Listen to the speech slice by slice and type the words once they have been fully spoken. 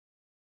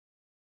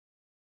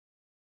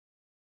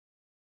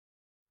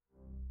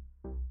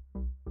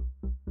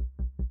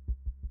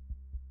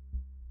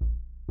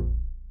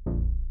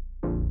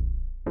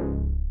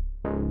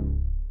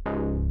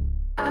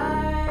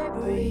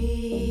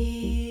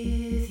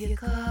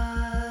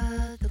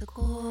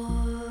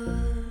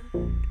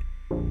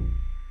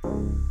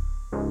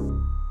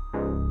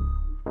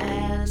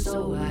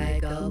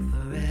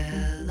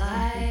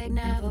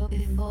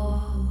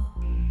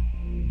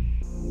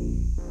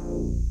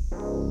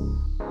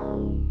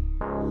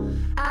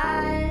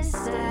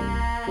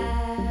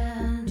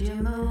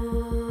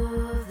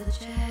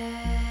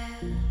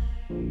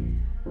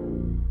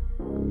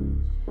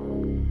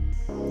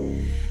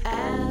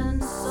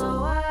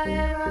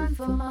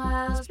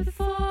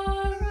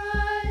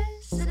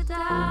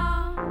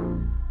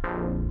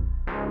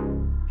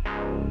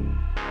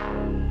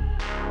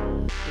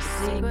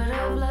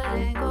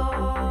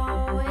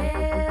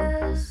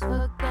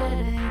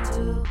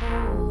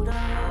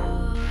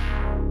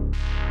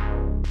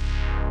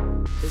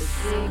The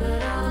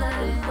secret of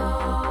letting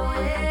go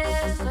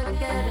is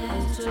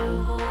forgetting to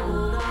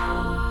hold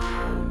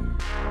on.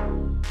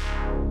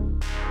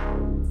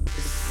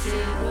 The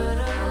secret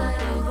of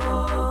letting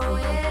go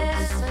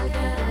is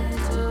forgetting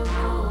to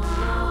hold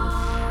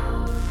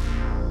on.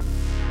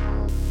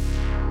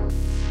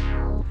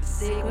 The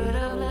secret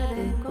of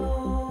letting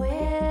go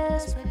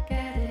is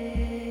forgetting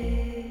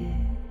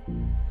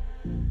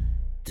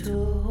to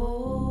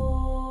hold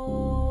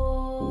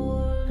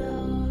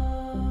on.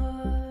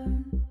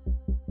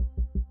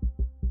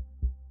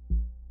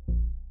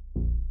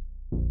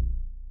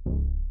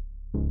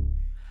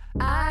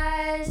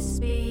 I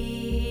speak,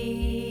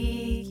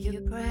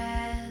 you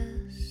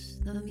press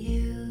the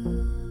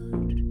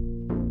mute,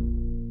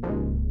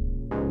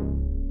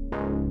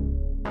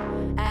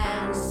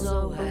 and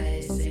so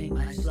I sing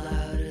much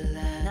louder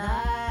than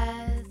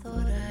I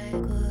thought I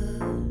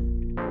could.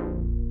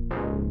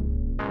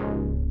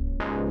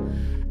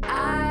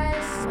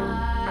 I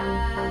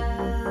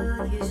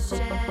smile, you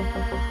shed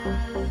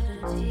a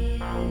tear.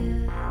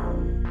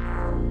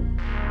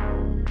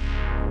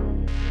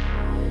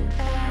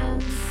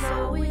 And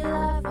so we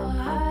laugh our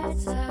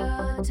hearts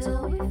out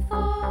till we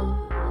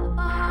fall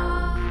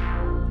apart.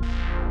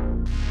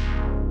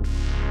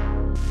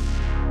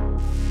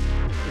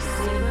 The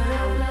secret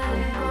of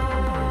letting go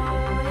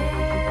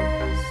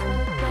is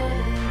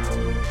forgetting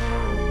to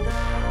hold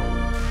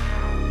on.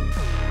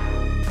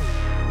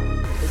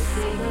 The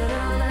secret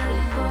of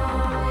letting go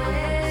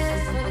is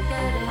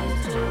forgetting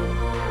to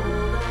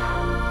hold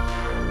on.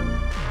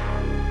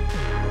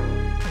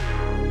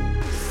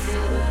 The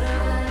secret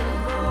of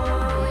letting go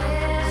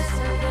is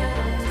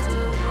forgetting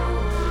to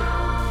hold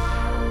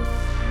on.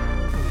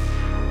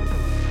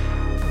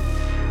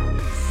 The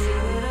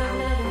secret of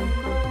letting go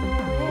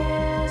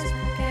is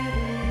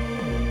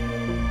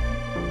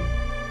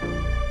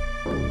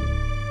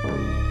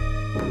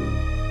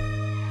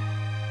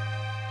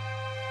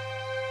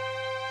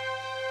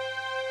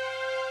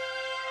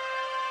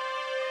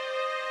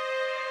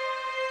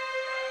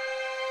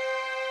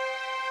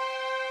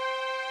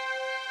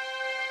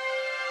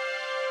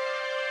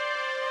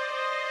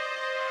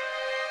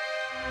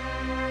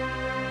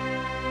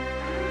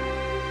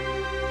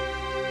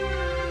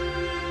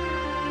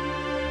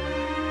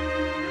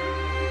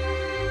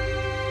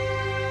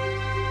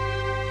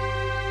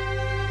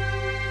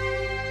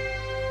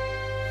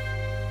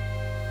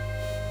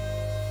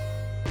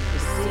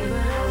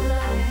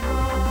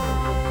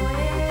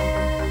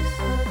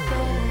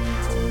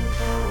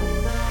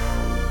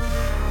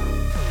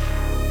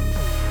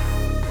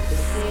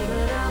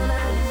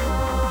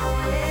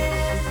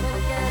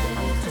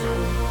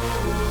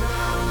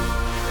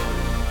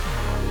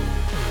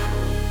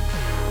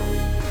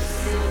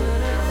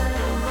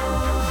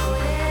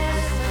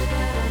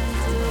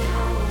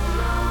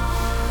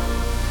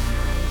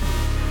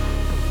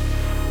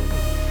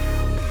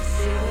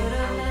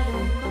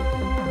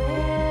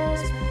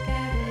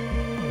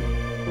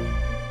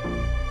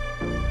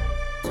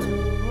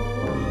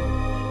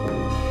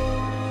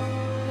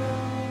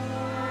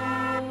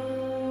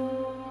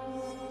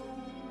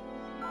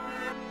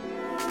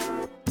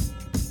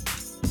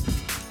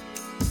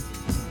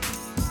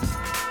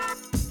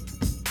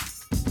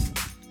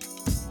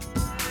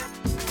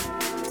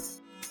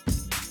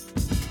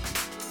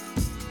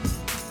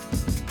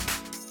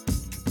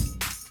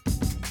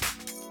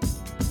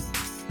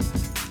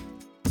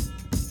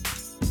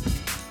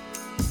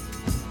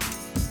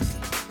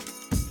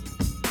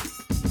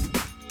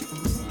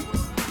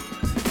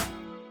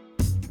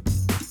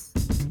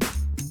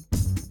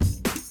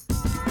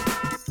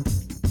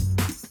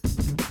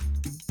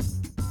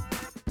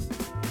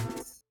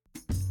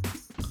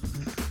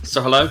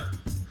So hello,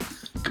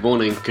 good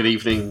morning, good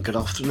evening, good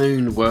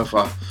afternoon,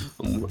 wherever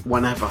and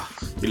whenever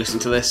you listen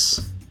to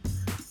this.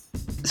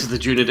 This is the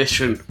June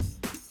edition,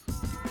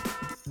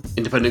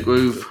 Independent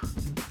Groove,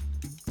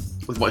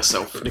 with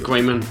myself, Nick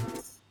Raymond.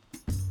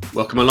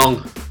 Welcome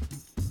along,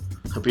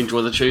 hope you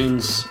enjoy the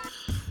tunes.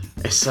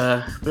 It's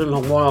been a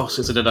long while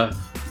since I did a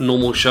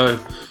normal show.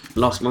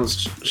 Last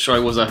month's show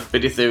was a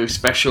Video Theory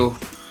special,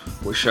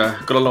 which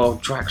got a lot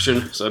of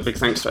traction, so a big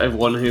thanks to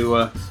everyone who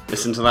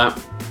listened to that,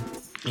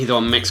 either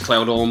on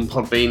Mixcloud or on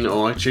Podbean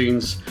or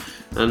iTunes,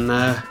 and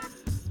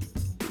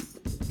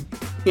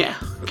yeah,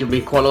 give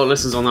me quite a lot of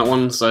listens on that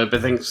one, so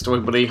big thanks to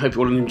everybody. Hope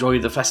you all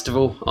enjoyed the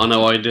festival. I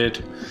know I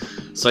did.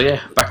 So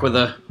yeah, back with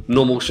a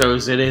normal show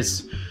as it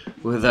is,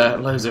 with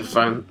loads of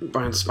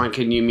brand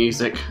spanking new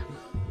music,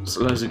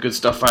 so loads of good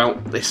stuff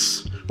out there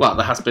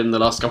has been the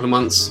last couple of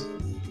months.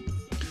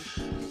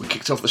 We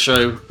kicked off the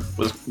show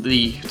with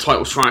the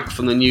title track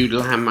from the new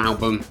Lamb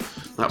album.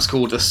 That's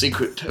called The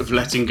Secret of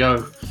Letting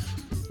Go.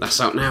 That's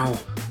out now.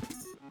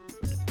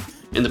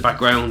 In the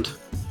background,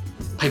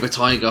 Paper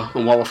Tiger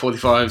on Wild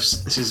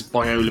 45s. This is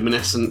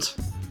Bioluminescent.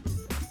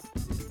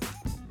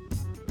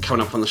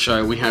 Coming up on the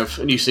show, we have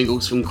new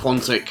singles from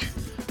Quantic,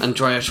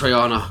 Andrea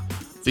Triana,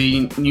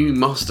 the new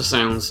Master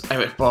Sounds,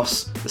 Eric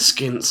Boss, The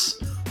Skints,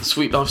 The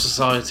Sweet Life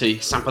Society,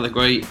 Sampa the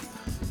Great,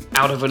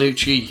 Aldo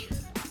Vanucci,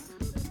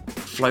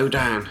 Flo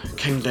Dan,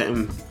 King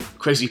Denham,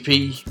 Crazy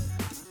P,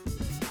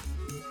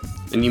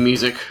 and new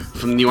music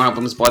from new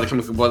albums by the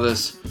Chemical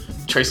Brothers,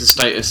 Trace and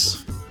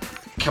Status,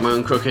 Camo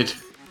and Crooked,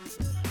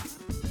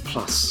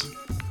 plus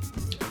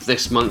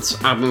this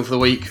month's album of the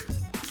week.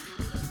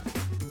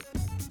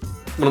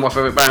 One of my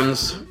favourite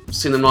bands,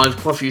 seen them live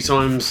quite a few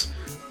times.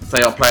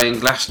 They are playing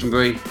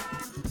Glastonbury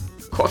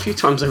quite a few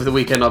times over the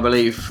weekend, I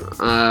believe.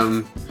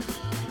 I'm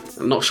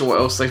not sure what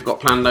else they've got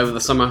planned over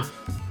the summer,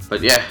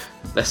 but yeah,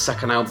 their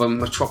second album,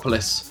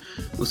 Metropolis,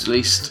 was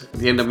released at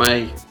the end of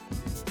May.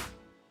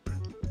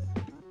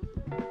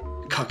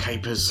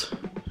 Capers.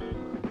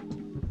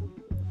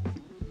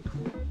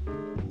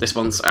 This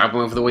month's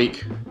album of the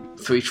week,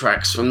 3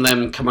 tracks from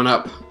them coming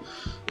up.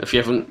 If you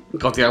haven't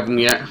got the album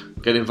yet,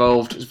 get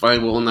involved. It's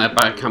available on their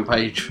Bandcamp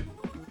page.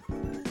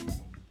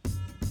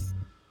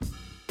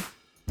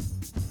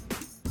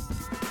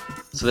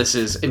 So this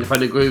is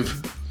Independent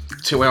Groove,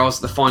 2 hours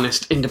of the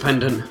finest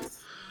independent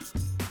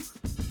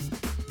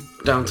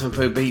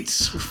downtempo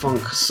beats,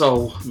 funk,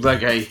 soul,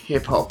 reggae,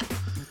 hip hop,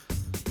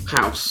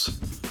 house,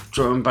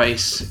 drum and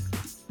bass,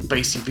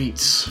 bassy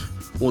beats,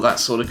 all that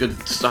sort of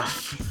good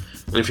stuff.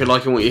 And if you're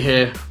liking what you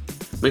hear,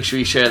 make sure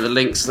you share the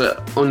links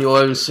on your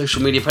own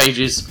social media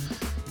pages,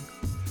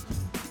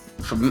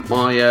 from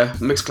my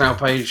Mixcloud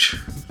page,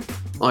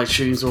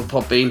 iTunes or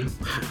Podbean,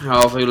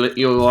 however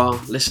you are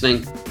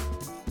listening.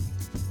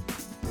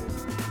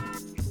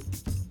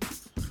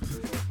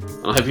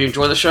 And I hope you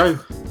enjoy the show.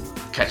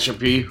 Catch up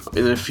with you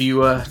in a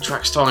few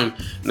tracks time.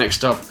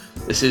 Next up,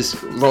 this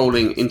is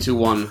Rolling Into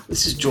One.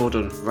 This is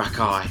Jordan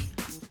Rakei.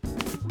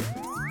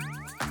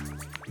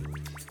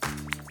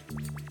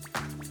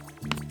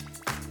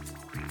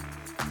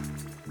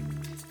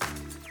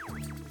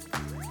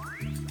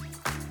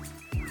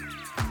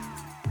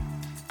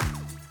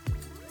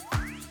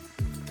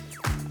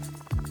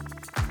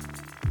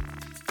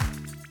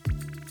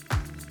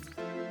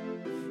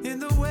 In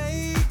the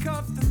wake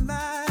of the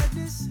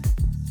madness,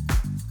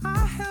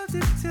 I held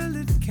it till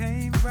it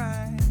came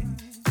right.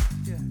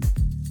 Yeah.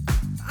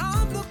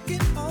 I'm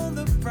looking on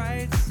the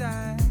bright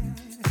side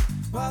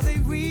while they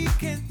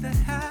wreaking the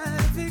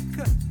havoc.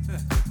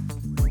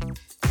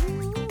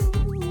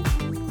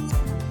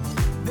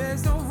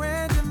 There's no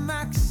random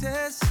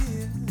access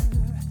here.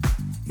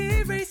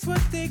 Erase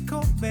what they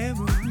call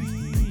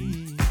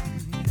memory.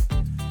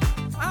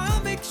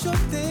 I'll make sure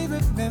they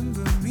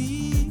remember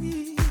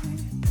me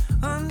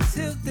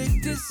until they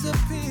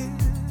disappear.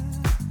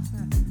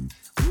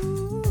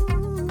 Ooh,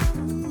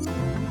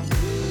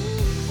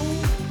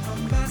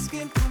 I'm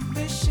asking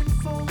permission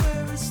for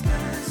where it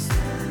stands.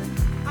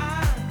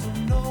 I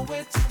don't know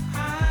where to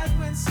hide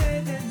when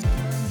said and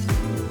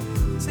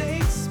done.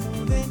 Takes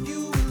more than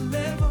you will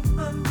ever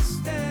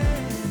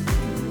understand.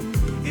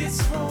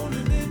 It's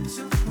rolling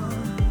into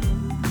one.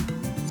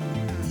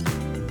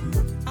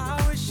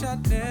 I wish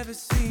I'd never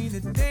seen the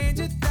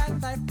danger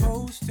that life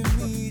posed to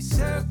me,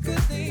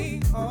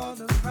 circling all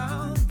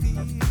around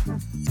me.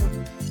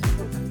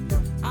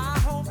 I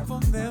hope for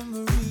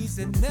memories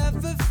that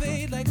never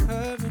fade, like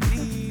her and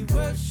me,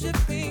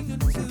 worshipping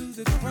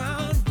into the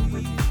ground.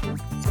 We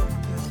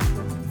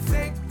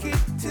fake it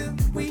till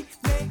we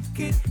make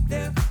it,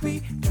 they'll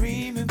be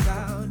dreaming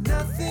about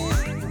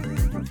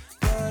nothing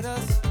but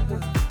us.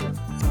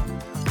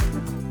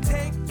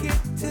 Take it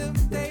till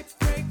they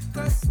break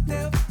us,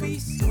 they'll be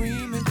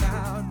screaming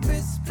out,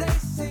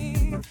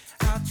 misplacing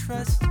our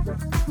trust.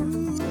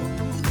 Ooh,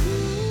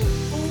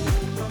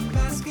 I'm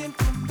asking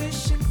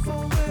permission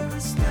for where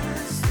it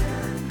stands.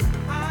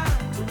 I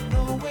don't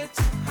know where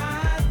to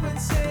hide when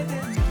said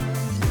and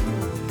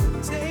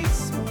done.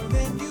 Takes more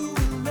than you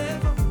will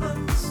ever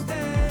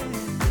understand.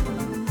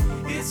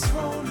 It's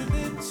rolling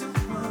into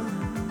one.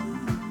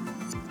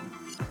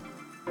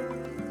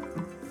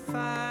 If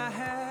I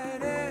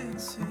had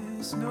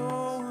answers,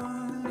 no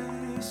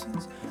one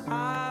listens.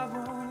 I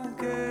won't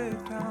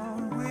get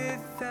down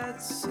with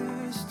that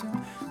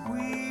system.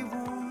 We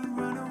won't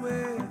run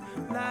away.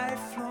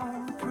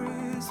 Lifelong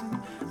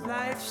prison.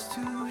 Life's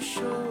too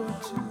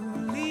short to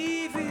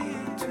leave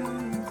it to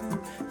the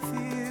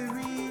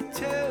theory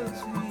tells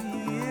me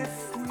if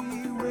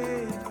we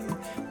wait.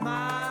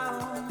 My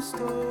own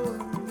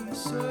story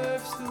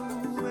serves the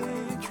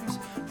waitress.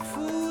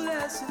 Fool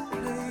as a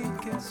plate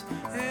gets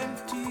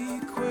empty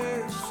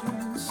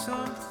questions.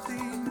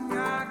 Something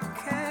I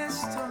can't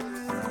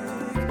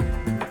stomach.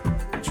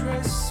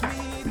 Dress me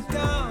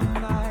down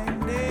like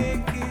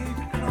naked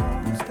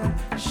clones that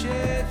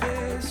share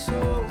their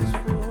souls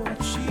for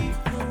cheap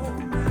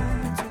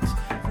romantics.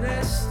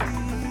 Bless the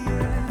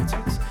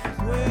antics.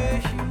 We're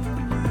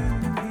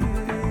human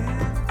here,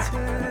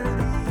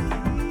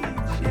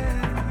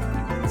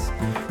 intelligence.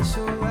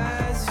 So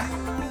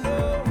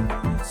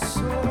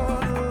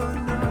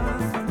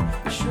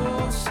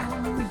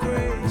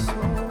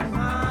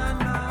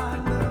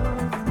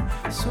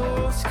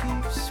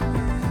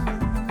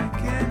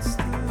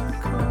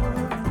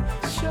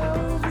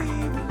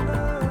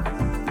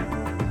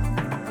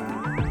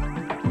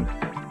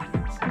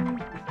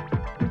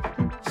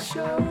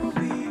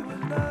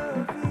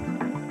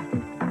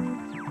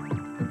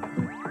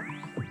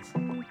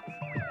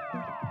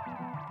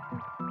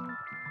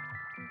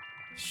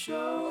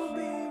Show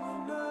me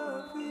what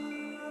love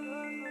is.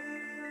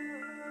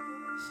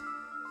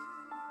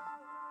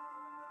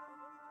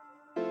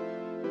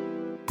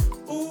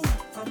 Ooh,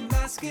 I'm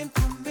asking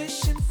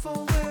permission for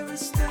where it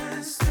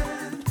stands.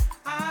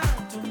 I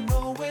don't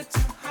know where to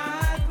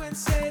hide when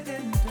said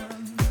and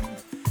done.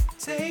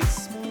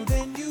 Takes more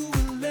than you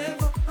will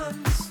ever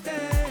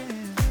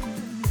understand.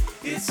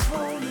 It's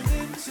rolling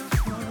into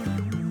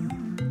fun.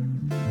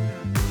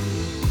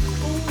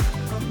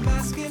 Ooh, I'm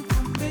asking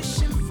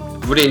permission for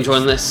Really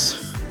enjoying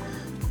this.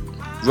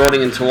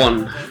 Rolling into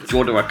One,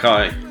 Jordan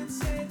Wakai.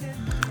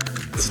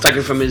 It's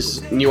taken from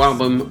his new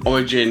album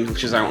Origin,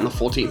 which is out on the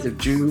 14th of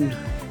June.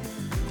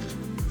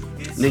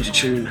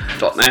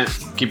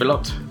 NinjaTune.net. Keep it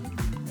locked.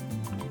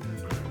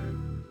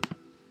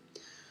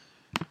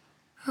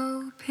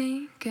 Oh,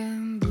 pink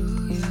and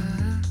blue,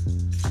 yeah.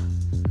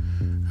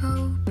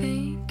 Oh,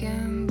 pink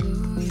and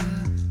blue,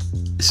 yeah.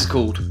 This is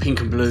called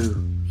Pink and Blue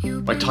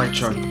You've by been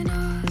Taicho. asking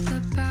all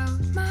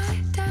about my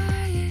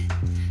diet.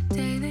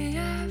 Daily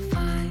I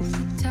find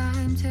the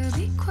time to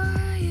be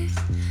quiet.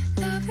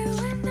 Love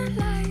it when the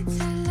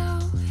lights are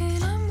low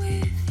and I'm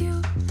with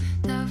you.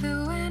 Love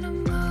it when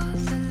I'm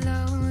all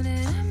alone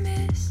and I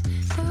miss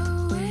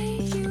the way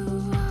you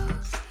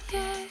walk,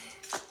 yeah.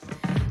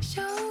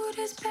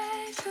 Shoulders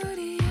back,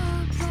 hoodie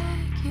up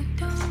black, you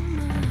don't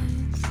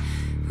mind.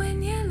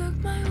 When you look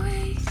my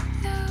way,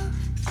 love,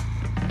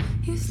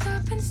 you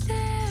stop and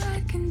stare,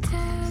 I can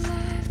tell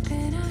I've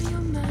been on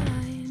your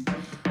mind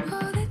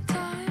all the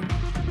time.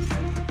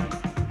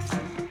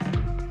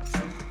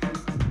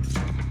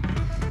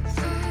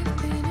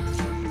 I've been on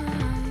your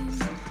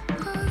mind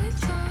all the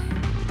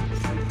time.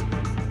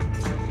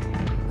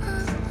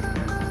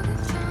 All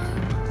the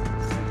time.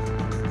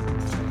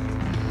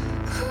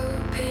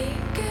 Oh,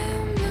 pink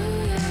and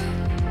blue,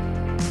 yeah.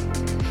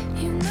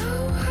 You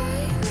know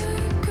I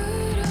look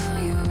good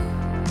on you.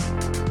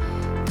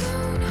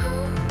 Don't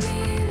hold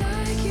me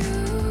like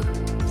you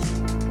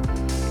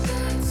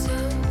got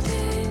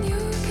something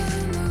you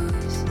can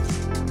lose.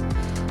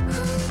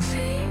 Oh,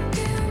 pink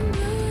and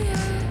blue,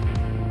 yeah.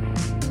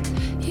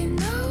 You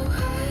know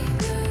I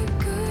look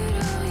good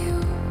on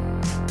you.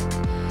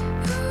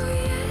 Oh,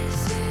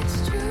 yes,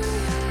 it's true,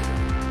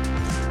 yeah.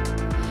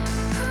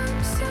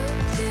 I'm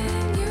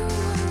something you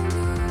won't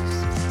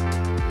lose.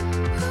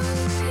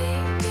 Oh,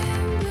 pink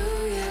and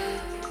blue,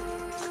 yeah.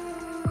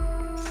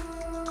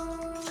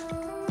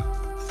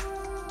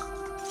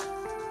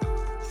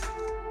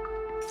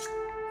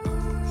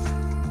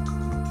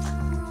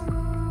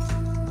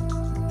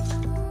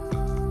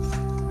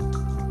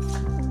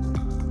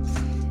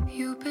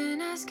 You've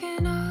been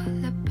asking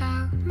all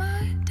about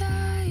my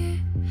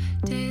diet.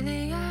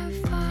 Daily I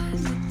find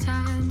the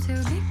time to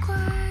be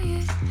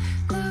quiet.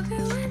 Love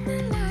it when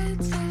the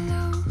lights are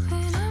low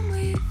and I'm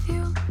with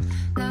you.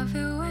 Love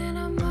it when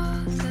I'm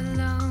all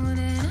alone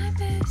and I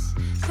miss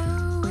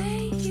the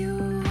way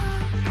you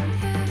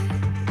walk, yeah.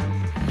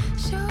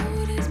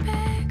 Shoulders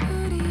back,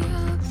 hoodie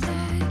up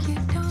like you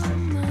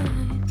don't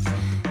mind.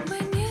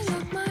 When you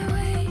look my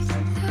way,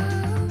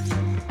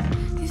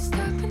 love, you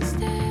stop and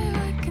stare,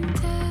 I can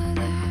tell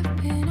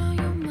I've been on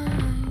your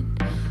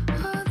mind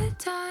all the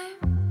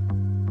time.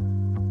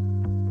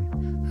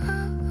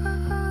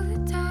 All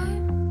the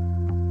time.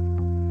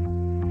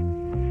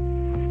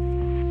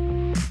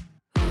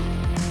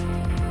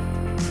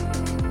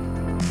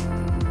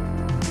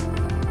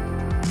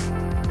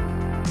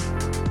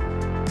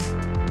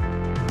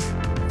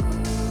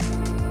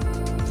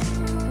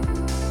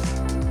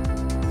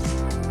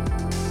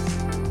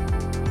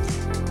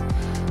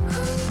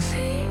 Oh,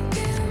 pink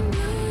and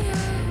blue,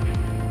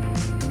 yeah.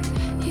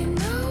 You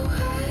know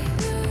I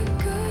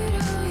look good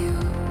on you.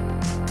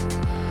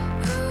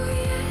 Oh,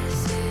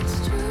 yes,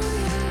 it's true,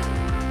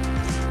 yeah.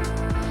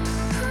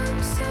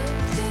 I'm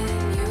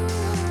something you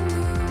won't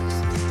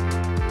lose.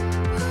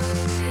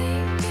 Oh,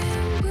 pink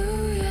and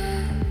blue,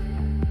 yeah.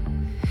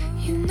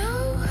 You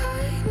know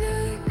I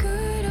look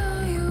good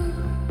on you.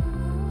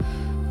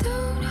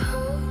 Don't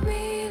hold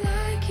me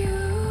like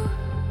you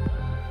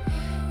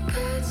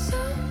got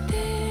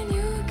something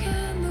you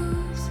can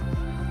lose.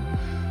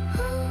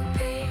 Oh,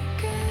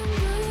 pink and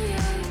blue,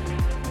 yeah.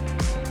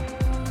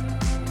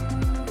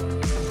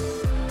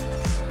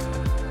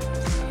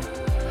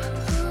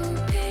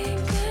 Oh,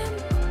 pink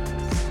and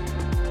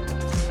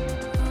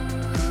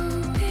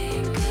oh,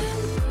 pink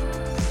and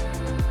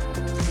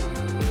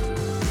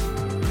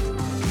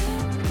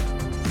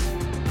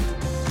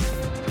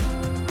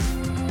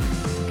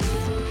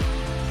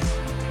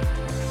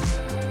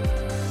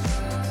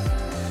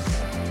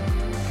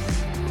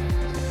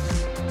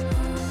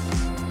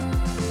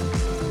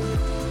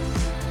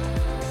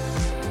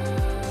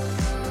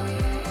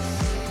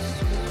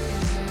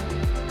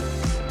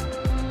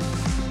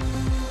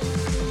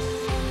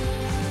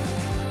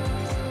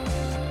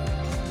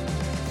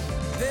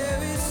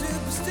very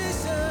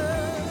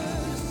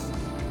superstitious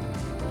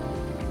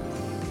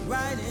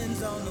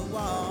writings on the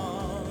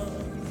wall.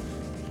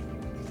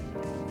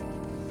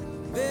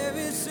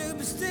 Very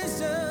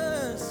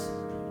superstitious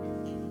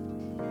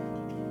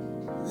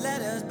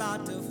letters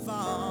about to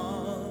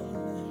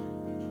fall.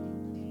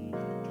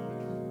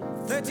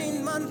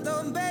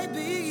 13-month-old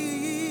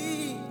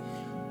baby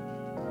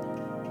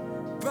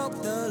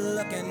broke the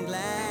looking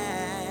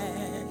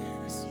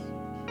glass.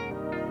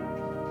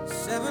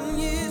 7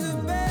 years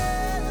of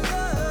bad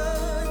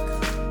luck.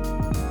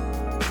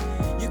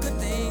 You good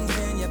things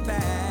in your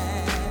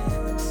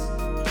past.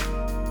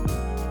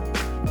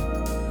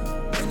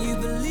 When you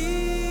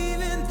believe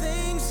in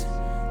things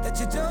that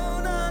you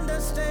don't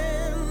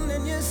understand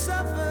and you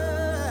suffer.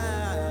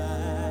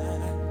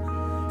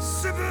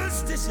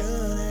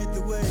 Superstition ain't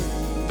the way.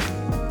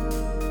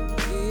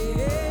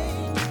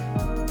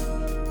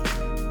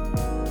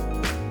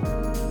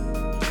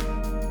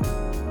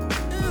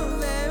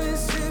 Very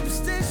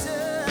superstitious.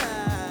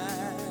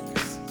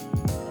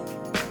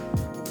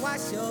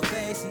 Wash your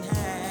face and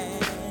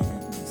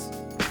hands.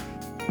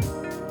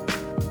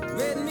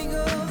 Rid me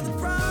of the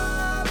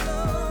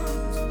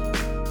problems.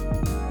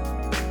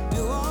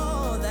 Do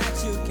all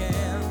that you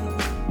can.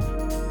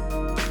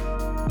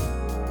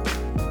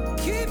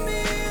 Keep me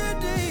in a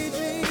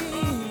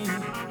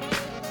daydream.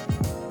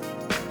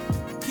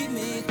 Keep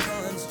me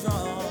going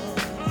strong.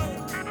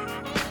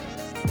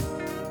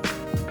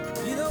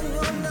 You don't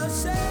want no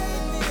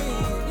shade me.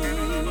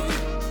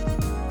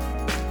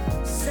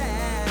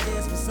 Sad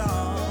is my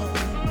song.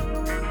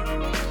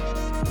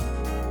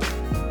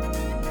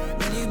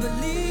 When you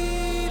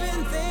believe in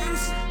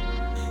things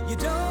you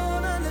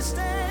don't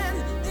understand,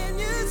 then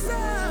you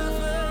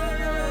suffer.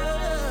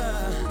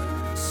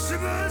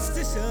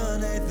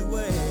 Superstition ain't the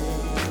way.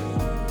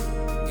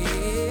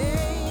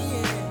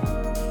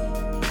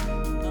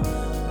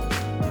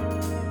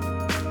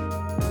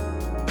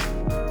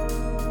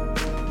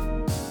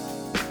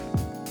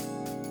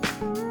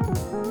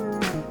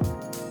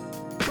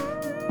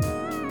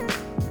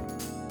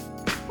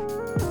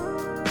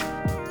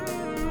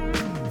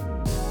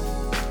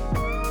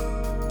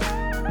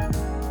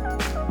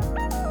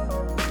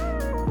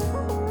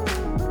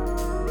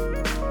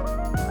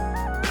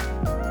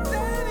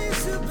 Very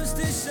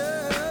superstitious.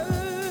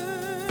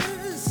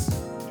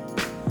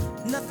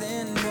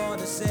 Nothing more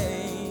to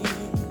say.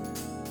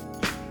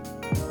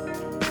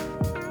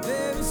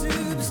 Very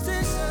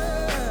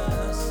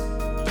superstitious.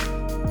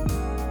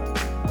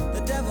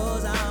 The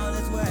devil's on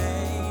his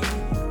way.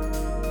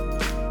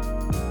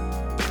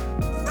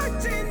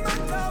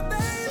 13-month-old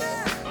baby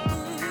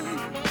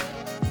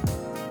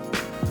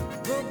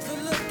broke the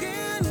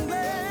looking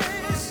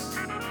glass.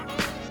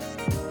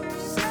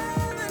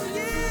 7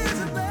 years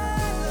of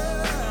bad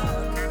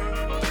luck.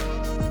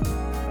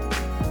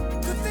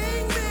 Good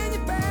things in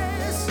your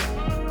past.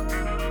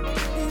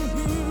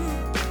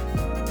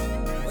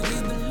 When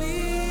you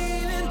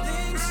believe in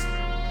things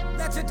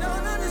that you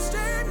don't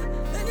understand,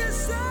 then you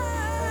suffer.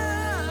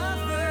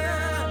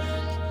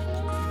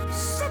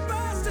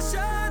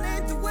 Superstition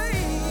ain't the way.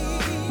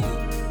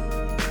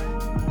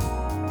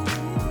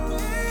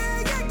 Yeah,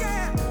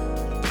 yeah,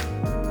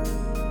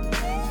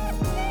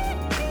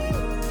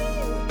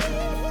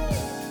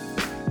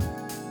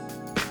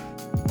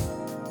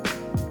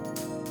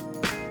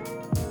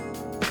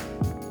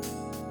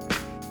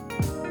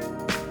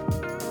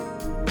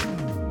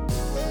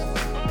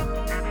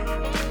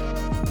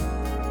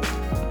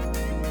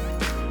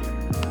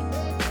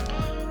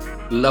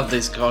 Love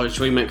this guy's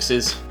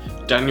remixes.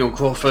 Daniel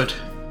Crawford.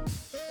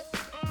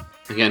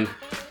 Again,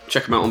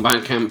 check him out on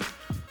Bandcamp.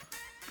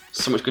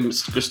 So much good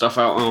stuff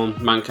out on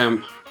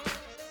Bandcamp.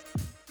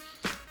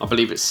 I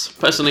believe it's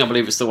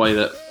the way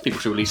that people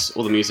should release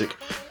all the music.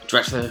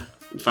 Direct to their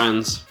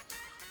fans.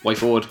 Way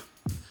forward.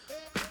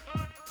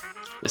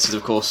 This is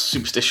of course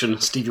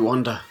Superstition, Stevie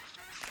Wonder.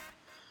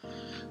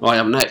 Right,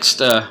 up next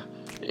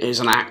is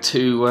an act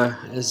who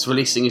is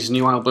releasing his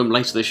new album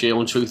later this year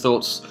on True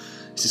Thoughts.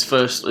 It's his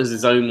first as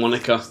his own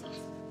moniker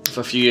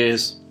for a few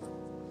years.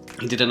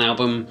 He did an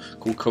album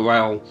called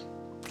Corral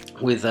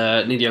with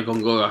Nidia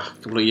Gongora a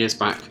couple of years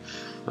back.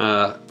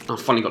 I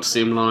finally got to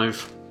see him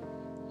live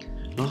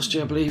last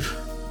year, I believe.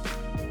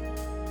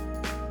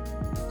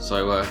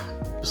 So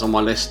it's on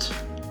my list.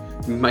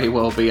 May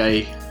well be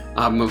a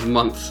album of the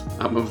month,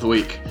 album of the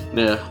week, in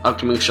an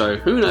upcoming show.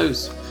 Who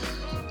knows?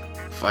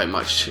 Very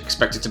much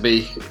expect it to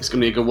be. It's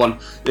going to be a good one.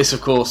 This,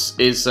 of course,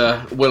 is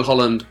Will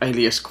Holland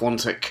alias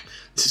Quantic.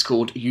 This is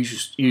called You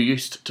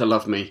Used to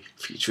Love Me,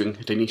 featuring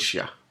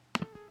Denisha.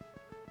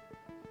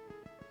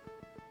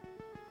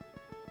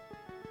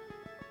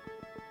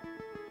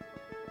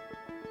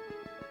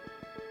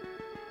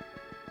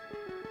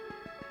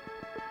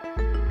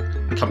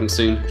 Coming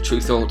soon, True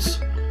Thoughts,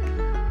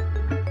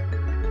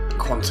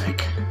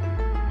 Quantic.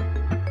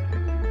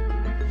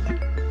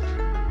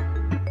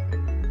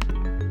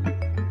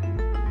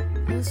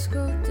 Let's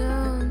go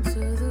down to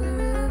the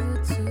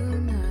river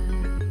tonight.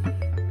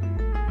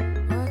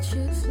 Watch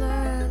it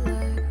fly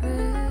like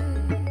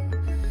rain.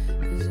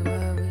 'Cause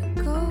while we're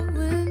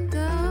going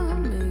down,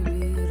 maybe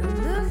it'll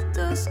lift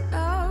us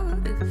out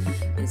if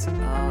it's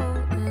all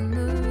in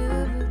the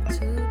river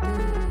today.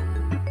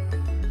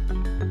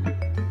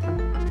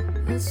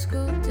 Let's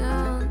go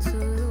down to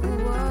the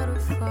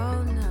waterfall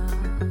now.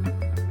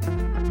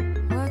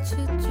 Watch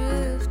it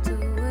drift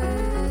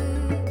away.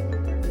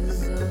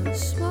 'Cause all the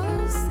small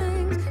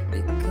things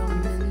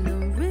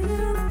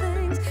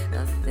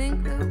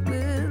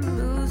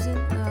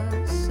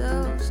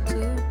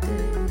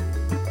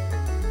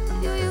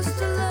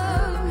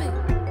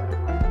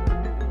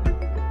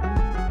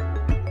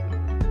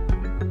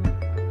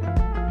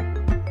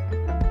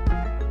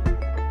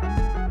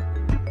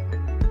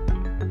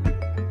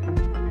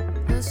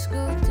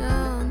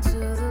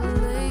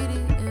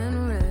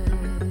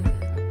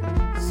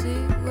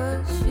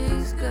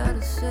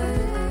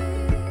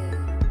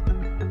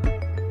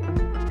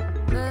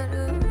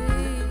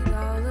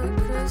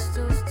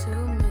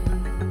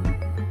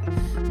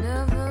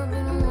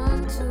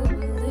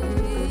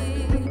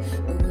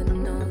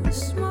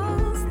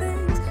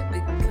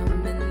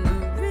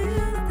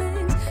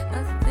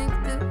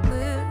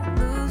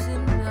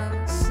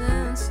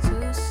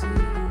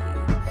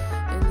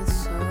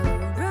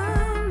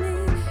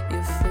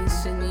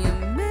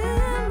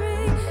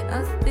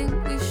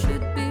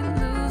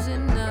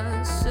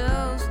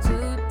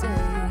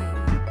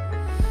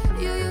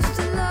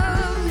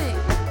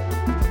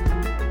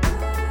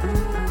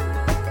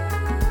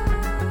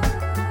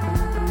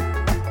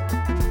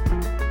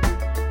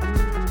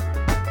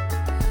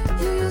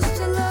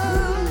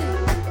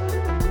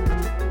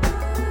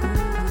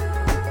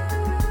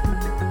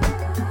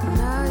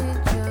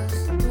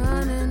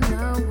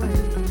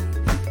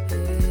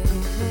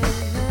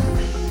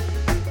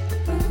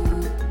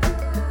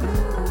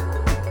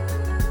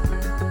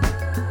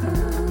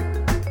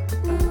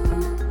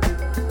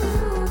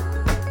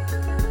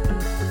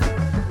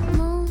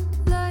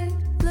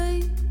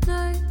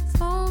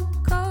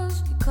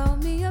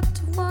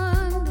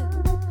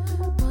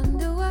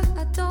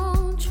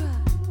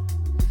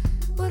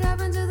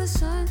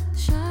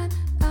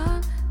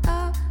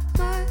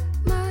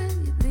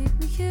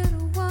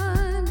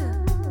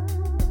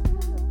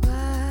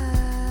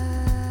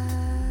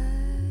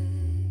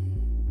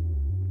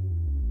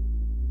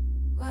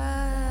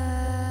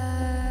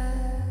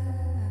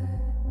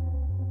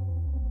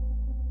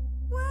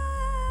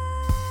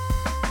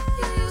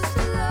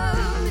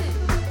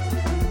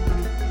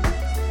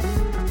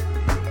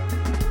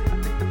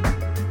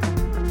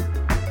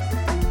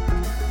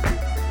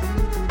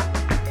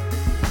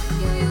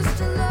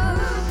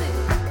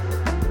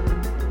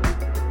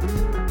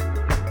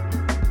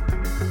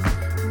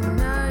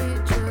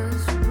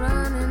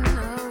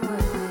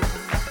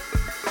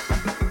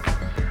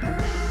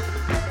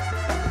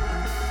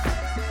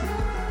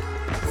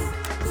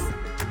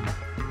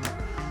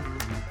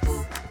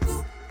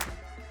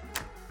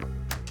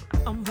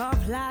I'm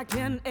up like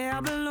an air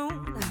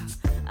balloon.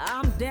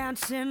 I'm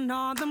dancing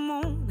on the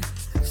moon.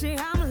 See,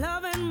 I'm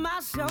loving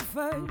myself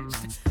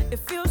first. It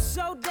feels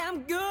so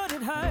damn good,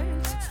 it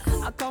hurts.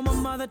 I called my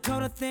mother,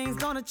 told her things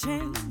gonna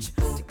change.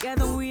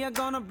 Together we are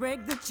gonna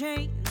break the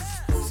chains.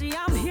 See,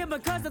 I'm here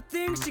because the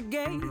things she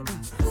gave.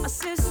 My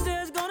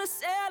sister's gonna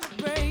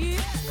celebrate.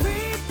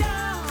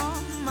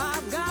 Freedom,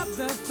 I got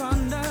the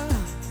thunder.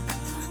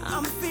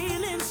 I'm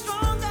feeling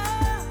stronger.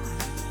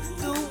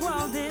 The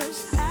world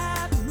is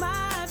at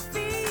my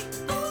feet.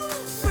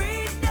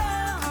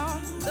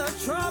 Freedom, the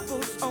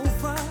trouble's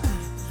over.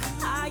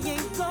 I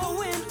ain't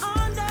going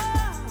under.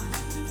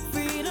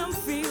 Freedom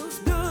feels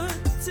good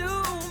to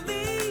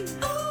me.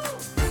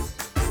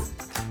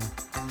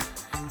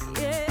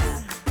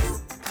 Yeah.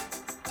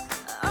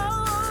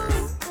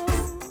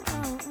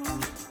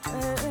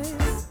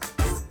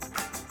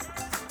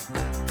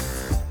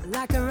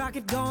 Like a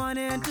rocket going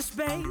into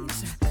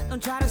space.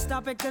 Don't try to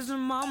stop it, cause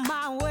I'm on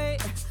my way.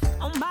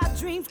 All my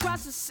dreams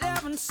cross the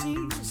 7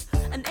 seas,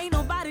 and ain't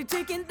nobody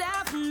taking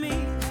that from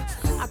me.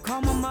 I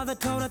called my mother,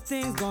 told her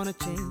things gonna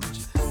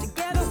change.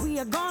 Together we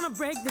are gonna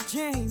break the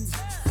chains,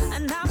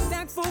 and I'm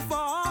thankful for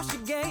all she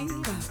gave.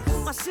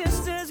 My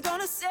sister's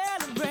gonna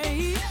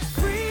celebrate.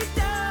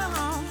 Freedom,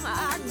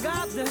 I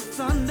got the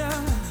thunder.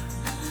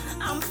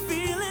 I'm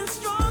feeling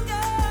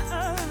stronger.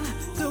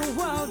 The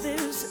world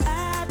is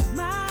at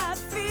my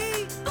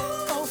feet.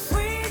 Oh,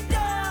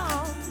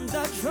 freedom,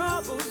 the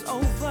trouble's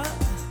over.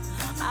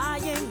 I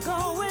ain't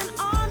going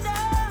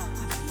under.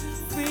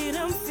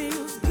 Freedom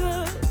feels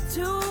good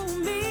to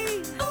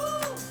me.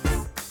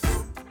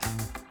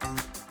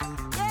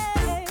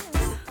 Yeah.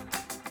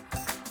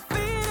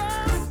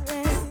 Freedom,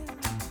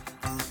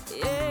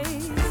 yeah.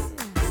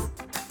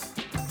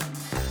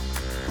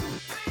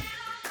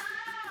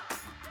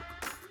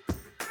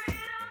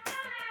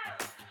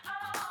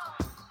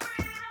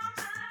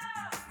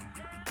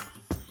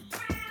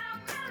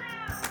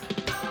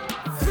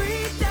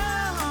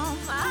 Freedom,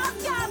 I've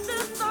got the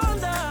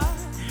thunder.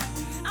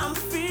 I'm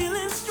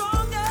feeling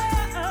stronger.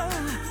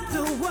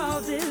 The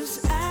world is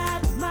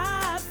at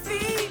my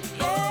feet.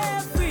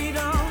 Yeah,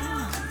 freedom.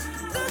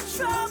 The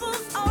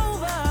trouble's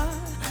over.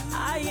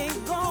 I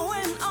ain't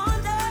going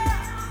under.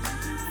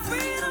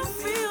 Freedom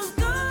feels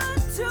good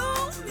to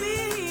me.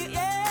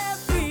 Yeah,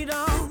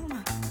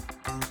 freedom.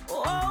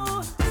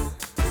 Oh,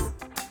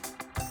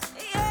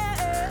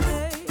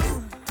 yeah.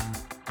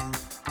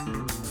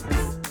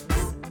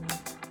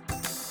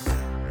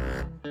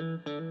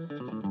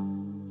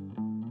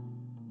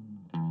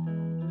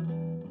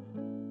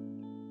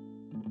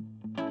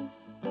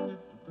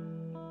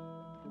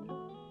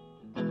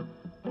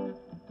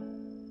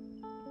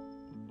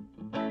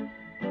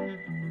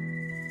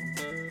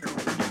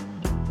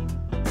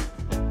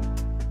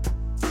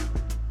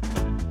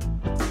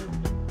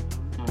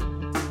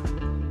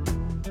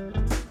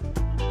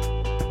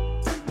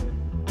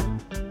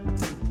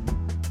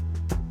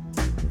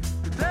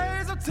 The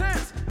days are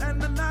tense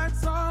and the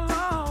nights are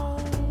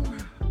long.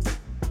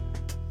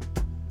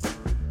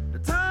 The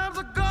times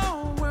are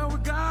gone where we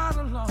got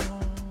along.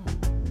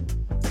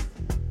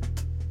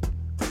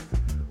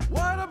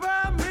 What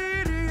about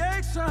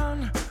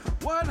mediation?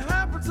 What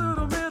happened to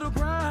the middle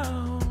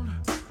ground?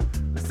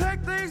 Let's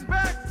take things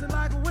back to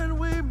like when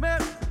we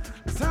met.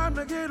 It's time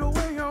to get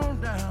away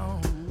on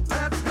down.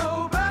 Let's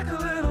go back a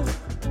little.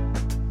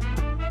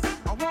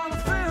 I wanna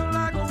feel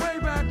like a way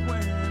back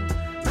when.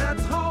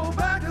 Let's hold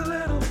back a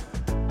little.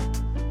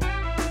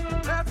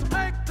 Let's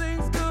make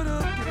things good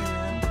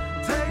again.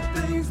 Take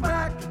things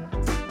back.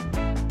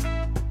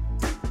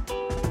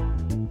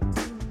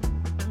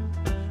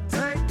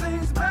 Take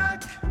things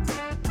back.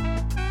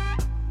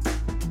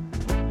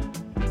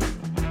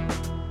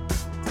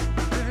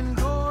 Been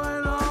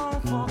going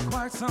on for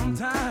quite some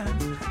time,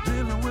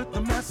 dealing with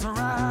the mess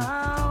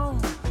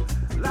around.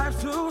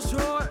 Life's too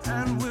short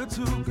and we're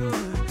too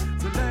good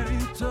to let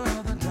each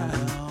other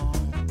down.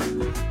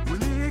 We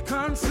need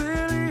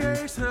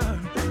conciliation.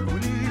 We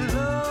need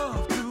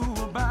love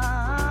to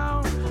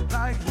abound.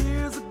 Like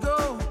years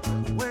ago,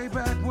 way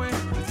back when.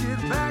 Let's get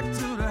back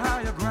to the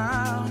higher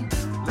ground.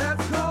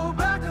 Let's go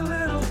back a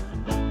little.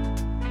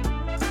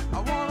 I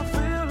wanna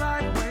feel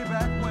like way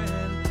back when.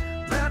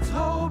 Let's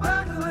hold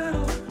back a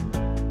little.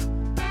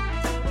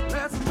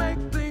 Let's make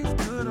things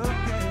good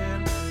again.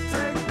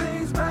 Take things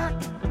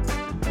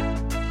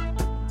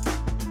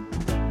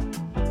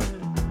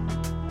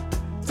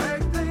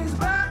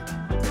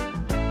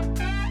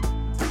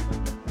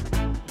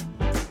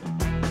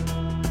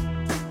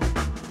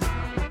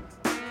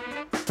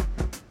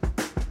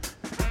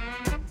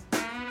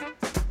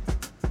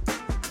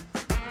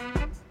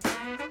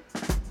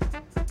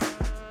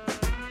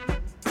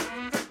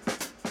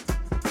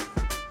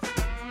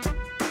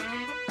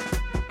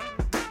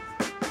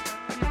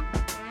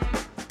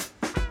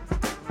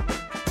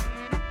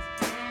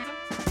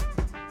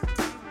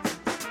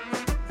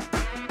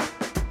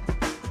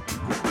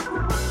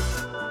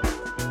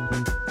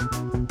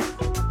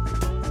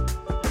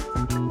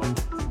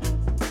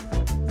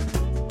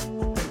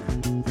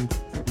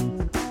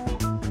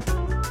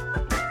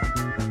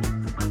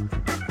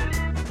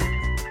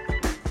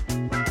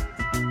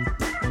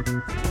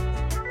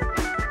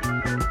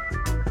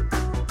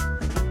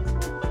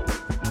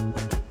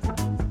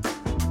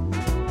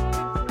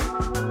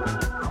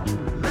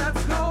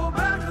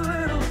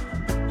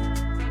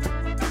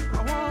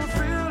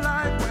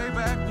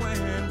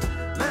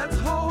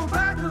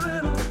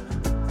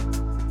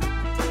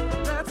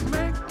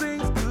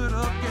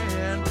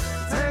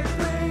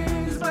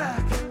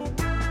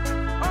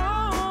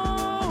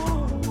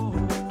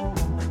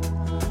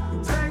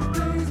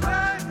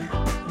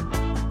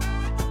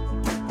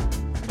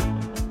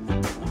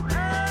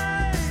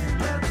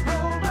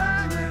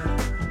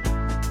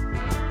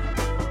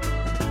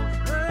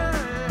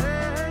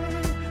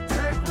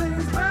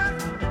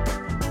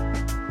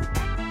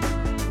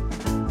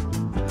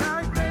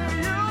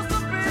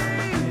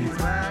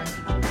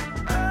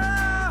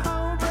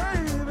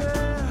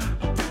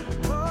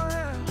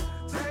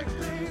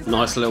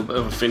Nice little bit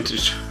of a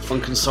vintage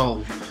funk and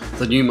soul.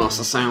 The New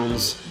Master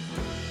Sounds.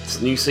 It's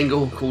a new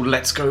single called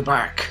Let's Go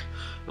Back.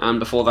 And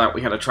before that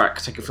we had a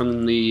track taken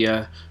from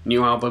the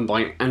new album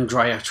by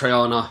Andrea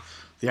Triana.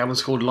 The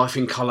album's called Life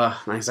in Colour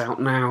and it's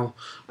out now.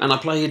 And I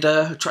played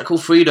a track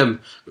called Freedom.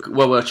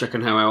 Well worth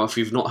checking her out if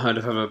you've not heard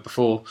of her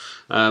before.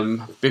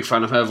 Big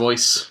fan of her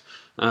voice.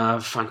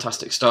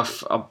 Fantastic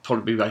stuff. I'll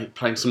probably be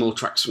playing some more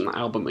tracks from that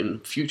album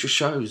in future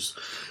shows.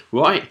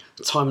 Right,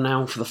 time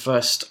now for the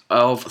first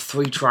of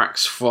 3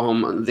 tracks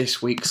from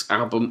this week's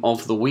album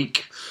of the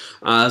week.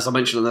 As I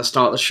mentioned at the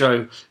start of the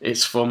show,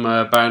 it's from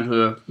a band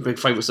who are big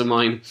favourites of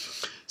mine.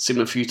 Seen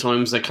them a few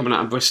times. They're coming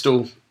out of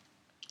Bristol.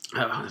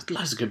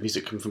 Loads of good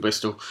music coming from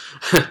Bristol.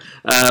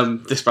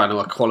 This band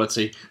are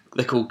quality.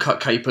 They're called Cut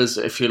Capers.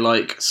 If you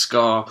like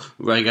ska,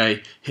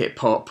 reggae, hip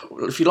hop,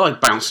 if you like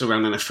bouncing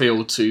around in a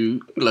field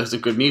to loads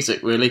of good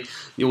music, really,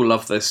 you'll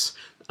love this.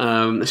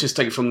 This is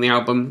taken from the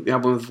album. The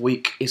album of the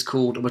week is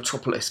called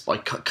Metropolis by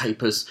Cut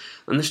Capers,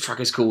 and this track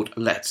is called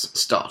Let's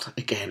Start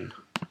Again.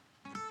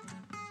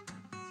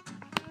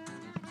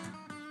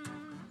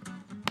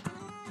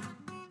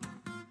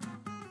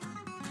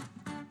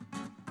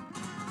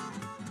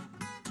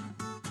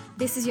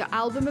 This is your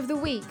album of the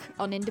week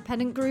on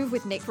Independent Groove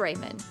with Nick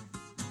Raymond.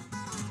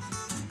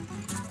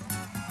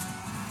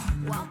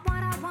 Want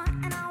what I want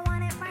and I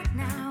want it right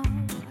now.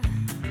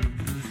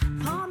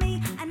 Pour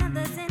me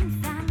another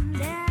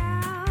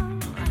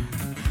Zinfandel.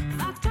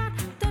 Foxtrot,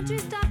 don't you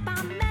stop,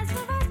 I'm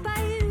mesmerized by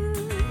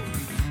you.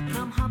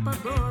 Come hop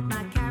aboard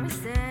my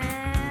carousel.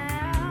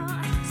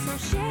 So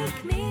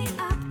shake me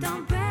up,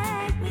 don't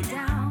break me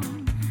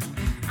down.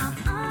 I'm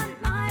on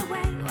my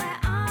way, we're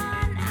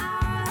on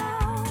our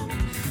own.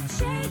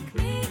 Shake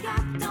me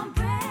up, don't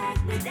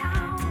break me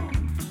down.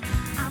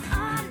 I'm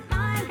on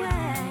my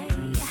way.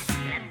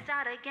 Let's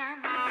start again.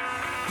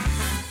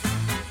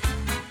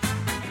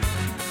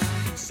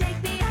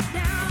 Shake me up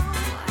now.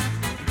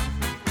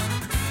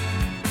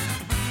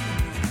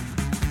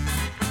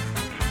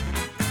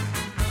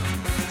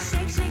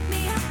 Shake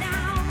me up now.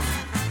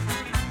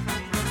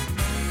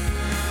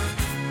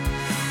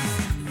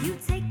 You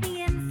take me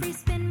in, free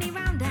spin me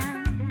round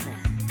and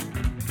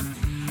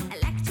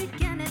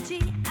electric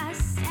energy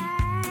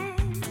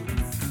ascends.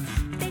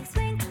 Big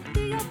swing,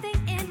 do your thing,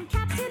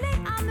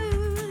 encapsulate our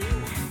mood.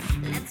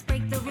 Let's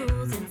break the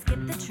rules and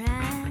skip the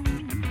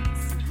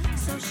trends.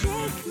 So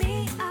shake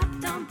me up,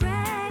 don't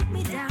break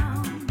me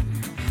down.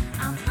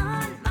 I'm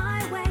on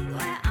my way,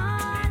 we're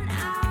on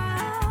our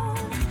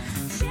own.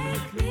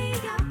 Shake me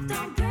up,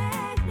 don't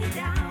break me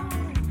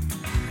down.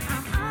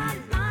 I'm on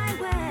my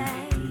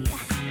way.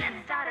 Let's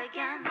start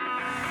again.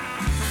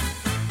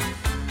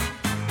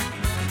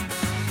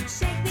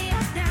 Shake me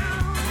up now.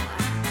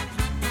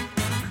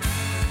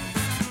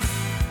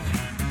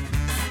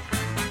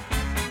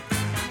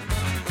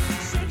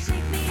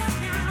 Shake me up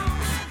now.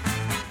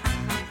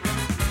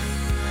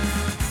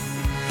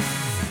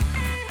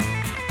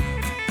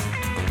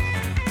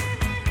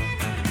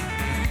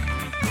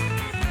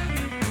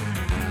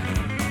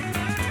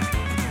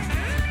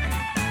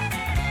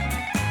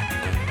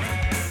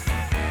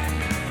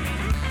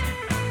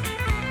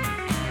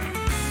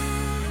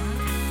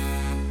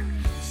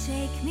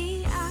 Shake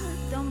me up,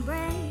 don't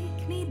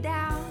break me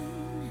down.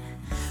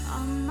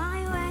 On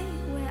my way,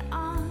 we're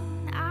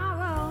on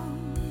our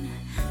own.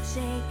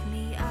 Shake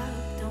me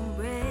up, don't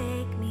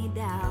break me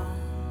down.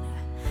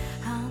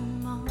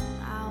 I'm on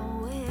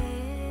our way.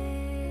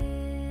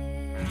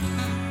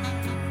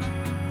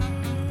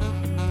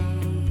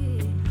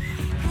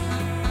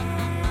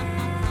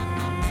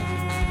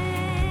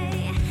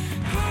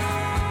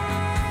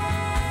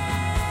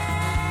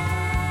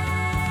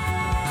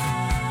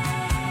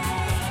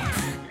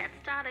 Let's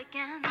start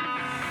again.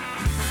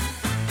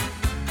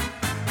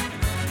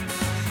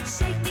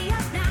 Shake me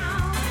up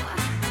now.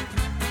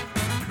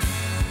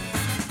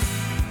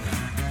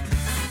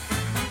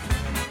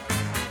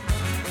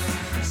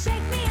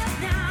 Shake me up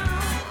now.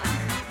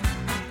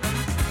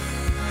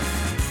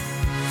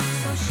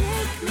 So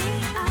shake me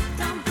up,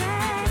 don't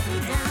break me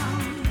down.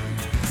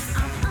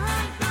 I'm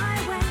on my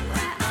way,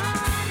 we're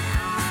on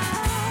our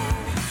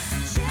own.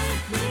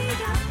 Shake me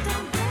up,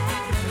 don't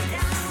break me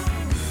down.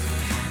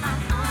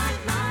 I'm on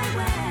my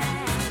way.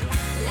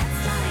 Let's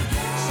start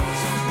again.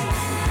 Shake me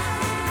up now.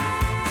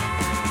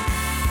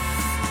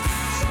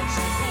 Shake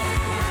me up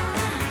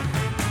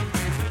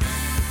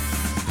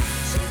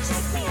now. Shake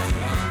me up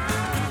now.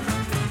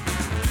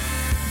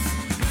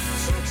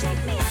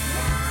 Shake me up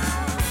now.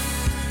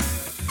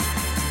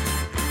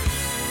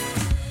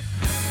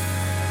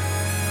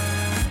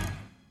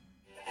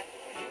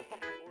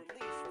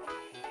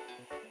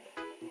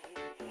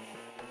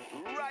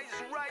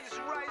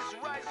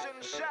 Rise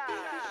and shine.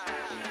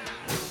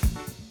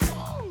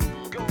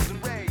 Golden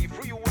Ray,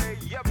 freeway,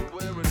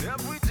 everywhere and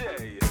every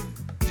day.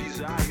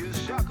 Desires,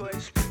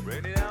 chocolates,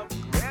 raining out,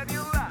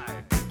 radio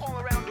light. All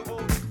around the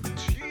world,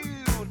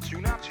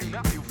 tune up,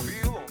 you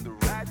feel on the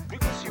right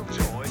frequency of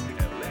joy.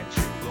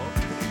 Electric love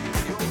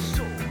in your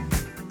soul.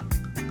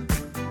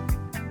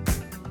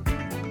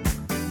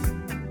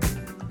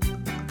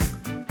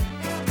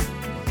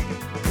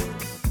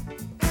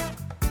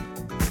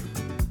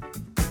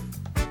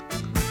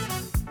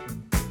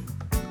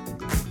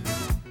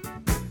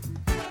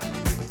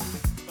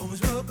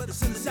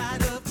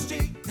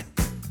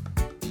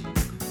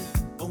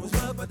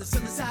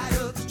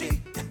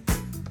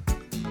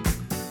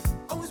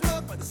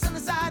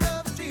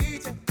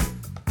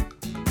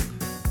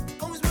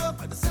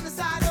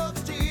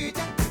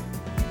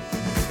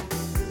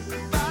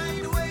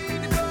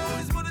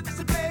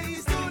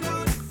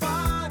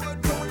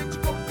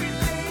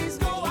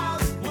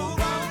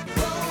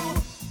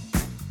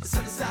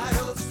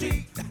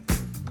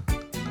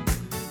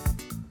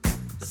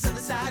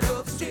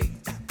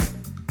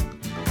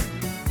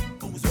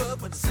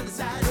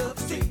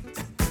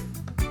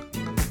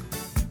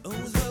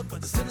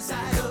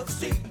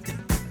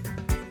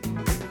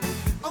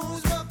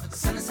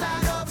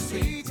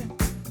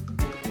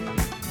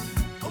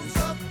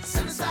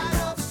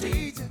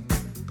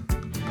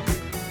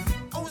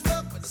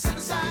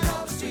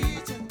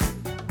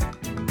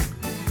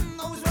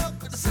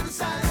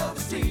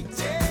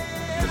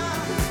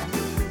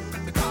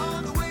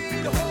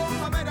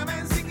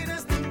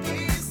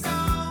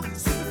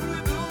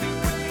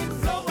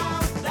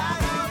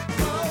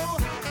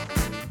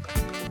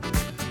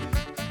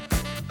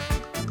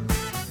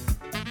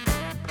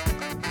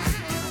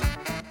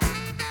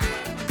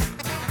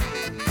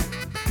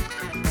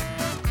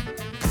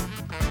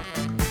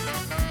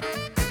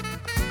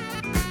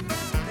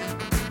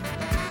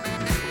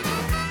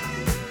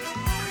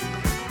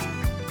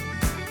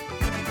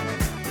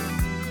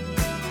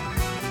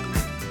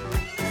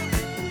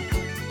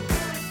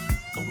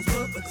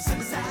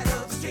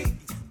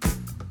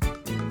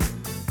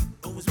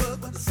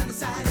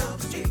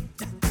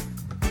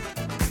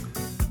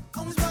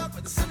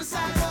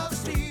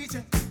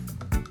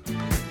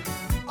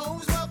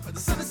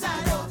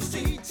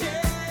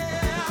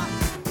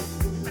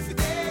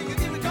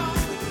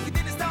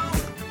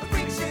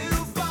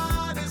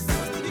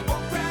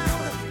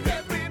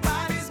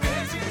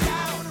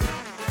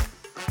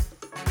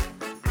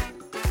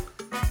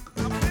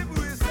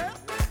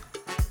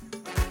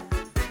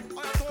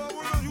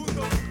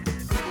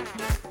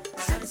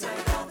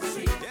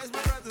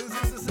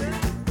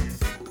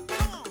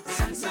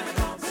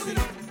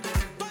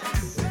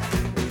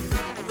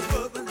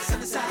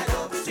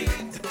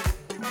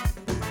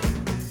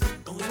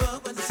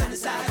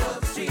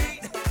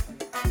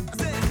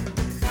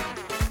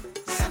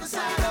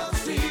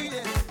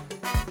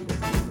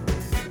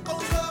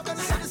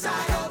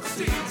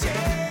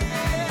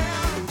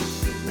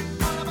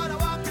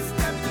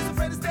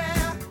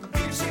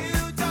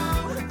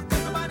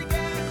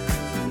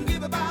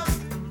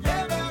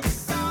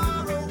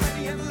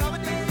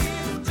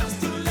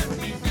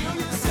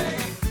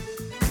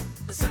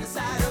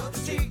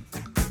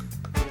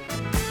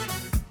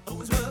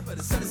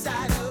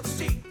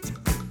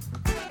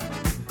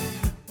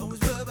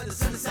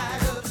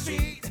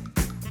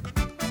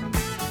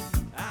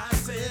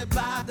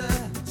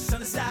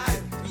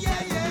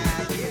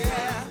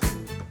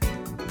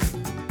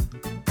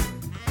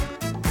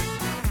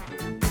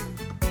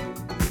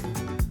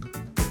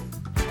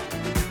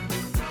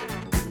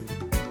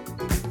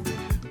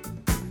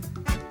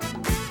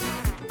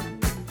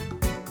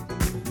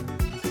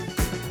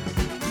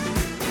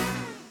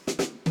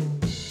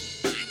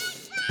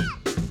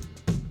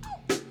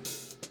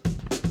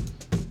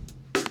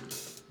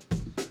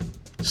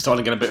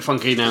 Starting to get a bit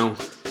funky now.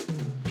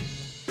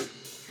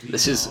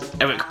 This is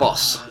Eric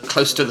Boss,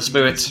 Close to the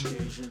Spirit.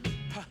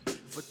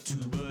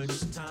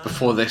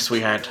 Before this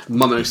we had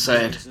Momo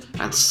Said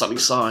and Sunny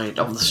Side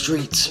of the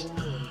Street.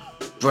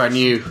 Brand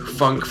new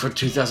funk for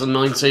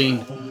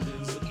 2019.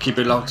 Keep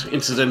it locked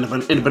into the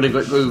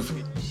Independent Groove.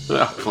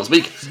 Can't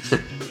speak.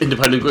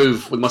 Independent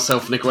Groove with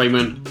myself, Nick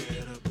Raymond.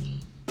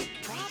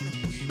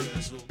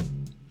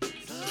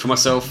 For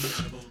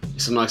myself,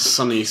 it's a nice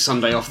sunny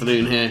Sunday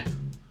afternoon here.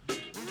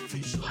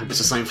 Hope it's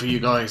the same for you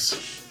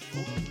guys.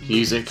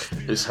 Music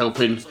is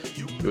helping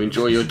you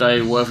enjoy your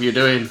day, whatever you're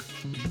doing.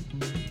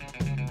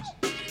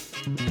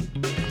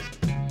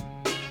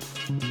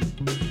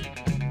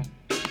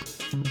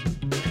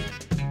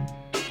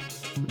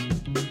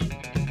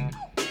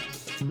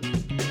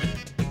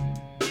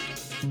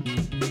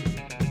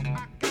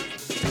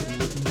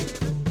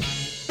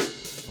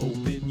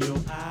 Open your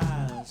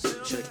eyes,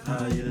 check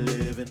how you're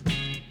living.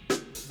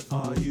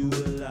 Are you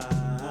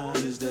alive?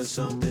 Is there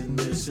something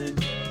missing?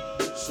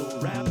 So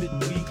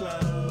rapidly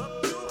climb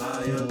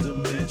higher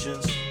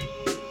dimensions.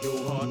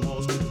 Your heart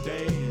wants to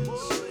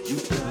dance. You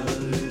gotta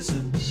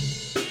listen.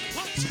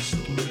 Just a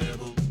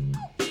rebel.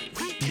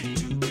 We came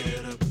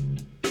together.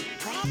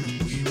 Problem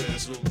we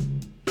wrestle.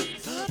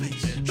 The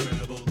bass and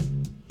treble.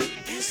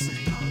 It's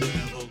our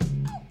level.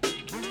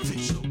 Moving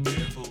so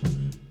careful.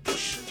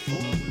 Pushing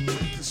forward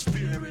with the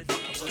spirit.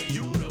 Vibes are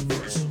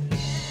universal.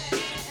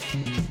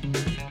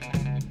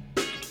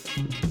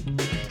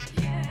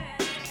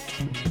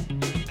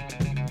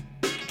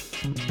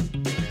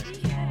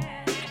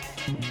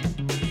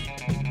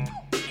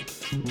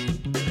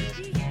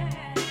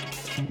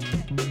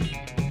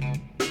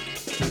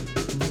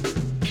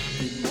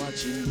 Been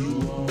watching you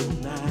all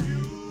night,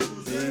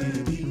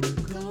 baby.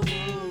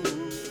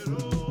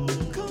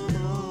 Come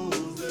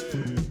over.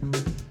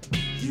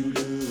 You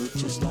look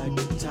just like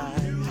the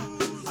type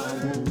I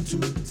want to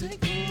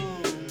take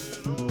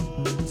over.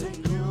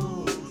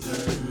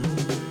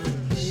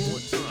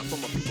 One time for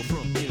my people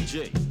from NJ,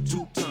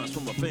 2 times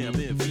for my fam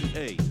in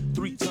VA,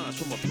 3 times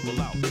for my people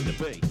out in the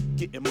Bay,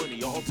 getting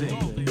money all day,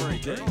 every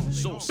day.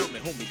 Soul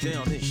something, hold me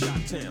down in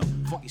Chi-Town,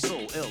 funky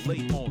soul, LA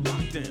on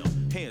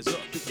lockdown. Hands up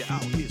if you're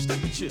out here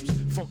stacking chips.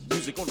 Funk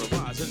music on the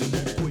rise and it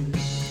won't quit.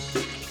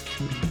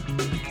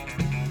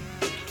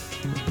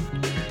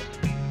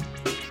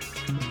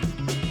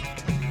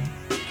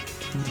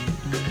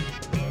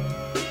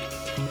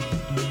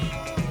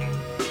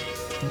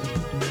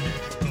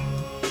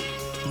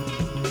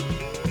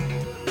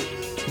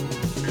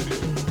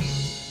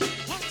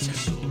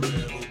 Just a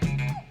rebel.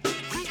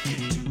 We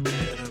came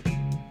together.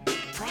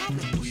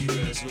 Problem we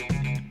wrestle.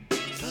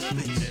 The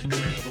bass and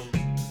treble.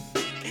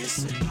 It's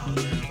in our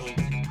level.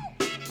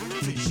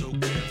 Moving so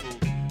careful.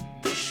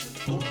 Pushing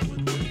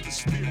forward with the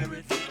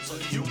spirit. Vibes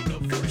are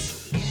universal.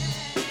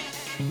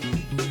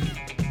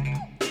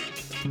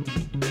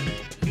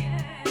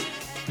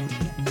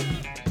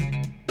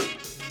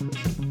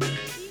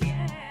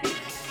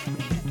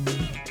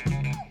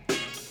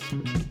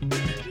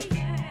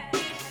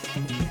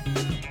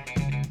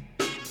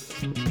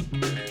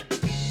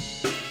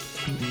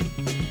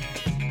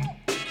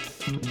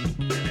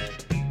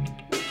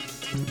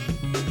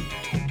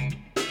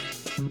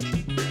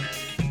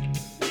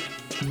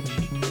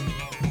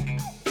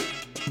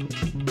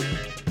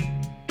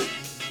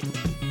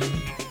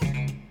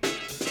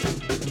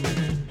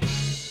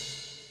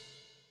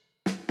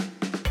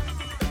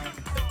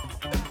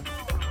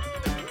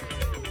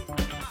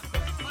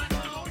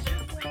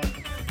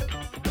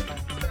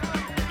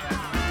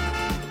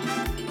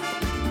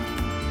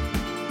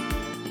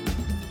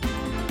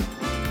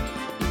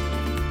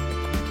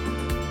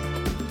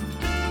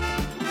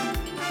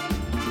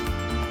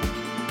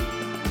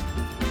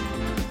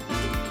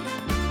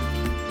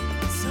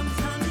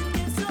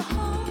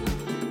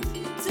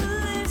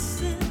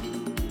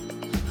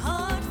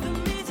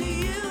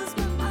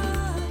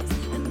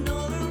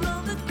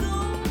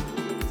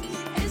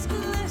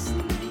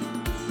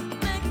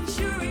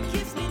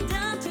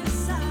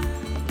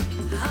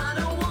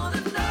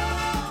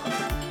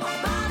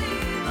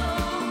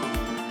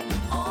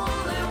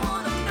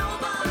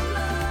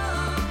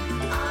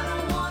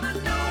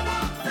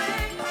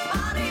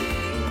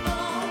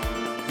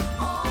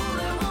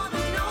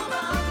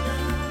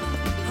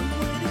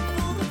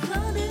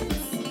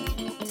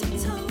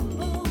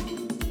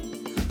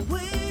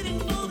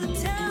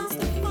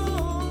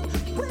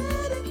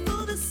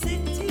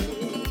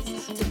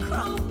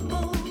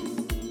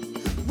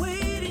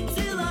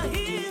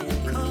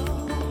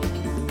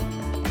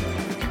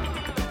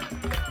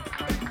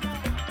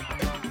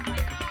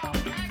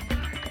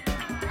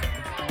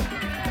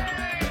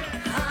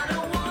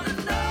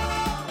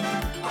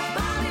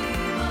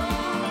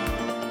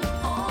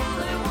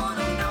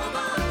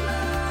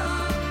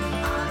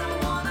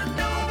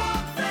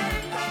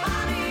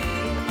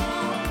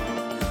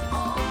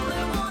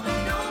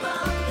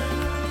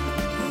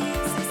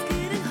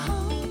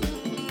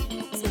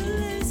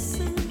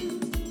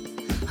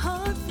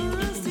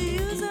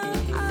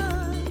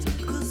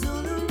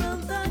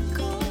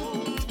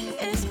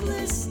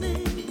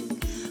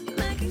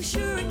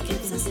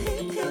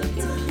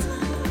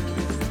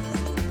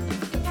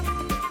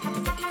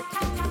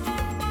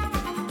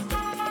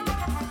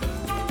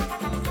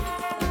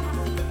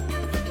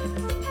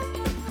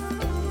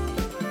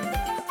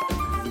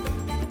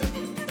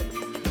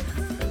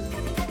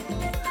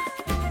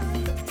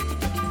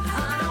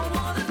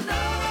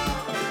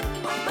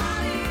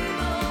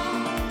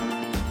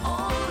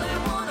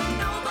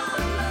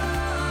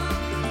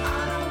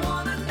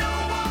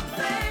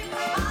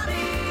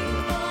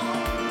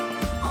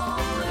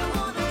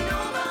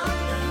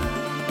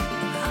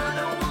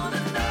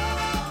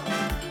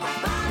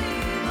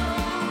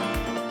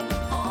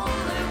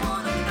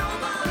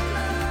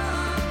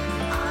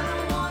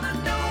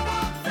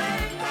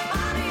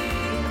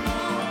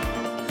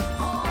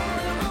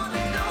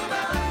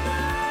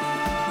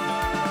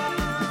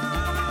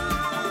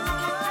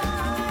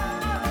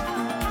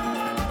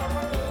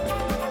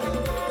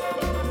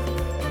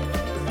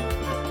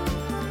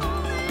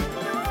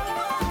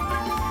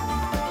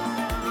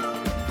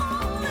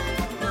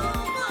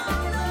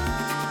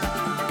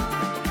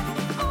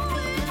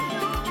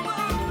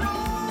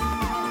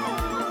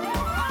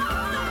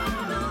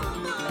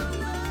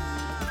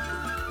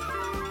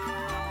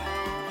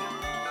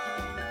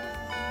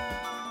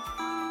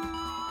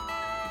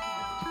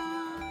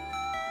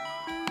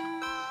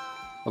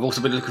 I've also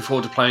been looking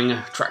forward to playing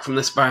a track from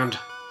this band,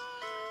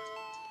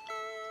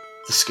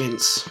 The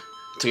Skints,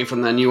 taken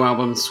from their new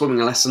album Swimming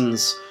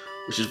Lessons,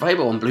 which is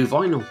available on blue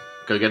vinyl.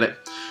 Go get it.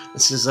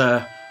 This is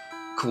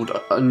called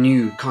A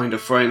New Kind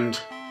of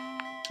Friend.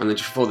 And then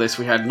just before this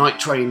we had Night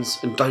Trains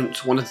and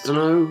Don't Wanted to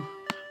Know.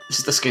 This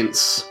is The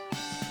Skints.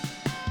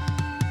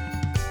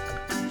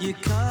 You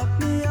cut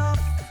me off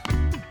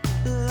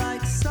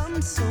like some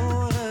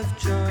sort of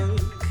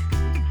joke,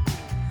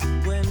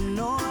 when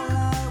all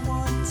I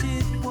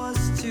wanted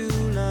was to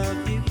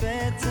love you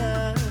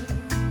better.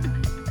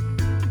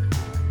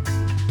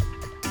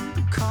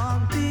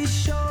 Can't be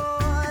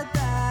sure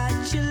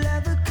that you'll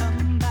ever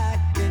come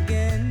back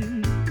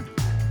again.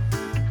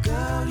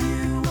 Girl,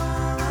 you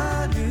are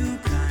a new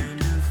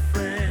kind of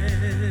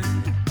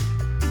friend.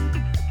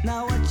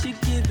 Now what you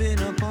giving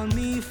up on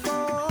me for?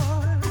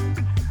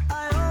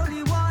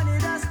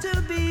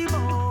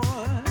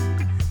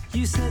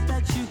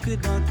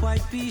 Could not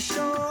quite be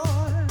sure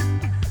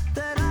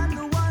that I'm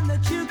the one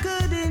that you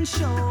could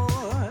ensure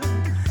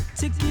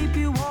to keep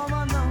you warm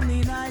on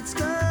lonely nights,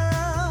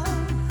 girl,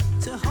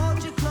 to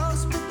hold you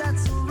close, but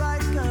that's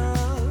alright,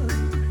 girl.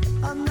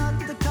 I'm not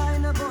the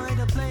kind of boy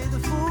to play the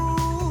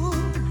fool,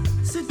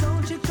 so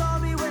don't you call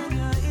me when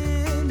you're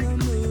in the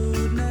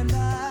mood. Na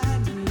na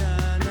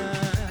na na.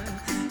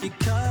 You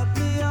cut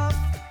me off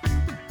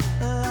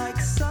like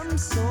some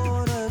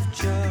sort of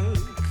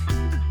joke,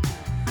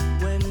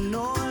 when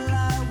all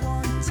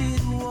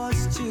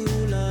to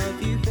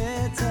love you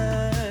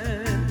better.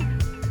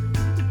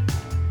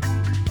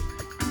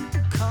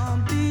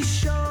 Can't be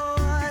sure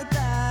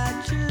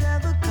that you'll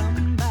ever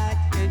come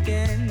back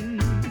again.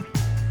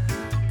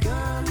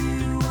 Girl,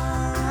 you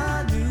are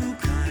a new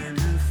kind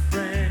of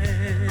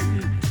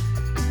friend.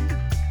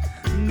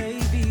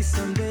 Maybe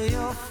someday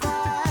you'll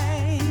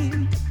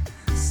find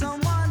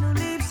someone who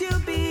leaves you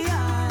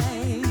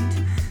behind.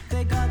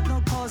 They got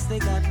no cause, they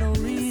got no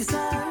reason.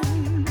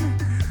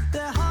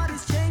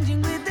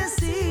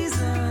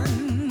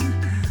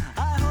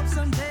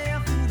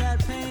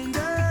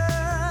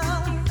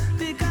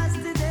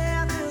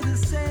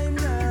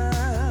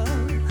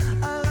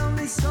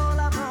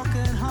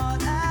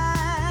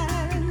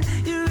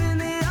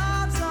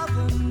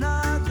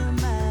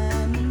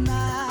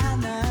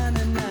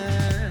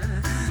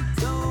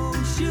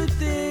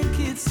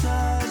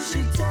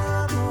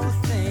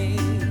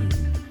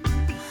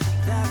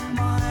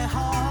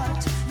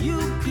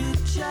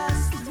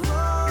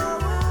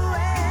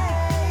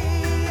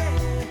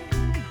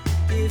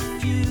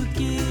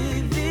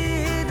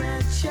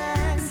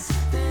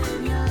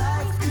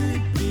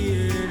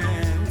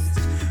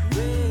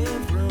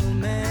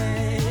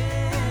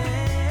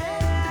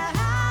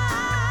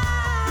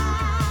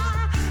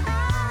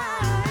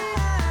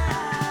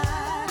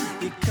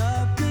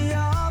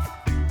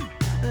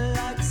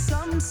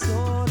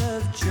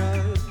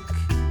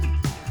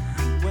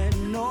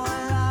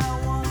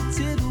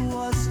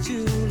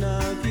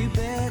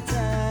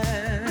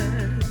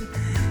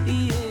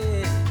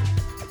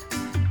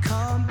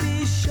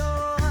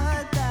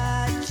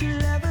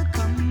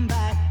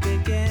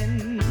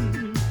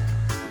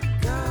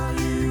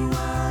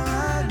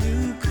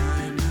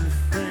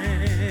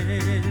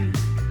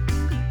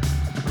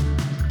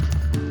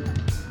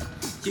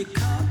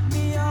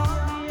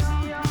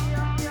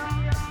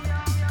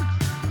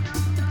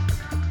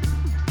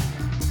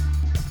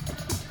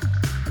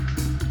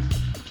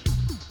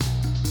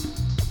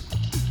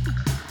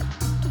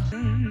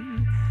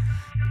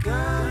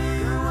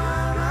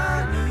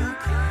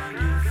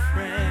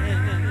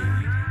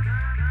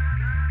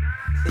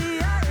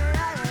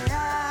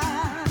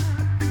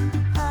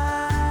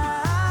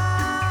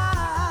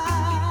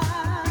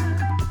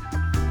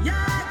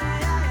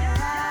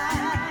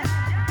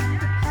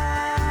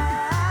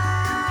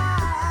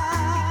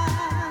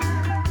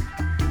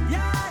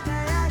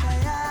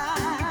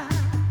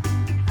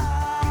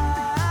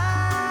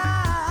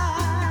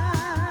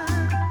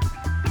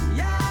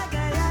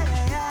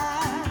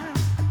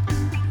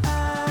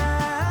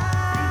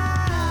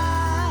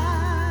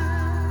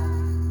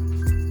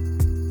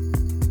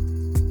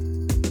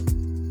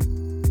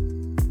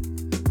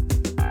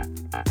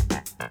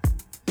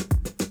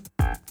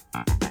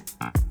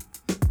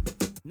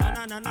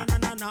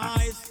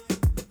 Nice,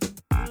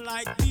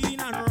 like bean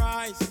and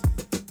rice.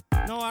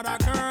 No other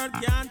girl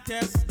can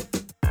test.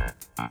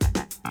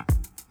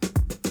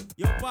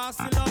 You pass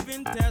the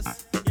loving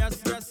test.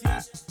 Yes, yes,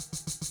 yes.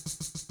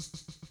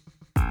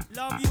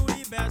 Love you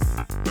the best.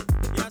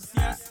 Yes,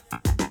 yes.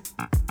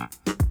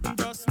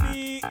 Just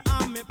me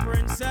and me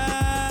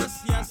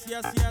princess. Yes,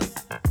 yes,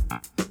 yes.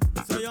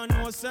 So you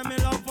know, say me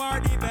love for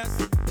the best.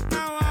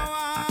 Now,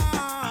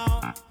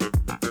 wow.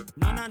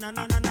 No, no, no,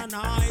 no, no, no,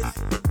 nice.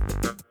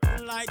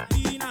 Like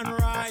bean and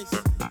rice.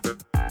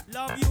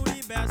 Love you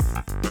the best.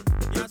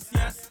 Yes,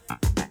 yes.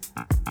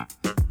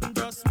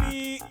 Just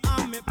me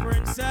and me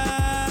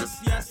princess.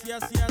 Yes,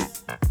 yes,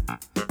 yes.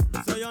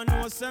 So you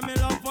know, say me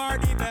love for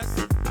the best.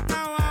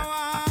 Now,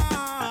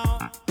 wow.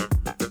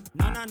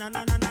 No, no, no,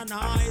 no, no, no,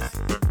 nice.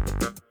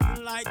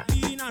 Like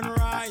bean and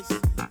rice.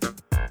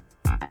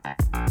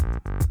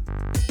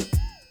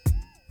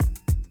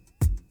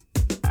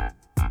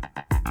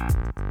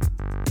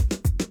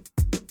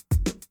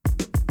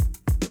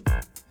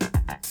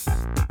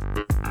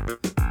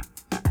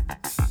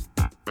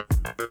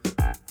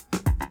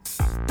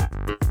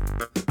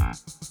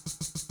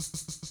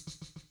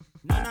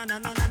 na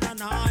na na na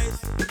na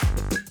nice.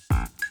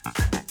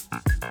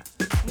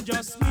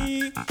 Just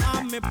me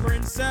and me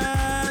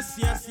princess.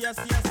 Yes, yes,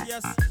 yes,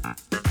 yes.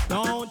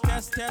 Don't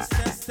test, test,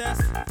 test,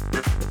 test.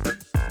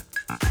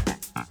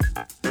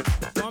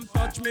 Come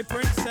touch me,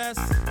 princess.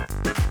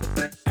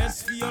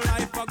 S for your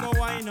life, I go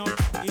wine up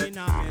in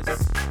a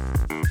mess.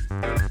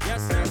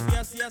 Yes, yes,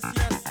 yes, yes,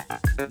 yes.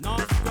 No,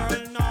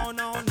 girl, no,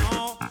 no,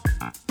 no.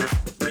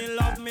 Me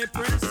love me,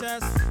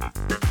 princess.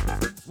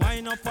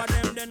 Wine up for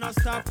them, they no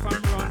stop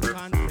from run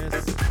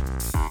contest.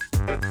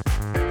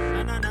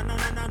 Na na na na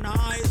na na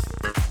nice.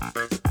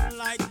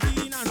 Like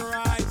bean and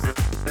rice.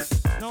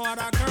 No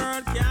other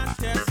girl can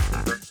test.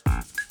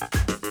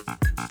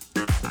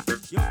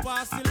 You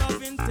pass the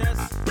loving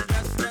test.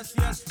 Yes, yes,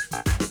 yes.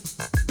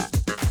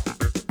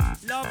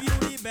 Love you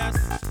the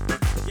best.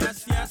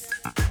 Yes, yes.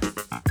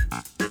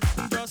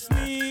 Just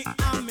me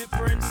and me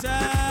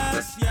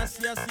princess. Yes,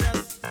 yes,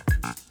 yes.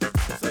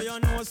 So you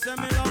know, say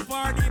me love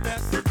for the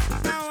best.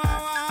 Now, wow,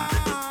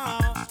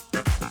 wow.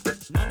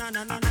 Na na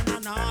na na na na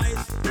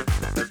nice.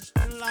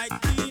 Like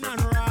bean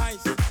and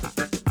rice.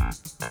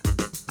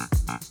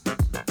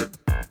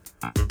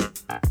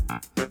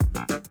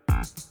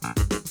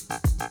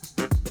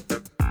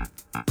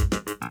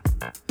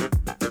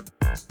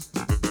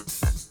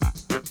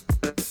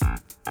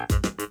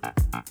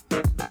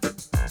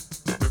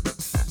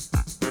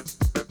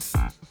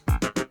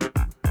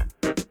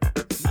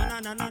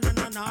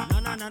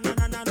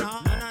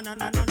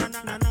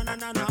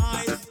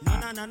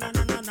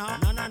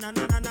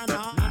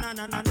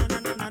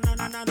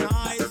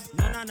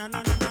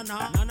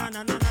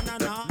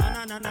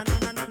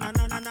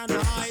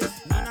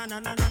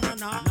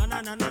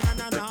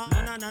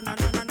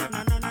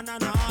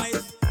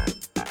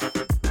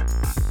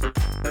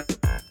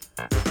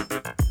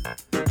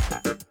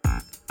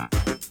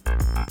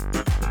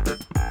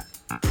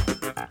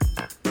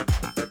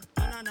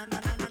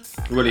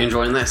 Really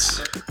enjoying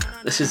this.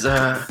 This is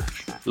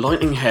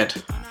Lightning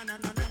Head,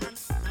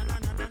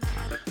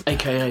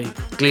 aka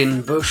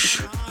Glyn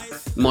Bush,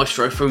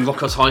 maestro from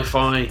Rockers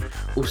Hi-Fi,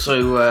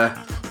 also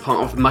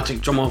part of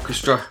Magic Drum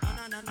Orchestra.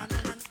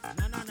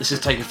 This is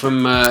taken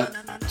from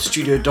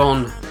Studio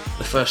Don,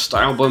 the first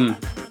album,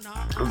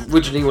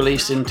 originally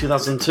released in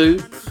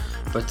 2002,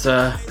 but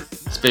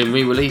it's been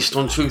re-released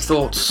on True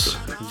Thoughts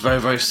very,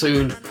 very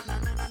soon.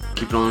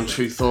 Keep an eye on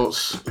True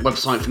Thoughts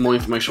website for more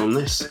information on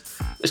this.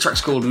 This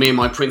track's called Me and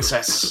My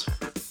Princess.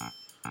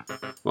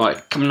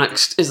 Right, coming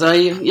next is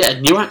a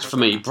new act for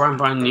me,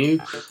 brand new.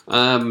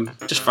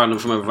 Just found them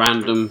from a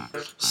random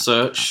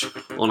search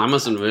on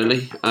Amazon,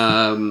 really.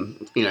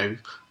 You know,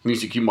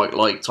 music you might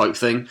like type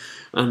thing.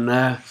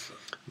 And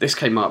this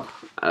came up.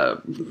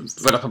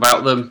 Read up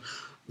about them.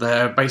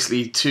 They're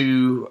basically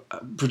two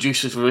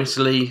producers from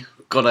Italy.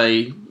 Got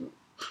a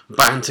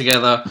band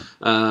together,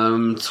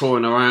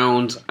 touring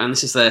around, and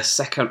this is their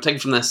taken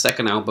from their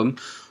second album.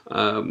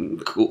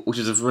 Which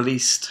was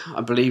released,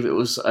 I believe it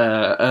was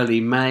early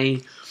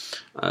May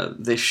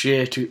this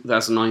year,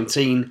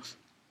 2019.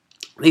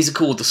 These are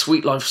called the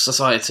Sweet Life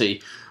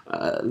Society.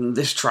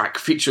 This track,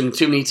 featuring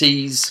Too Many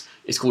T's,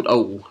 is called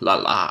Oh La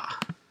La.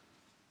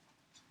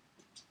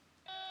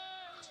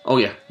 Oh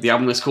yeah, the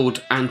album is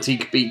called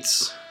Antique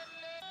Beats.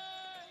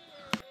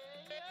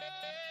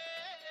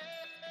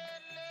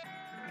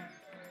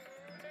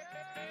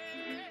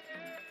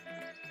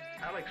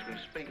 Alex was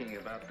speaking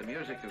about the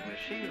music of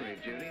machinery,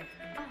 Judy.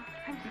 Oh,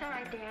 I'm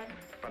sorry, Dad.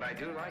 But I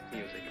do like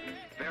music.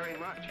 Very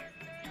much.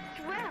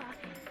 Swell.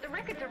 The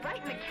records are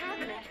right in the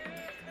cabinet.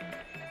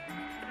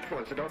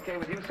 Well, is it okay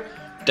with you, sir?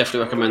 Definitely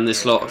recommend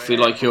this lot if you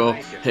like your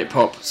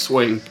hip-hop,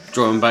 swing,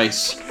 drum and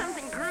bass.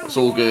 It's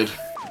all good.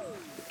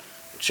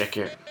 Check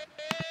it.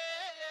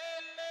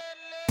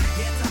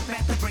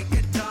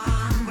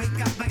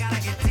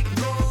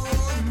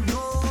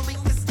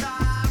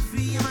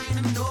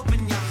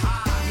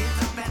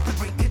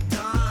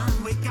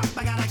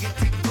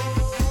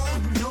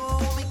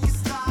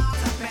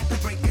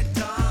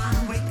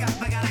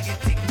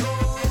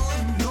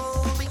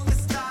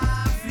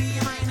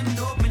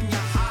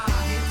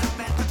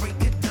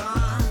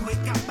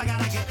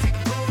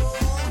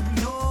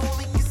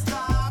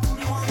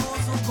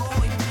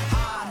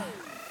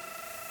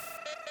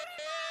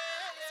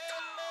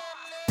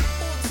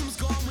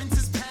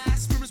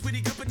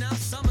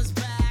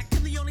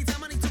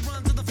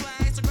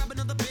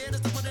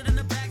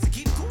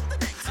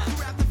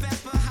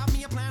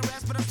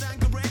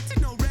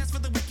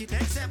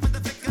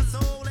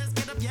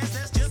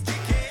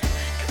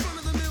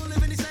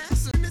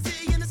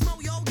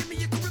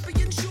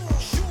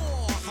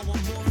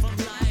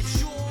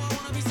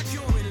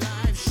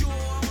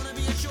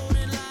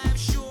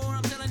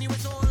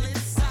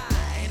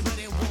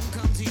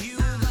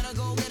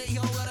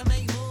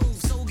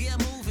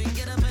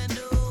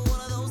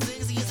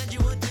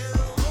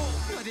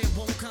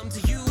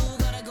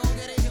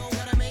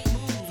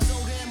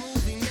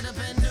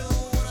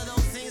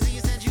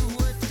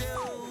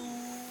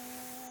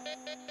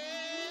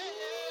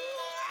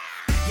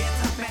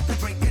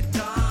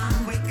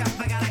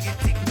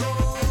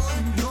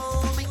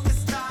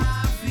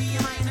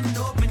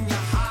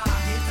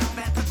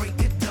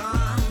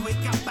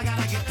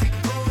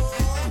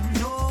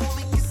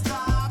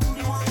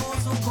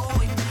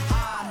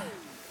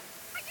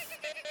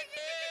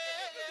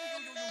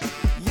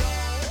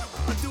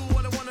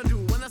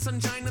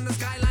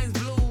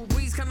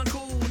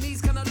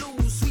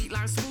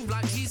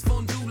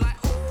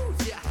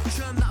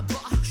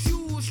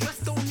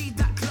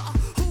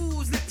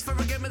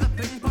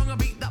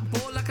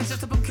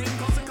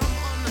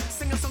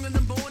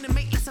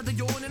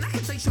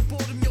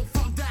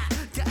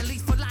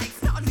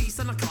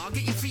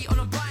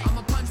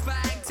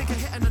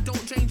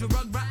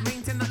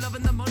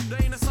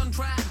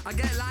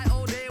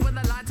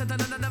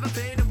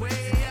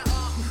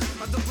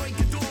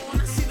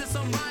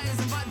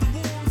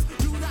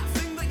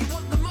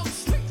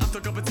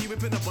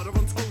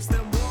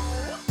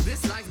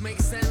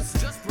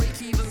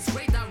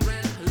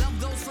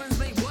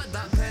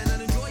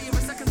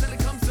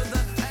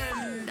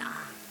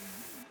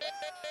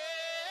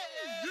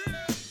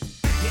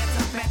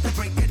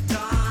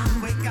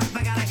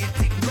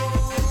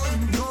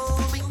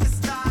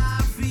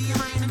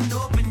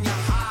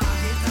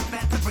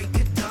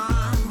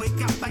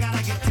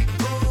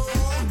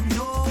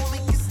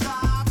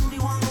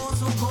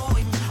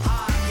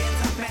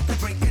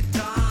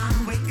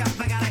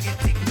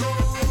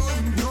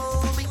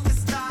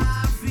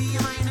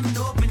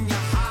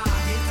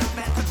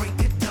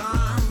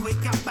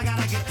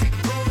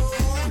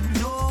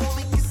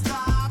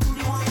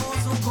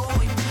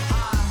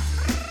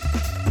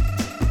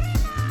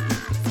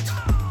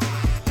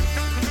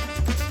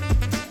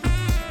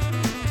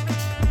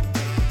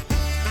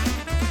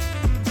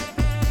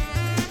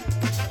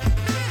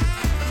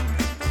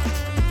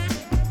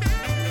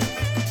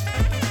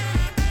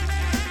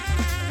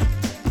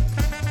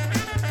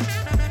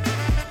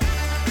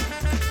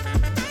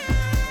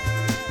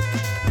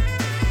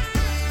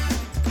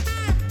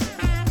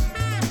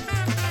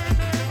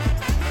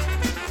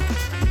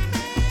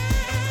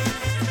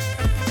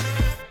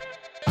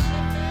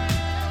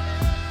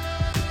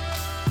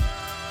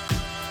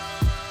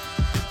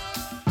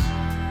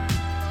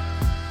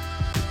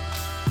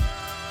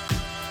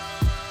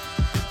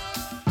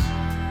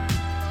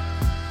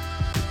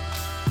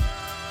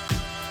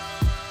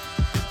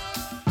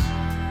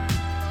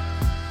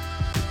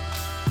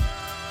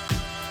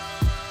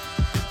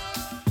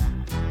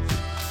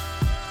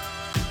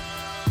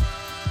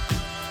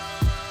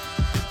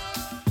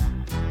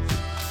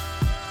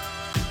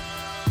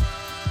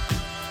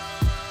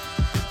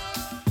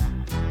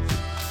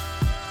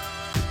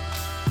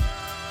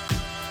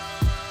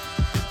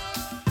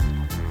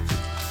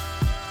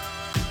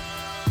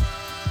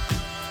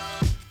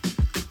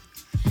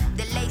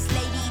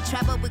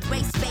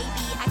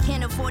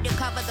 to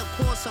cover the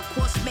course. Of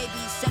course,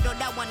 maybe settle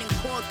that one in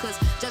court. Cause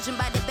judging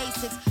by the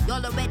basics,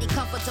 y'all already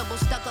comfortable,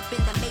 stuck up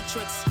in the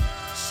matrix.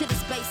 Shit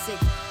is basic,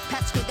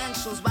 patch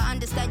credentials, but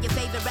understand your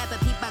favorite rapper,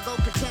 peep I go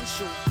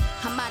potential.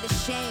 I'm out of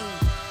shame,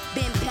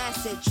 been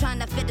past it, trying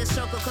to fit the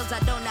circle cause I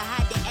don't know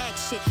how to act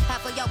shit.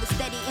 Half of y'all was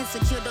steady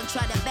insecure, don't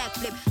try to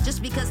backflip,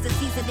 just because the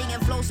seasoning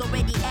and flow's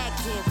already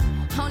active.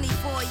 Only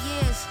 4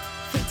 years,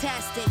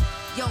 fantastic,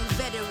 young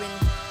veteran,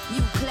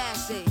 new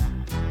classic.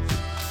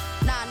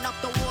 Now I knock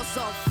the walls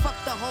off, fuck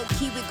the whole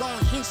key, we gon'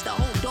 hinge the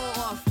whole door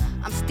off.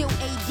 I'm still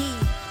AD,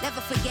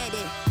 never forget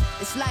it,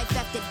 it's life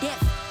after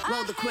death,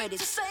 roll the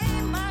credits.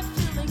 Say my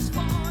feelings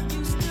for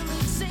you still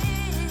exist.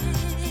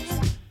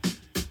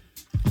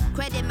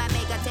 Credit my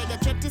maker, take a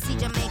trip to see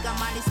Jamaica.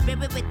 Molly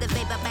spirit with the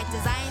vapor, back to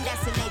Zion,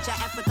 that's the nature.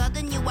 Africa,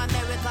 the new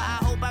America, I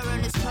hope I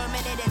earn this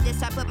permanent. And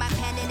this I put my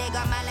pen in it,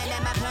 got my land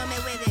and my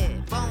permit with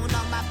it. Bone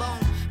on my bone,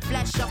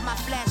 flesh of my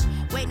flesh.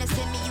 Greatness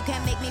in me, you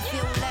can't make me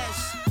feel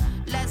less.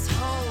 Let's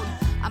hold,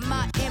 I'm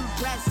not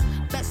impressed.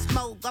 Best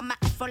smoke, got my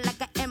afro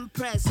like an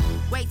empress.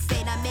 Great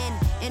state I'm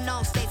in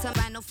all states I'm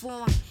final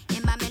form.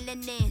 In my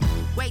melanin,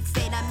 great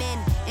state I'm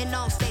in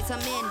all states I'm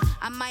in.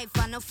 I might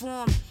find a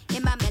form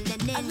in my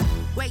melanin.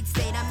 Great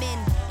state I'm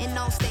in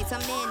all states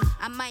I'm in.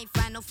 I might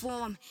find a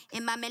form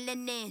in my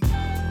melanin.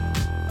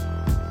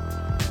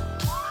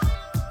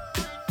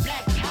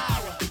 Black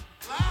power.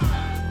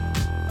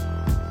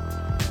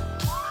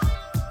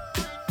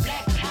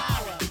 Black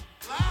power.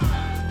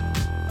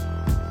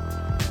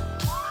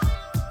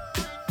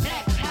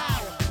 Black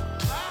power.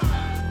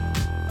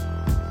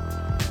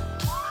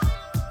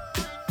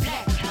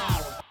 Black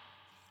power.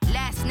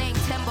 Last name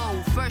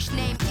Tembo, first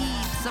name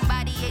Eve.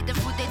 Somebody ate the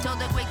food they told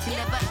the great to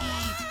never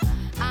eat.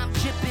 I'm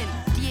dripping,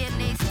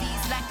 DNA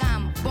steez like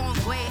I'm born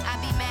gray. I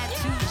be mad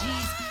 2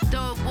 G's.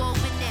 Third war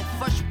in it,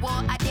 first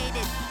war I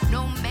dated.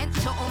 No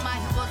mentor, all my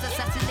heroes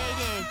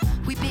assassinated.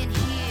 We been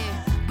here,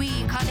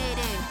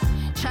 reincarnated.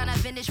 Tryna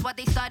finish what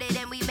they started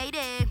and we made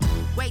it.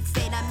 Great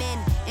state I'm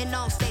in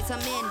all states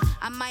I'm in.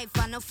 I might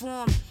find a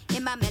form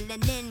in my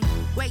melanin.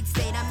 Great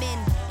state I'm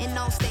in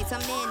all states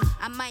I'm in.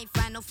 I might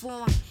find a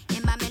form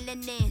in my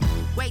melanin.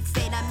 Great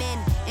state I'm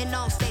in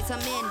all states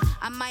I'm in.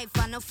 I might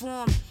find a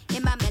form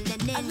in my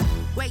melanin.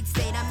 Great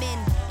state I'm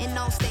in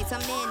all states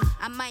I'm in.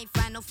 I might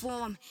find a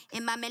form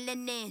in my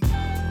melanin.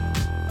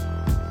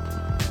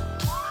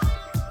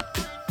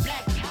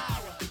 Black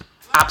power.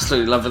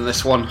 Absolutely loving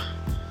this one.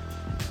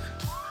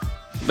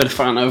 Been a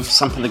fan of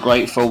Something the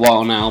Great for a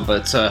while now,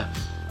 but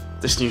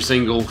this new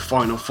single,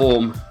 Final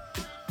Form,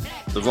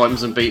 the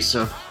rhymes and beats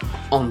are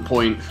on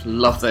point.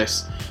 Love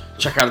this.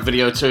 Check out the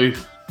video too.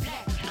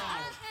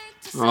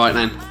 Alright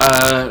then,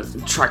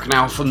 track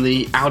now from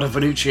the Aldo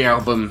Vanucci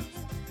album.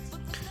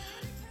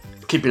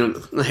 Keeping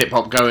the hip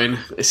hop going.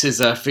 This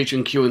is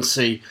featuring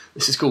QNC.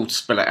 This is called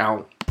Spill It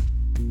Out.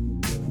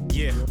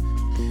 Yeah,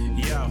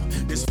 yo,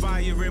 this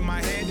fire in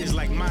my head is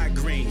like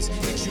migraines.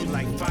 Hit you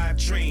like 5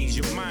 trains,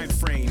 your mind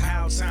frame.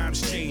 How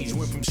times change,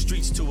 went from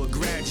streets to a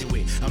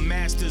graduate. A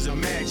master's,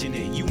 imagine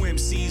it. You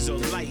MCs are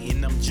light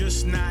and I'm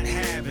just not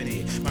having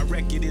it. My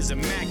record is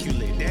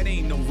immaculate, that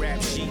ain't no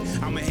rap sheet.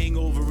 I'm a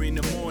hangover in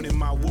the morning,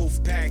 my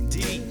wolf pack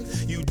deep.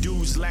 You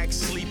dudes lack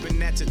sleep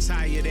and that's a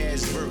tired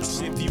ass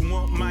verse. If you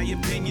want my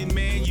opinion,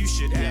 man, you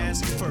should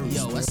ask first.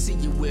 Yo, I see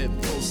you whip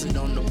posted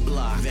on the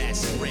block.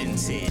 That's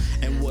rented.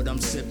 And what I'm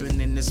sipping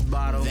in this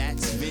bottle,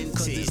 that's vintage.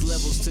 Cause there's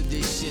levels to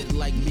this shit,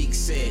 like Meek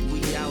said.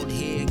 We out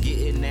here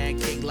getting that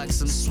cake like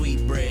some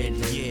sweet bread.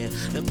 Yeah,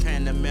 the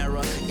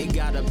Panamera, it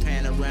got a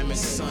panoramic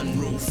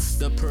sunroof.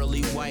 The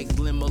pearly white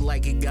glimmer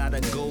like it got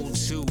a gold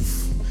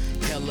tooth.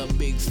 Hella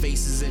big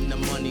faces in the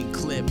money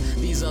clip.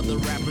 These other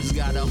rappers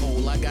got a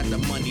hole, I got the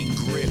money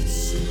grip.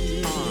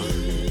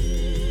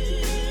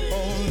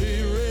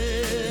 Only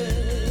red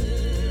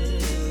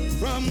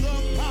from the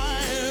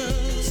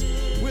fires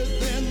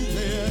within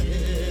their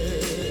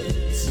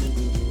heads.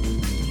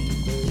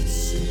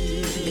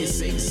 It's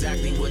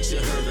exactly what you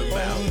heard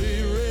about.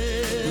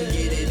 We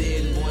get it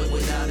in, boy,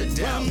 without a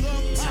doubt.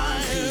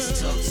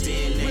 Timepiece tucked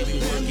in, and we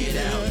work it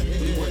out.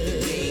 We what the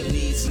game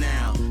needs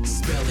now.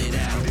 Spell it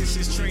out. This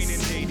is training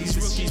day, these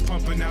rookies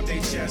pumping out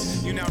their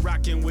chests. You're not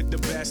rocking with the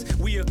best,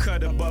 we a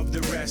cut above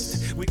the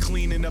rest. We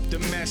cleaning up the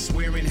mess,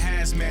 wearing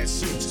hazmat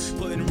suits.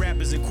 Putting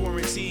rappers in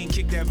quarantine,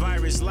 kick that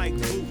virus like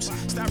boots.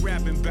 Stop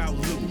rapping about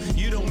loot,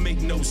 you don't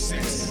make no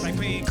sense. Like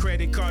paying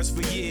credit cards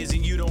for years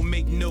and you don't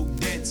make no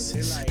dents.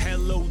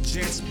 Hello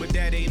gents, but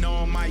that ain't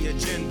on my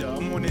agenda.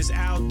 I'm on this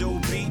Aldo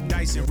beat,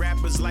 dicing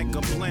rappers like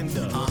a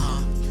blender.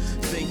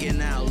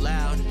 Thinking out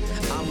loud,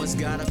 I must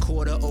got a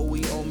quarter, oh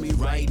he owe me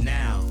right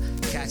now.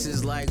 Catch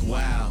is like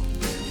wow,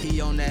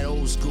 he on that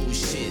old school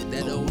shit.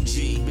 That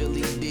OG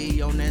Billy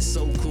D on that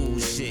so cool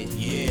shit,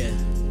 yeah.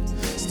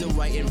 Still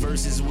writing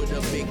verses with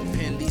a big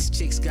pen. These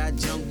chicks got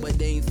junk but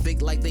they ain't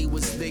thick like they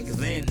was thick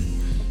then.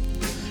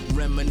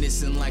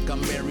 Reminiscing like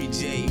I'm Mary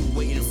J,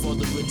 waiting for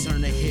the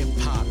return of hip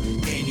hop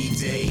any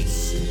day.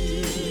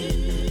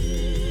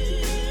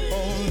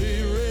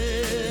 Only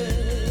red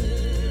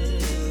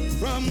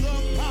from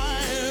the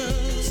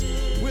fires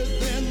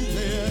within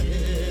their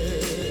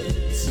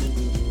heads.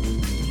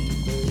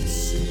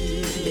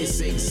 It's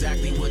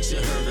exactly what you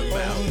heard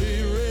about. We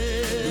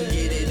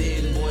get it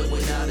in, boy,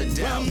 without a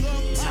doubt.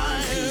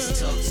 Timepiece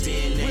tucked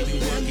in, and we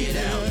work it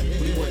out.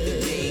 We what the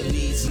game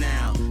needs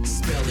now.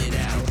 Spell it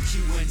out.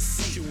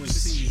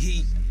 QNC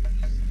Heat.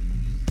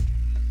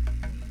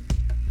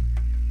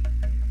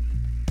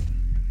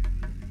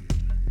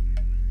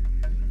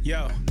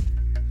 Yo.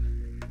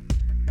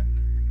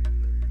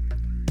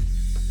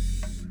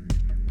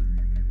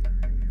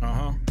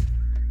 Uh-huh.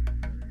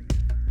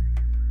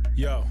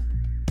 Yo.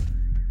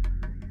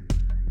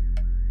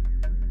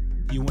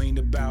 You ain't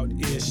about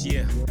ish,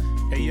 yeah.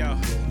 Hey,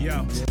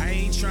 yo, I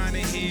ain't trying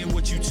to hear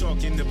what you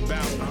talking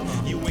about.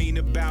 You ain't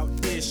about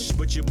ish,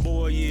 but your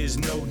boy is,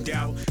 no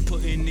doubt.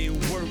 Putting in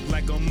work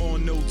like I'm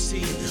on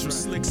OT.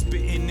 Slick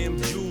spitting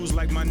them jewels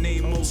like my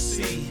name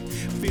OC.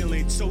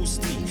 Feeling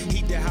toasty,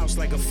 heat the house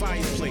like a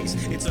fireplace.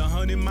 It's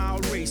 100-mile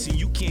race and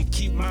you can't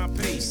keep my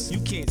pace. You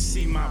can't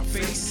see my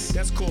face,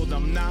 that's called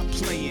I'm not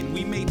playing.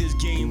 We made this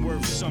game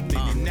worth something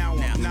and now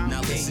I'm not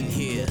Now listen paying.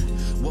 here,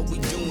 what we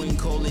doing,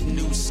 call it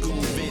new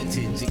school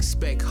vintage.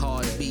 Expect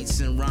hard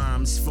beats and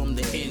rhymes from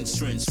the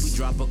entrance. We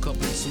drop a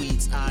couple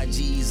tweets,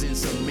 IGs, and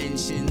some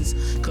mentions.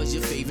 Cause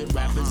your favorite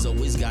rappers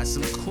always got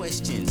some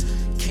questions.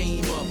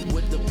 Came up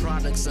with the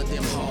products of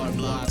them hard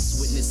blocks.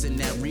 Witnessing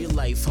that real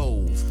life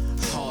hove,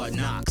 hard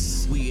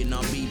knocks. We in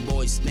our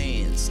B-boy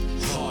stands,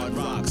 hard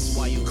rocks.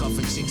 While you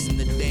cuffing chicks in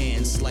the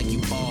dance like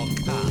you all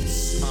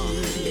cops.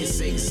 It's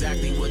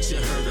exactly what you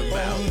heard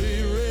about.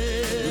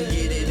 We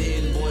get it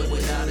in, boy,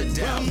 without a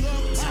doubt.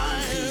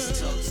 Timepiece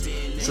tucked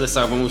in. So this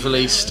album was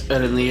released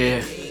early in the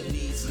year.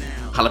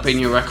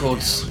 Jalapeno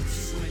Records.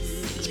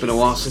 It's been a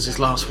while since his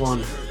last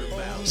one.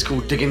 It's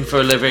called Digging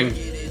for a Living.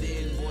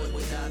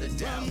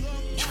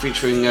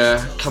 Featuring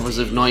covers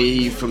of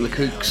Naive from the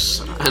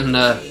Kooks and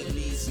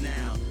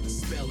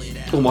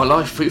All My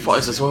Life, Foo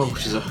Fighters as well,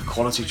 which is a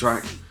quality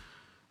track.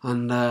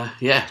 And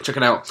yeah, check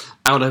it out.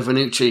 Aldo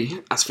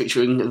Vanucci, as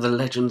featuring the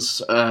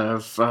legends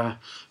of, I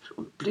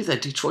believe they're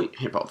Detroit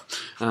hip hop,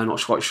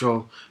 not quite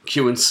sure.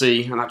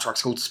 QNC, and that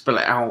track's called Spill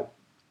It Out.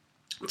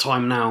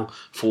 Time now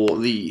for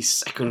the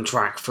second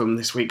track from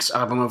this week's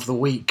album of the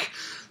week.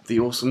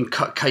 The awesome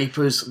Cut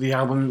Capers,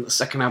 the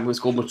second album is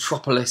called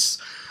Metropolis.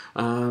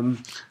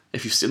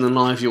 If you've seen them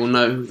live, you'll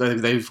know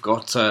they've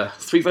got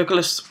 3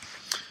 vocalists,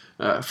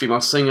 a female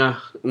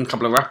singer, and a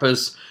couple of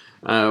rappers.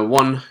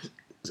 One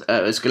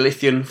is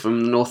Galician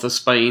from the north of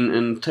Spain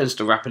and tends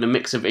to rap in a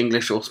mix of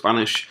English or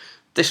Spanish.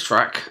 This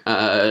track,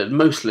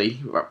 mostly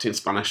rapped in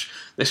Spanish.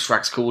 This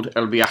track's called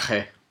El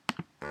Viaje.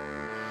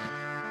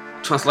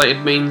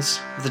 Translated means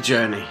the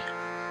journey.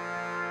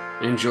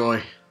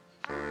 Enjoy.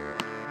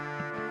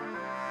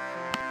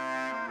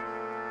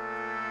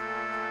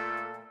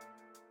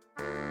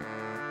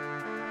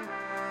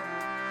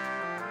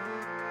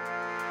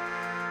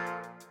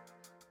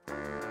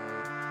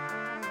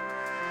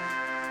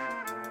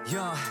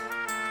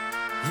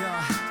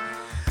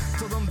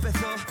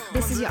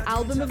 This is your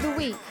album of the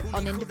week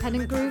on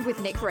Independent Groove with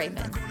Nick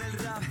Raymond.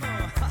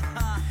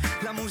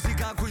 La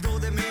música cuidó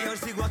de mí, hoy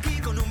sigo aquí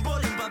con un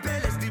boli en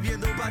papel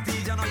escribiendo pa'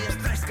 ti, ya no hay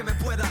estrés que me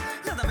pueda,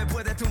 nada me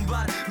puede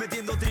tumbar,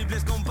 metiendo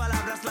triples con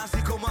palabras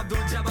así como Abdul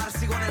Jabbar,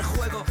 sigo en el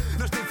juego,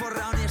 no estoy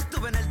forrado ni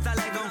estuve en el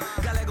talegón,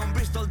 Galegon,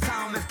 Bristol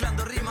Town,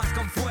 mezclando rimas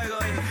con fuego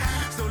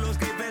y son los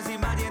creepers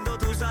invadiendo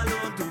tu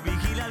salón, tú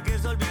vigila el que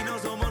es el vino,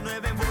 somos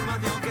 9 en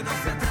formación que no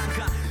se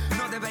tranca,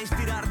 no debéis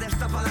tirar de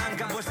esta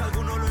palanca, pues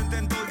alguno lo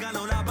intentó y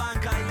ganó la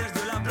banca y les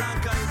doy la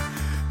blanca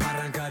y para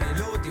arrancar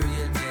el odio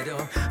y el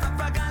miedo,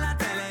 apaga la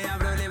tele y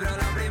abro el libro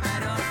lo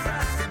primero,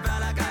 sal siempre a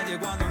la calle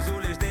cuando un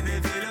sol esté en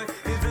el cielo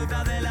y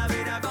disfruta de la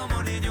vida como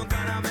un niño un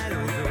caramelo.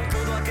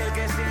 Todo aquel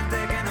que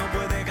siente que no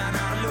puede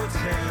ganar,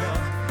 lúchenlo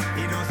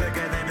y no se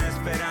queden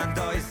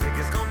esperando. Y sé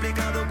que es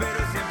complicado, pero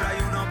siempre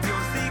hay una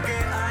opción, sí que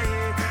hay.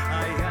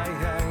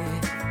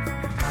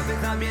 A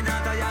veces también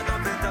nada ya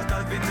contenta hasta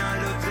el final,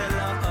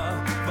 lúchenlo.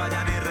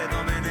 Vayan y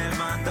retomen el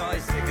mando. Y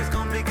sé que es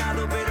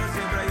complicado, pero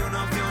siempre hay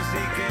una opción,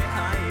 sí que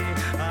hay.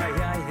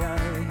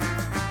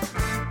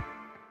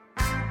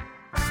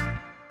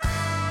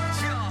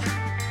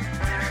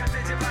 Déjate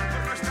llevar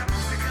por nuestra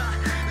música.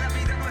 La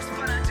vida no es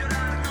para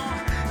llorar, no.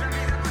 La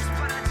vida no es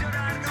para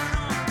llorar, no.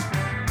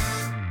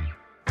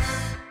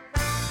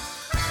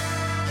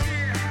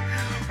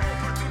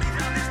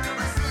 Oportunidades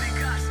todas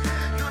únicas.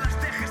 No las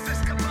dejes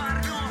escapar,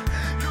 no.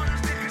 No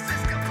las dejes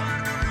escapar,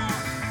 no.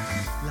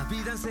 La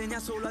vida enseña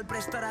solo al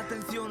prestar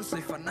atención.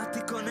 Soy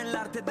fanático en el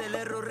arte del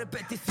error,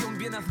 repetición,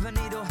 bien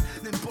advenido.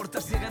 No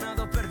importa si he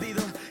ganado o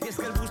perdido. Y es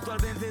que el gusto al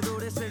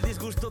vencedor es el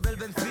disgusto del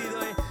vencido.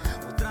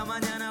 Otra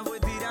mañana voy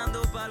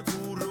tirando pa'l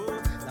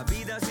curro. La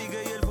vida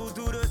sigue y el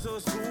futuro es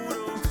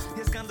oscuro.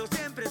 Y es que ando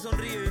siempre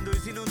sonriendo y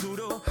sin un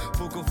duro.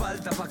 Poco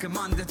falta pa' que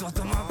mande tú a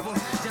tomar por.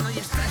 Ya no hay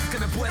estrés que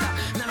me pueda,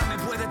 nada me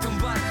puede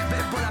tumbar.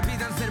 Bebo la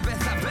vida en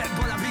cerveza,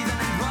 bebo la vida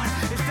en el bar.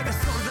 Este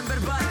desorden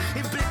verbal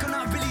implica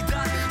una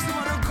habilidad.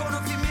 Sumar un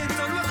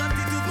conocimiento, luego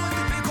actitud,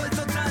 multiplico el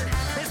total.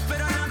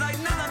 Espero nada y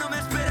nada no me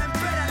espera.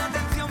 Espera la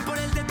atención por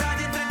el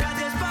detalle. Entre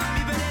calles va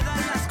mi vereda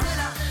en la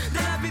escuela.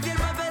 De lápiz y el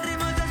papel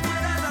rimos de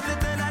escuelas.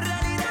 Hacete la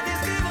realidad y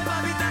escribo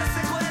para evitar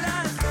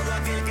secuelas. Todo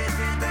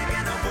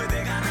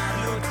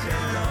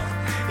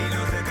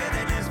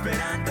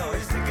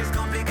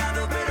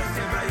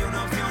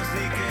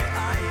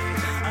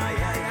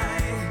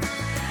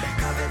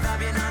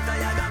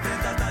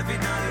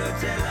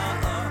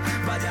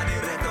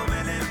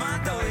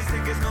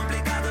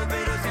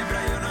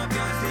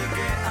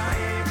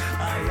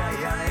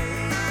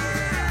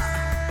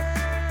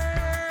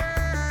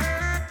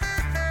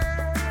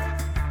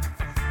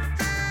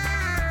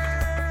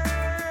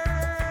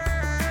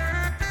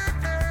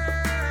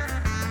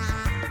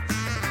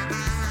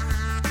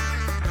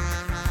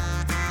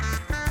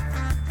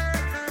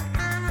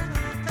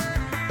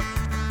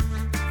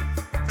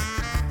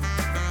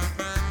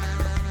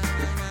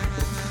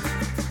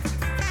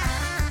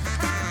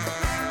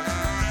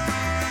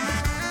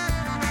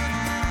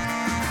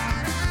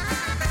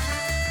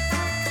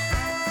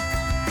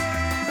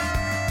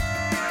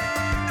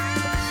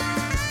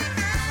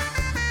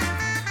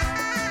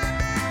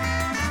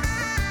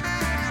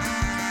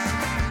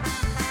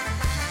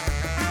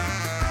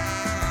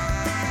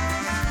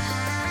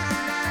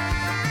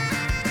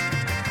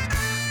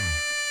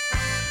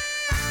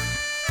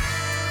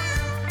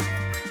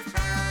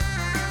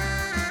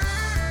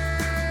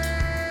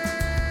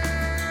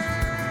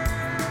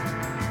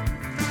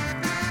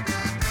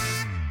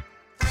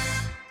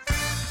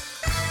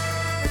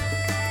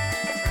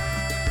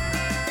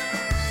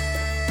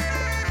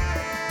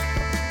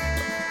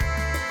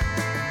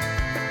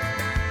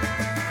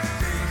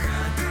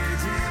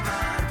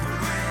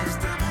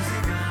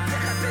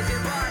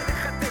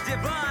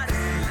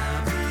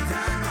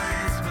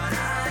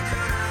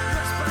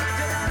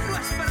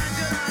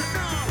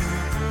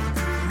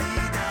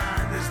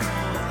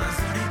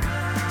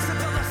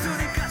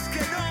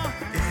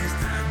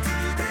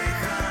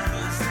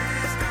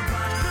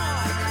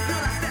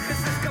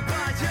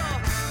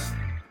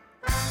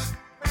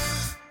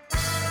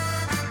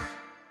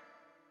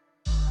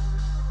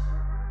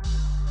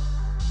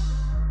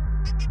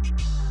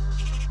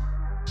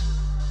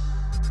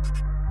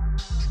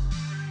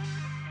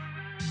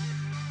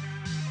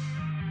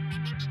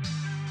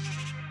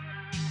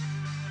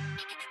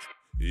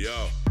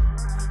Yo,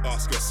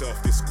 ask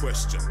yourself this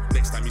question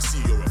next time you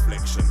see your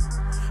reflection.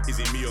 Is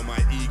it me or my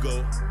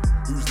ego?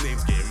 Whose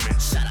name's getting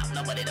mentioned? Shut up,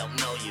 nobody don't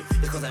know you.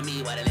 Because of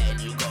me, why they letting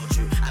you go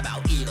through?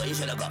 About ego, you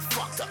should've got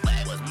fucked up, but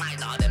it was my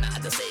dog, then I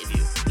had to save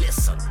you.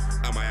 Listen.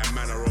 Am I a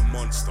man or a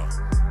monster?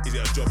 Is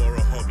it a job or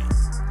a hobby?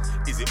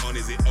 Is it on,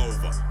 is it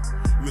over?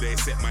 Will they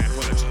accept my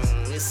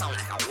apologies? You sound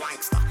like a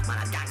wankster,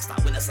 man a gangster,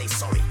 when I say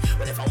sorry.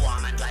 When if I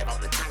want man drive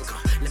out the tanker,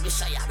 let me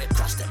show you how they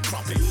crush them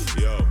properly.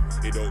 Yo,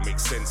 it don't make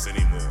sense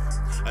anymore.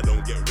 I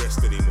don't get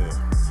rest anymore.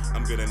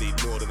 I'm gonna need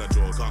more than a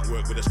draw. Can't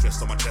work with the stress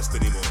on my chest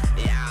anymore.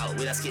 Yeah,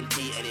 we don't skin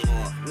teeth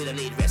anymore. We don't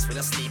need rest, we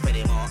don't sleep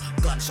anymore.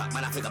 Gunshot,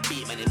 man, I think I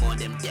beat me anymore.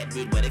 Them dead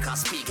rude where they can't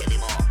speak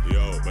anymore.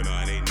 Yo, but no,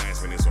 it ain't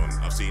nice when it's on.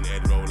 I've seen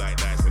Ed roll like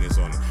dice when it's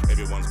on.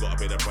 Everyone's gotta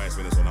pay the price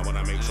when it's on. I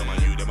wanna make sure my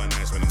you them are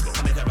nice when I'm gone.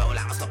 I make a roll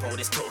out and stop all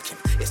this talking.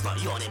 It's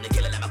not your name, the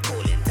killer that I'm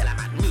calling. Tell a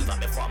man move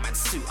up before man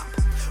suit up.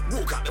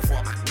 Walk up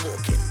before man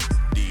walking.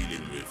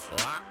 Dealing with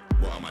what?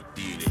 What am I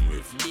dealing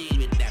with? Deal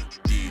with them.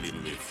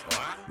 Dealing with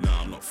what?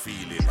 Nah, I'm not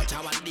feeling. Watch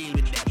how I deal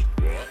with them.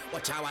 What?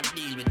 Watch how I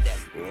deal with them.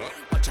 What?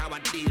 Watch how I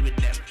deal with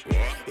them.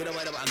 What? You know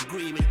what I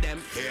agree with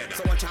them. Hear that.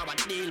 So watch how I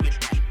deal with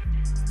them.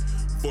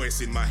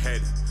 Voice in my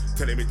head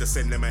telling me to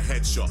send them a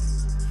headshot.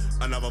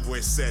 Another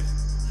voice said,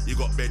 you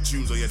got bad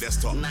tunes on your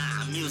desktop.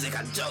 Nah, music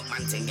a joke,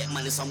 man thing. Get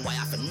money some way,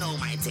 I can know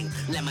my thing.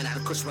 Lemon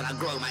and kush when I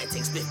grow my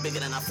thing. Split bigger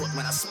than a foot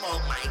when I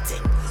smoke my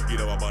thing. You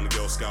know I bun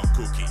Girl Scout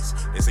cookies.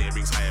 They say it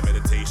brings higher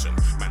meditation.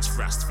 Man's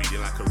fast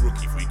feeling like a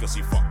rookie.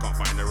 Frequency fuck can't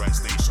find the right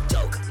station.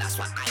 Joke, that's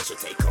why I should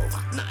take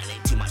over. Nothing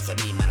ain't too much for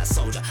me, man, a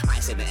soldier.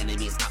 I say the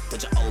enemy's up to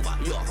Jehovah.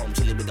 You're home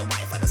chilling with the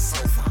wife on the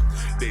sofa.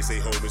 They say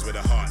home is where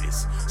the heart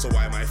is. So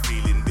why am I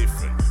feeling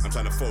different? I'm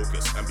trying to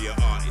focus and be an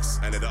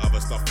artist. And then the other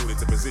stuff fall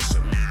into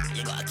position. Nah,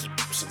 you gotta keep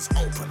options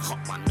open. Hot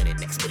 1 minute,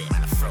 next minute,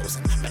 man, I'm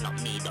frozen. But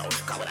not me though,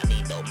 cause what I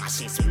need though, my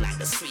sheets swing like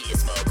the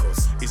sweetest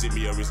vocals. Is it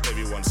me or is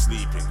everyone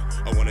sleeping?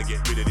 I wanna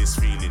get rid of this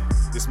feeling.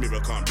 This mirror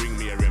can't bring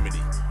me a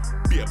remedy.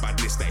 Be a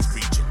badness that is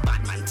preaching.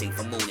 Bad man thing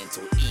from morning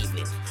till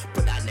evening.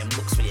 Put down them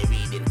books for your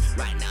reading.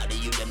 Right now the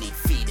youth need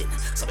feeding.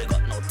 So we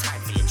got no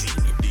time for your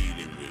dreaming.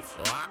 Dealing with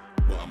what?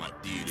 What am I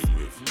dealing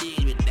with?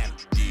 Deal with them.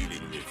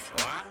 Dealing with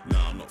what?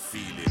 Nah, I'm not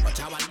feeling. Watch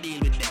how I deal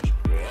with them.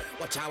 What?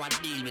 Watch how I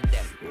deal with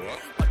them.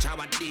 What? Watch how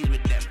I deal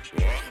with them.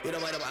 What? You know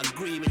what I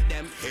agree with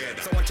them. Hear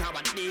that. So watch how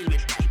I deal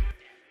with them.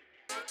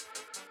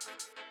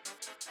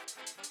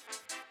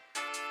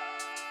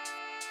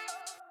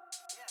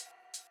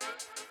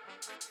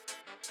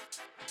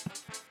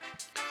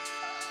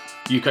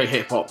 UK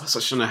hip hop,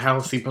 such an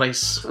unhealthy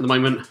place at the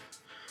moment.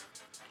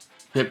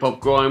 Hip hop,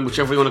 grime,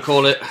 whichever you want to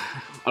call it.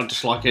 I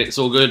just like it, it's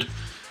all good.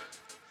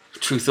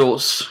 True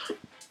Thoughts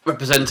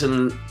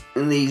representing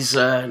in these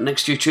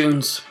next few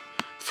tunes.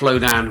 Flow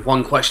Down,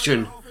 One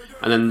Question,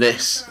 and then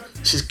this.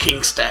 This is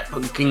King Step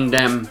and King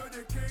Dem.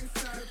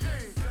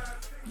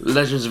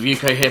 Legends of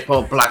UK hip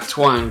hop, Black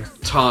Twang,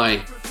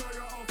 Ty.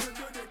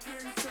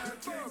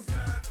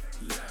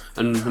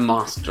 And the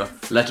master,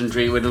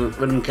 legendary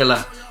Rhythm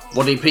Killer,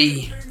 Waddy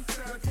P.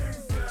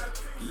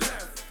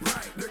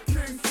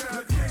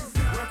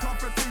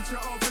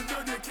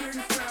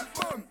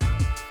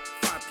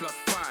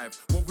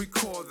 5+5, what we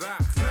call that?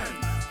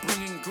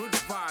 Bringing good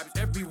vibes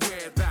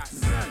everywhere.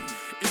 That's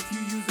if you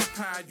use a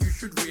pad, you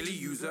should really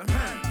use a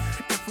pen.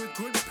 If we're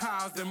good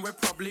pals, then we're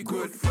probably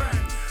good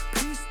friends.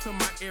 Peace to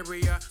my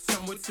area,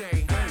 some would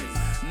say.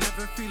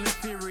 Never feel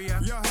inferior.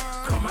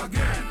 Come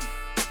again.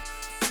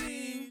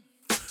 See,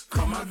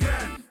 come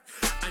again.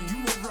 And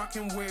you were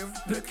rocking with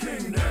the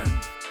kingdom.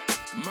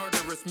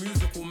 Murderous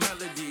musical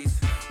melodies,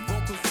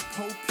 vocals of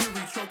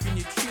potpourri choking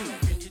your tune.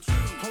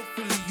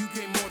 Hopefully you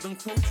get more than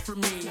quotes from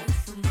me,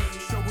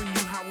 showing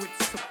you how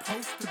it's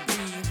supposed to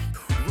be.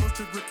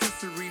 Roasted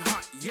rotisserie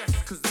hot, yes,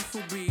 cause this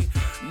will be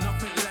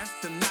nothing less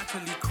than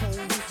Natalie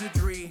Cole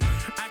wizardry.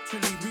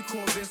 Actually we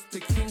call this the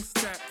King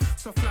Step,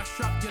 so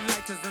flash up your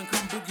lighters and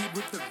come boogie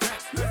with the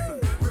best. Listen,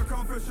 we're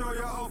come to show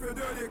you how to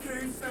do the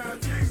King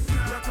Step.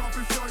 We're come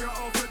to show you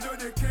how to do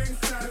the King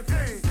Step.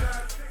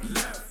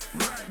 Left,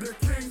 right, the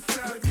King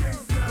Step.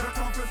 We're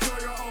come to show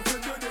you how to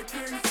do the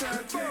King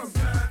Step.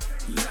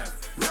 Left,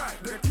 right,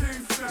 the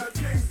King Step.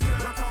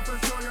 We're come to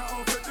show you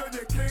how to do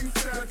the King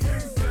Step.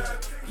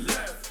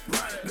 Left,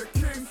 right, the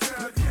King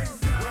Step.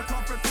 We're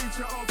come to teach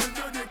you how to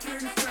do the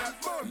King Step.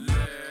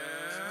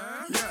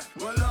 Yeah,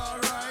 well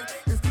alright.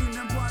 It's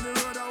Kingdom on the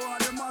road, I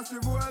want the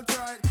massive world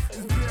right.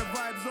 It's beer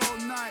vibes all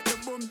night, the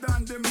boom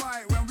down the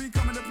mic. When we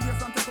come in the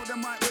place and take out the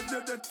mic, we do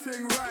the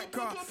thing right.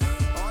 Cause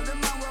all the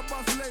man were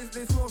boss lace,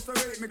 they supposed to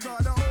rate me.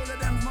 Cause the whole of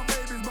them's my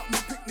babies, but my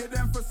picnic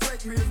them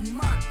forsake me. It's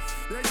mad.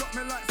 They got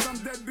me like some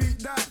deadbeat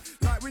dad.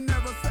 Like we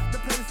never set the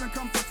pace and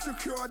come to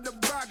secure the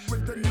bag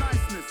with the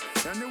niceness.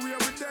 Anywhere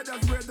we dead,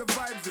 that's where the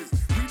vibes is.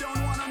 We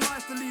don't want a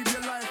nice to leave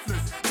you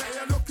lifeless. Let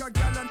you look a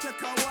gal and check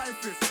our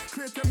wife is.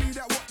 Clear to me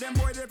that what them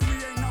boy they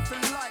play ain't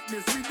nothing like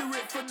this. We do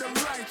it for the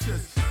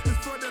righteous. It's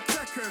for the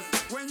techers.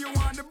 When you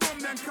want the boom,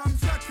 then come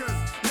check us.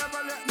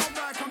 Never let no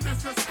guy come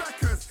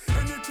disrespect us.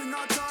 Anything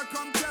I talk,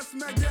 come test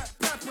me, get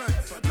peppered.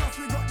 Plus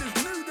we got this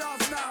new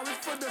dance now, it's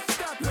for the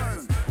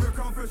steppers. We're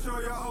come to show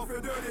you how to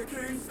do the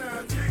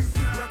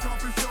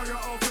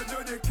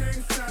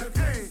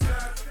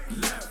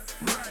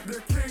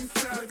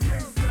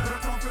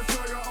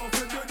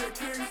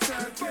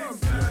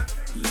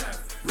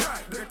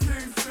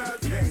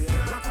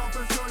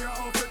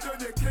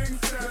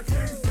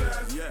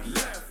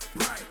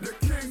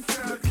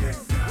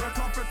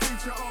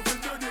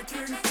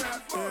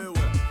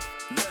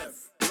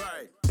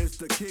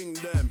the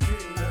kingdom.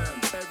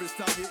 Every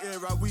style you hear,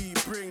 we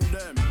bring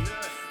them.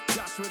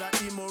 Dash with that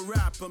emo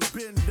rap and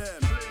bin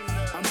them.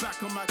 I'm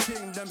back on my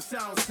kingdom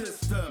sound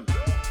system.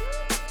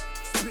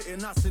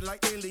 Spitting acid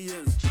like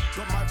aliens.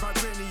 Got my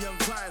vibranium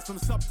vibes from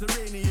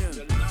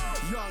subterranean.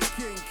 Young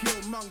king,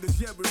 killmongers,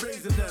 yeah, we're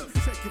raising them.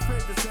 Check your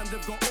favorites, them,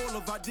 they've got all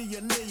of our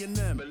DNA in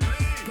them.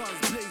 Guns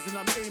blazing,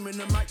 I'm aiming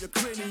them at your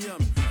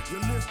cranium.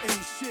 Your list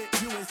ain't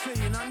shit, you ain't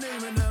saying I'm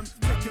naming them.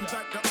 Taking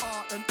back the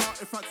art and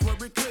artifacts, we're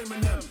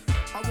reclaiming them.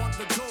 I want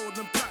the gold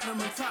and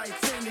platinum and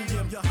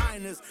titanium. Your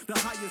highness, the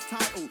highest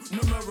title,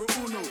 numero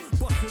uno.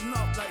 Busting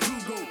up like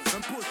Hugo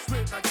and push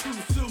straight like true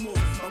sumo.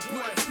 A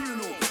boy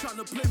funeral, trying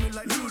to play me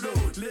like Ludo.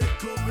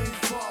 Liquor means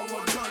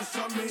forward,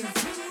 gunshot means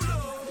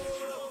Ludo.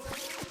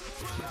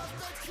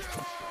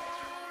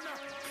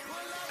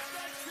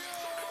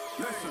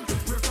 Listen,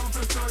 we're come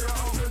to show you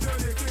how to do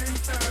the king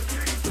style.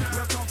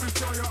 We're come to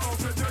show you how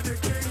to do the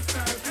king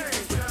style.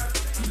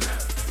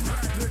 Left,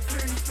 right, the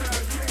king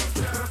style.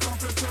 We're come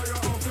to show you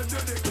how to do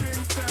the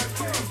king style.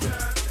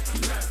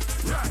 Left,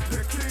 right,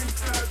 the king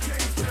style.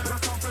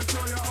 We're come to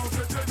show you how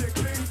to do the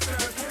king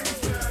style.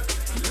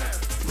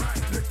 Left,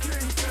 right, the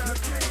king style.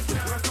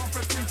 We're come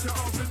to teach you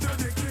how to do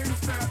the king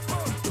style.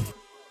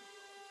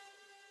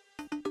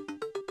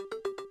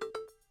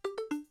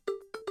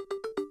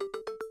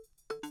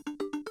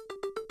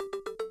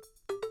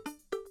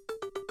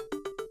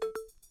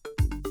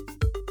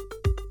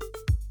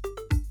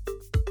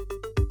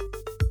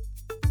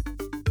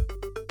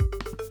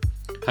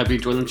 Hope you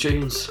enjoy the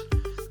tunes.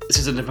 This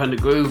is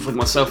Independent Groove with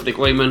myself, Nick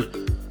Raymond,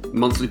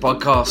 monthly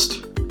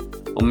podcast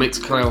on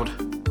Mixcloud,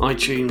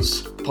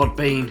 iTunes,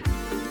 Podbean.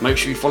 Make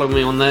sure you follow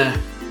me on there.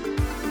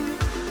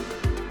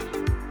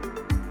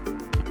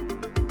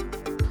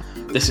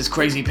 This is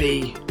Crazy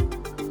P,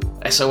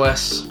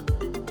 SOS.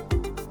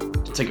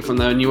 Take it from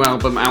their new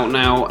album out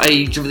now,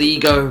 Age of the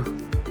Ego.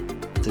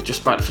 They're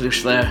just about to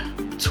finish their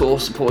tour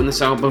supporting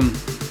this album.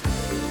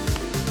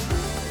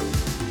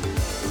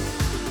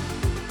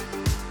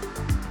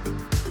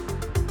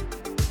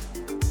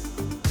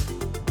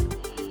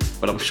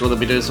 But I'm sure they'll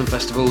be doing some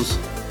festivals.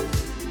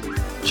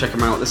 Check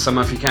them out this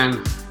summer if you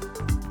can.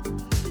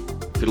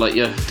 If you like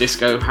your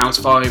disco house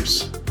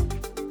vibes.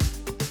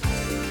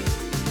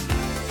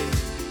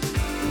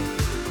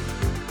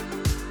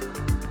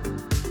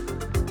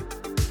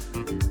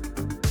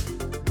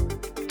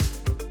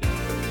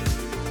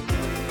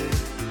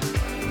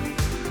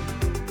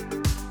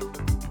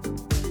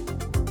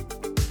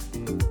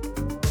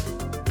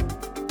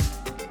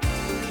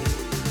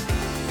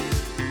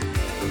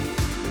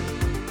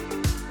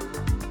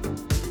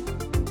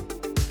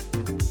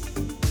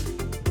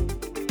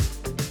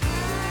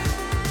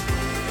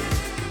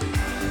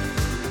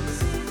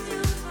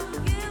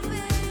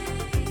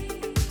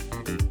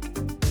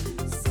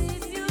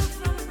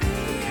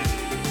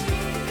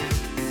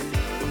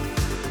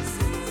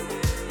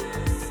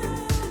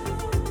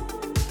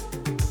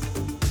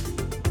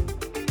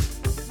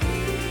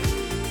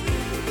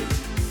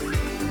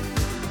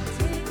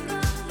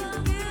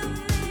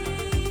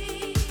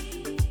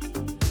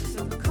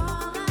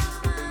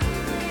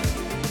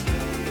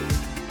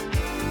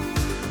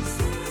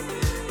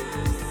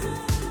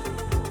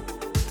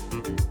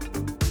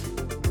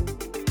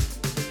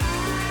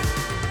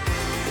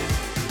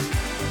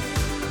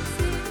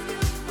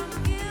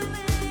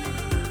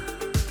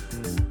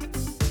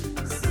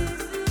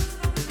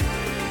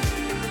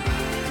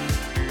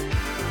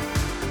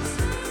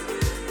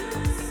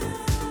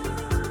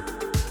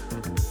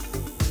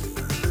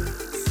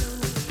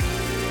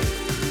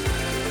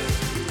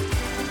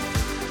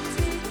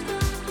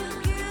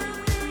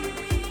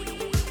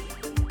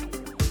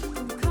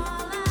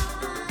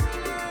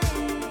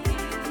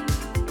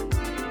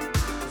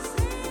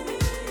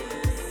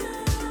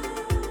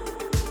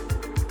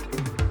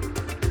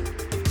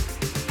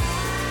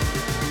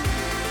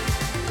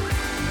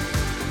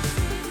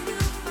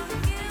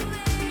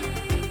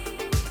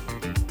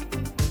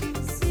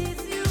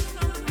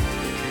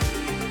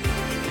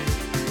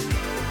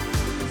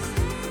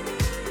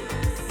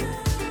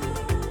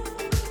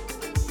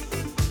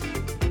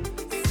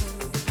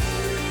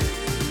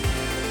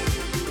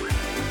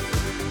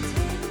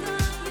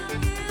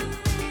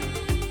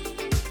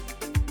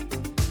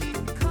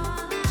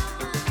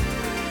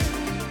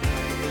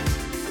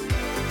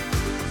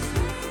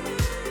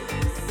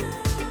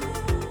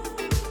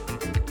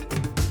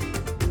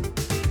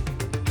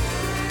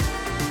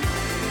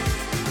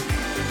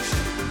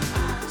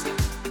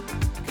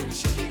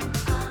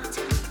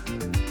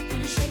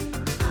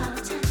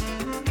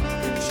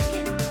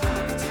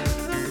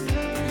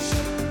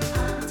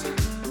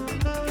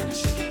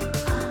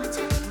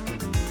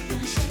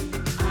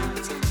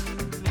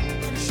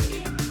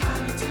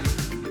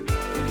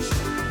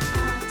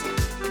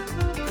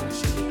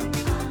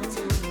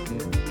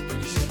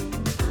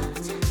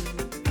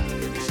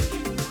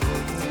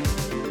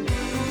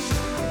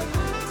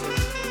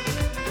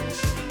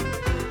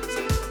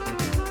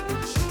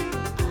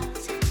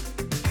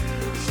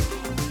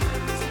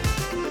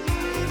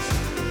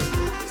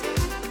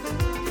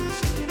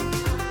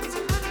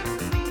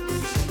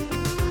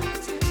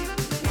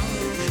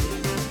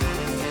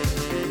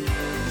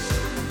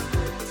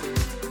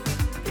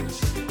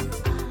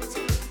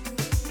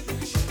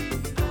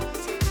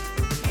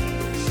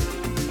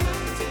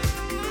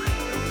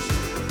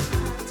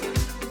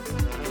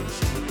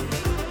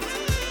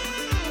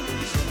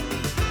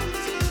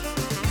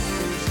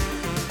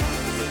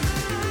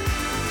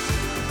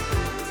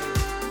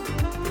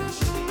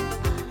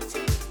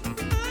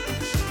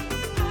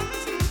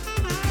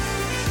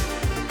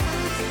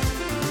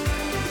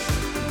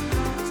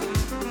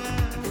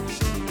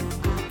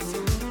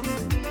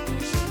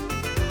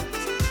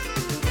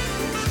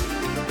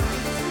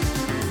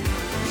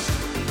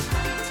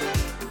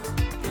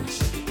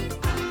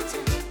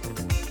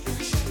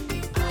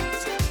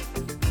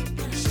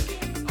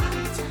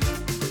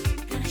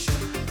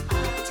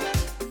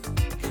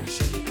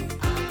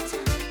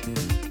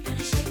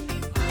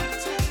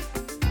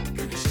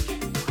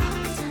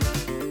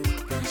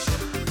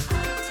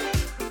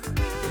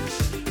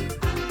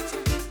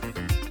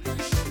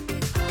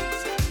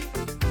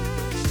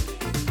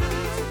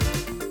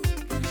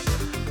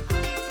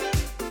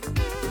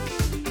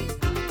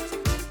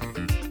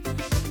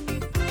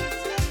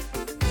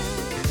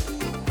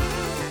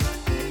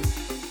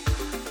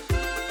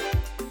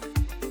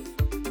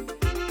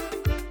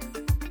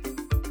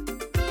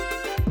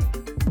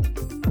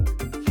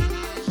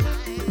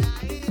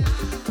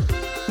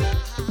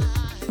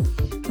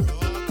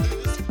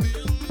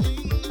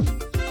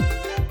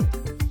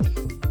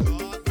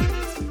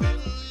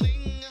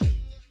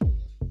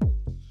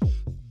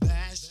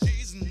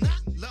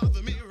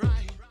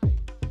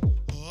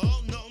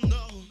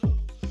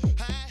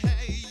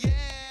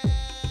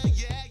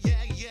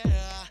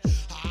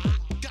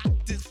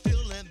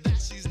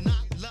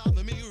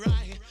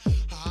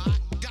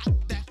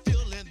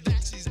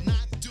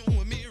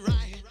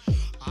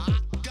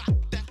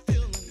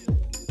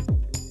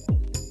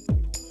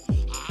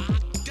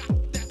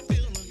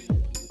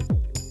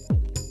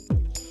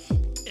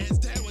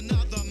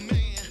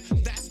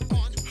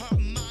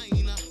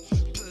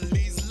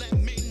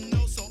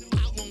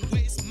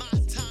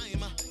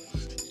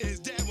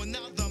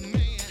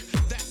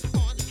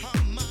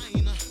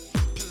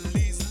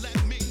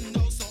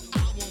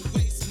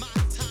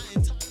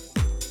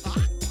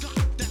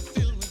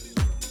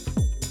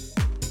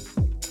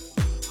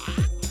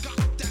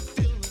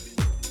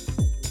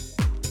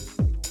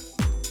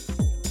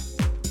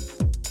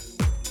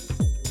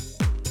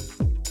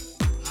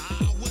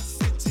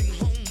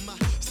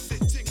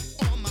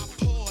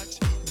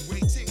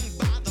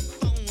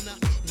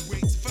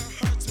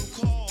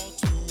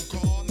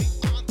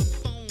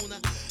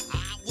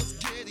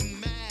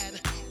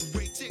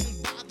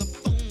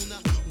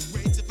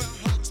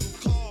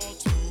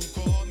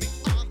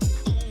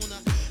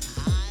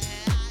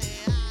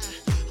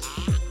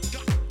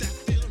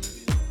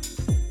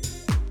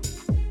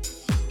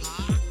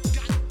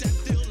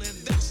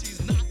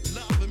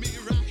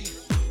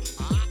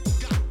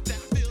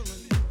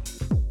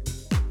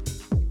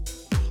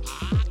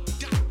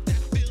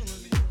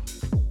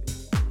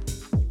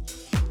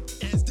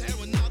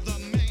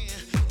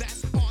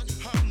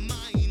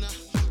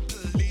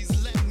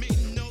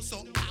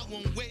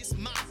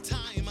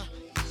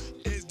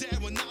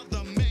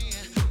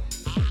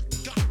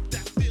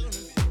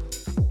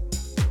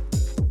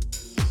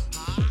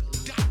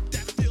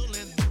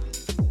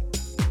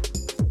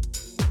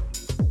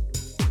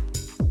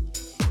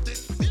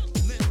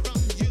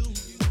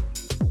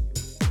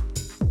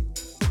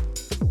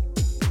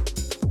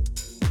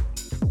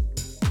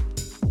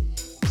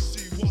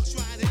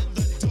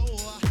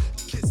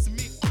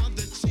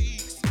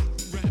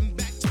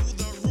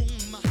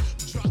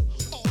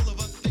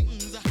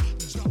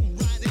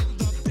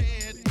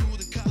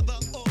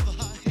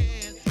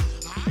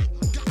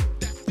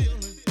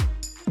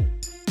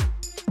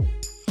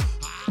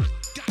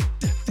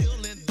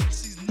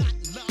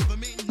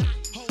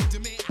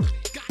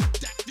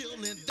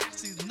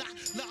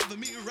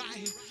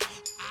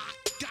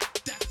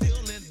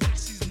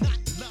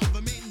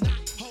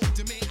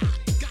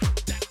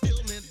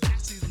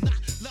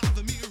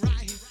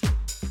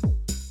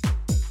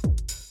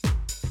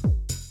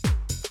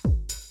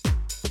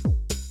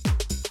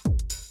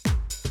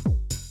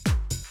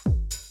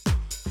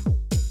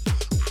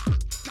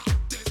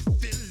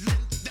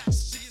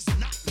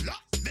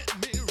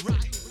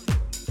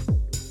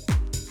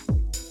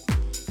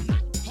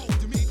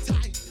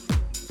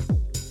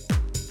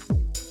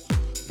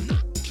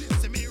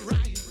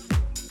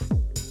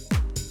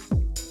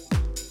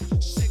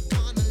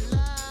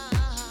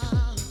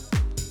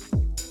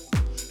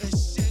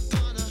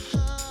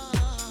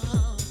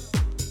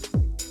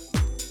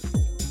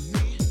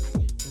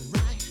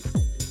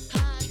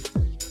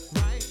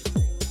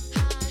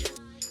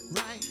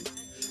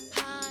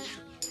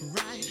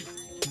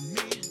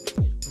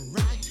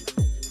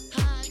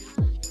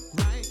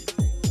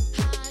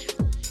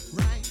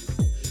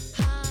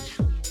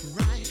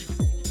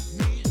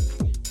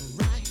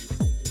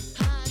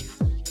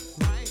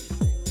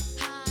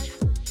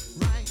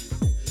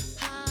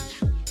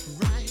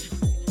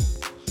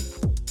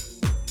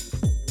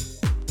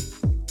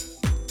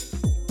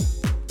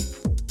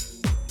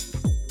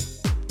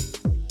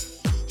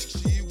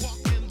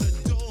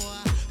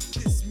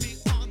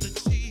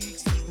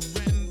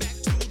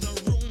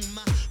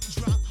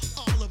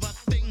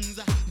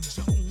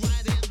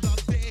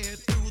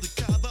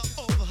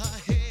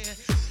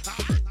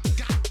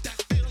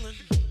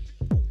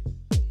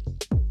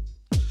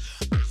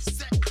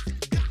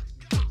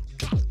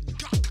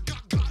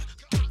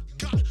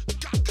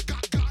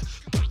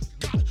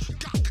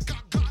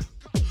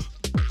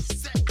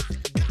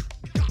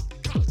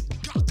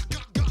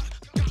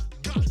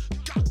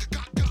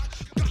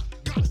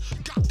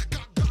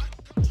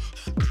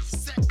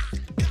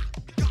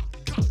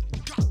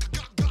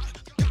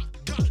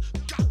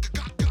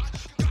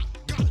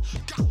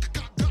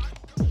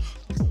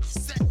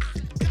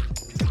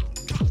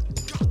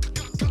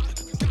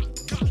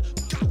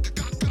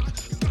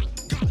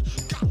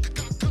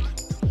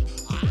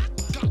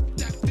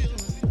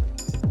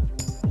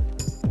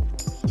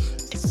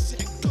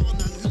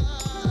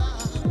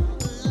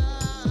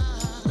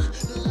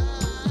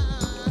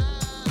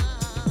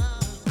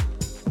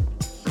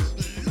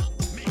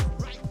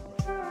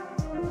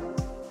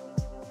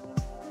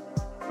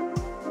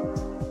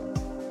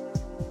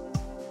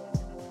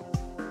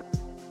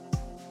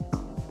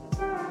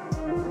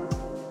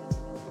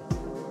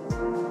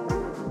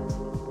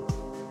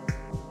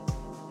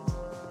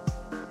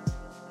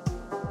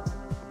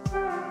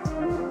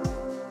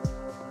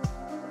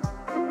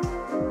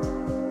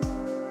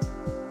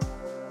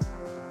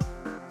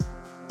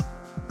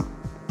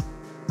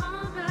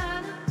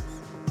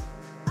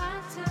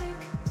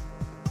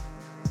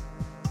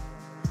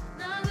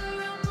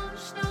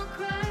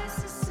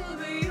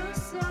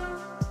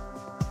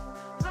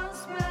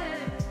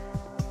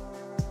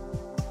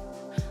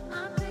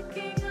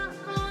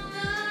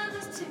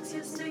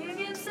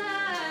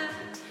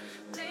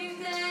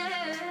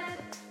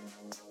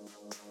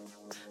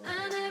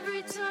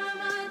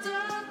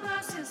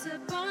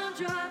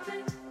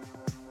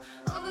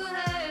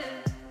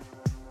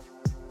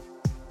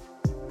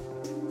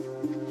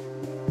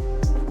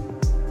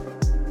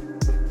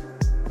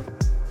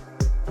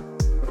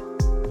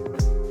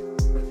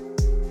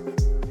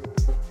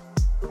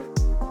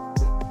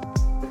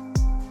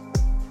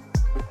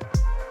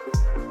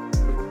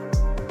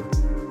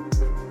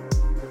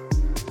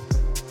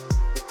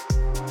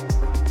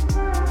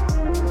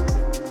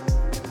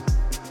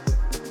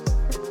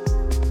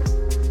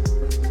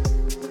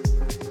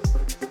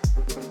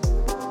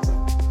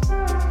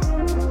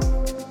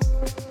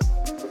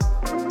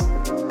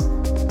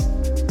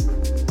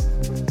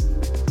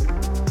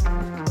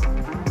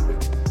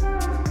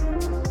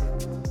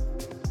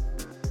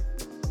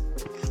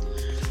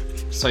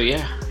 So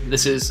yeah,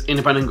 this is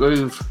Independent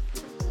Groove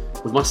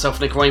with myself,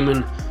 Nick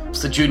Raymond.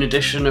 It's the June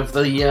edition of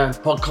the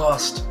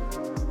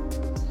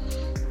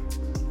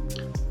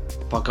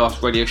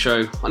podcast radio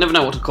show. I never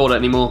know what to call it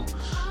anymore.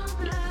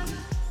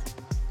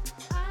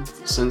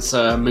 Since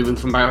moving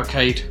from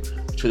Barricade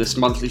to this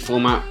monthly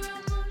format,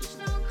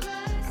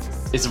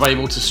 it's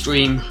available to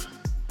stream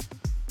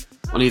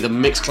on either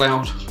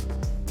Mixcloud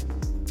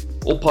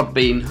or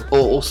Podbean, or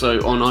also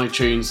on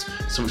iTunes,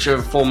 so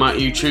whichever format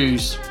you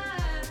choose.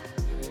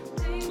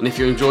 And if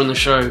you're enjoying the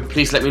show,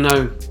 please let me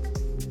know.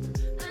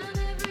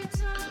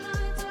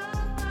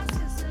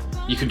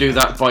 You can do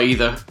that by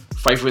either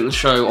favouriting the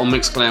show on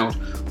Mixcloud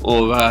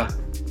or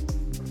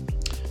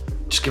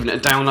just giving it a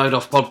download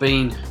off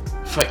Podbean,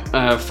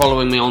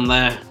 following me on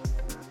there.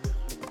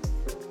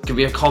 Give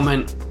me a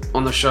comment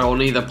on the show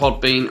on either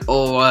Podbean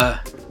or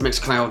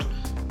Mixcloud.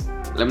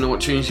 Let me know what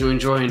tunes you're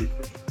enjoying.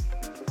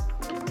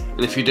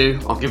 And if you do,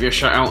 I'll give you a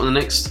shout out on the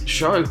next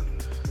show.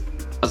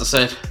 As I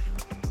said,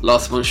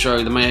 last month's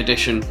show, the May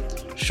edition,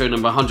 show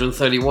number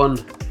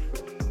 131,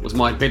 was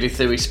my Billy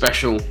Theory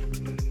special.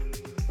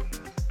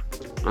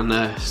 And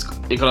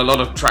it got a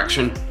lot of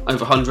traction,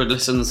 over 100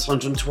 listens,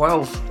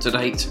 112 to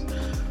date.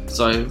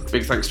 So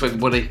big thanks to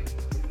everybody.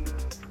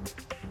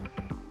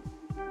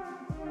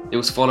 It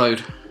was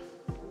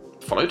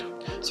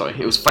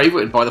it was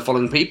favourited by the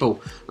following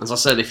people. As I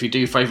said, if you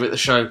do favourite the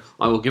show,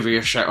 I will give you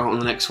a shout out on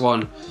the next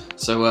one.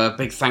 So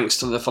big thanks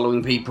to the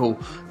following people: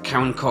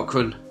 Karen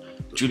Cochran,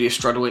 Julia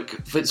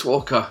Strudwick, Vince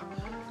Walker,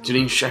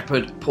 Janine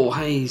Shepherd, Paul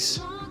Hayes,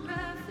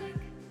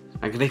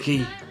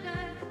 Agnicki.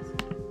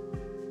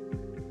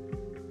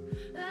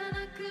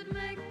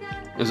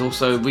 It was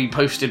also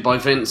reposted by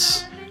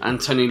Vince and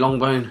Tony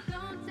Longbone.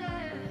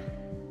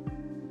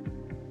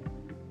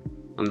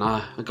 And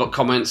I got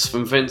comments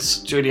from Vince,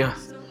 Julia,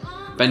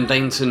 Ben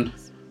Dainton,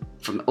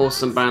 from the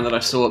awesome band that I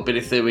saw at Billy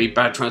Theory,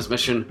 Bad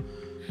Transmission,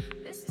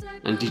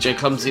 and DJ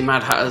Clumsy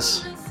Mad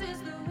Hatters.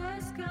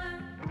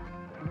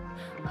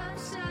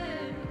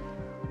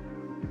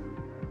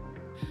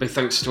 Big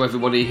thanks to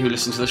everybody who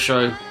listened to the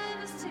show.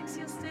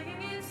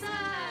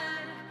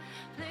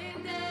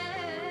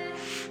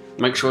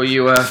 Make sure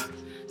you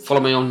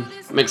follow me on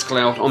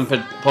Mixcloud, on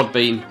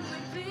Podbean,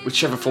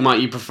 whichever format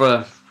you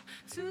prefer.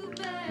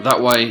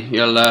 That way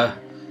you'll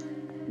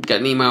get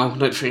an email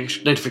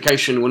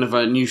notification whenever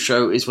a new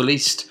show is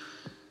released,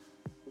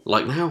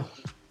 like now.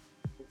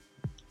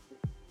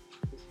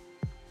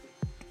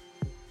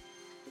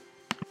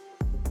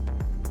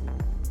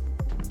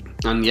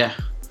 And yeah,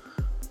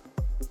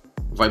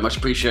 very much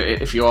appreciate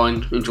it if you are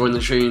enjoying the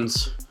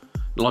tunes,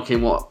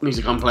 liking what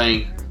music I'm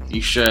playing.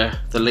 You share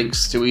the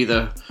links to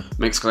either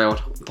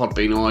Mixcloud,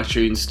 Podbean or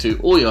iTunes to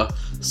all your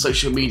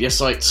social media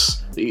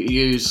sites that you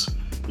use,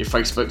 your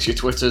Facebooks, your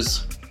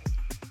Twitters.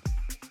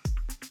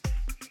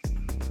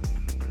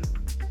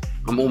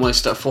 I'm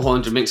almost at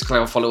 400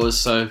 Mixcloud followers,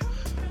 so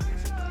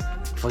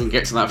if I can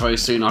get to that very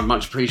soon, I'd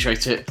much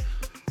appreciate it.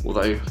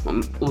 Although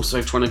I'm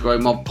also trying to grow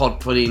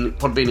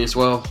Podbean as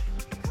well.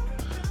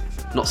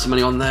 Not so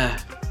many on there,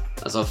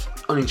 as I've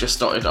only just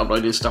started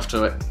uploading stuff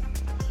to it.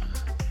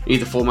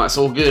 Either format's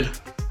all good.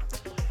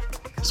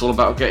 It's all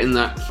about getting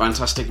that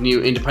fantastic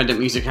new independent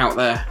music out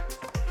there.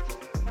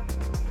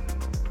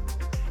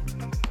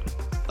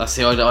 That's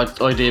the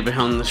idea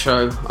behind the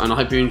show, and I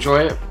hope you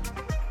enjoy it.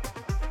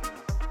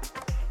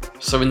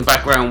 So in the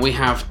background we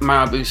have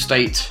Malibu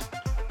State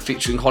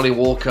featuring Holly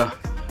Walker.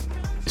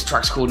 This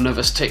track's called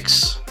Nervous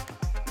Ticks.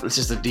 This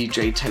is the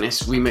DJ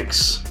Tennis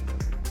remix.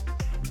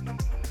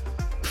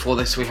 Before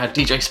this we had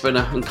DJ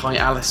Spinner and Kai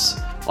Alice,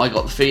 I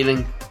Got the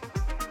Feeling.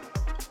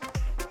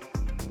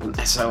 And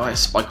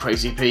SOS by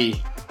Crazy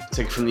P,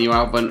 taken from the new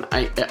album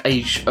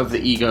Age of the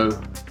Ego.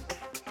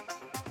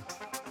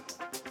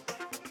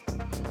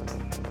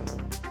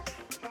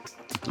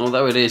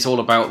 Although it is all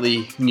about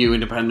the new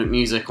independent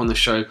music on the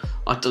show,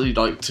 I do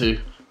like to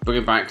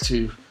bring it back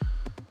to,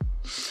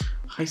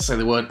 I hate to say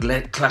the word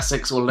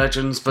classics or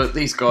legends, but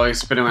these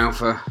guys have been around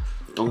for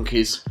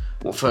donkeys.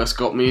 What first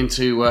got me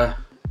into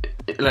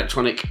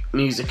electronic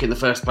music in the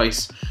first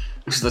place.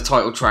 This is the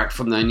title track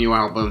from their new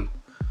album,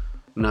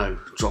 No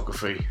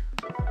Geography.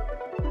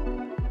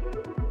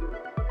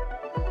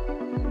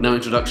 No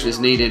introduction is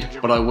needed,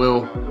 but I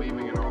will.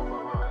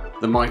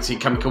 The mighty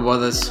Chemical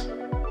Brothers.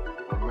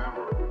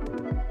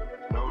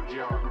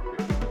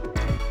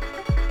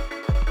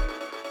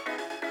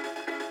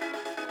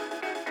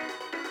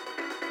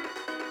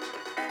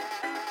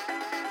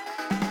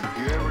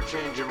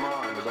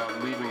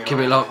 Keep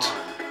it locked.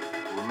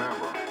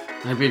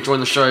 I hope you're enjoying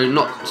the show.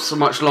 Not so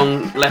much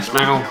long left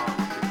now,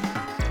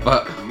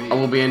 but I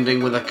will be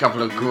ending with a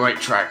couple of great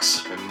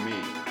tracks,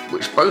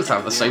 which both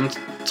have the same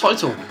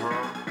title.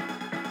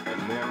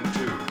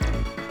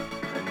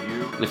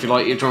 And if you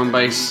like your drum and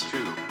bass,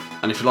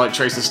 and if you like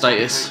Trace and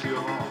Status,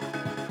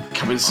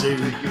 coming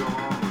soon.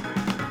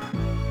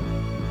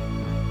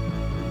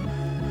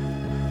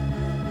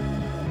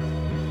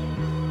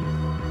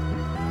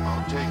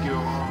 I'll take you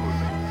along with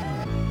me.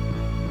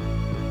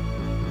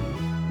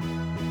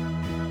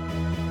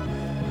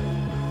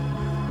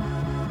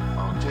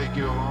 I'll take you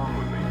you along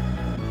with me.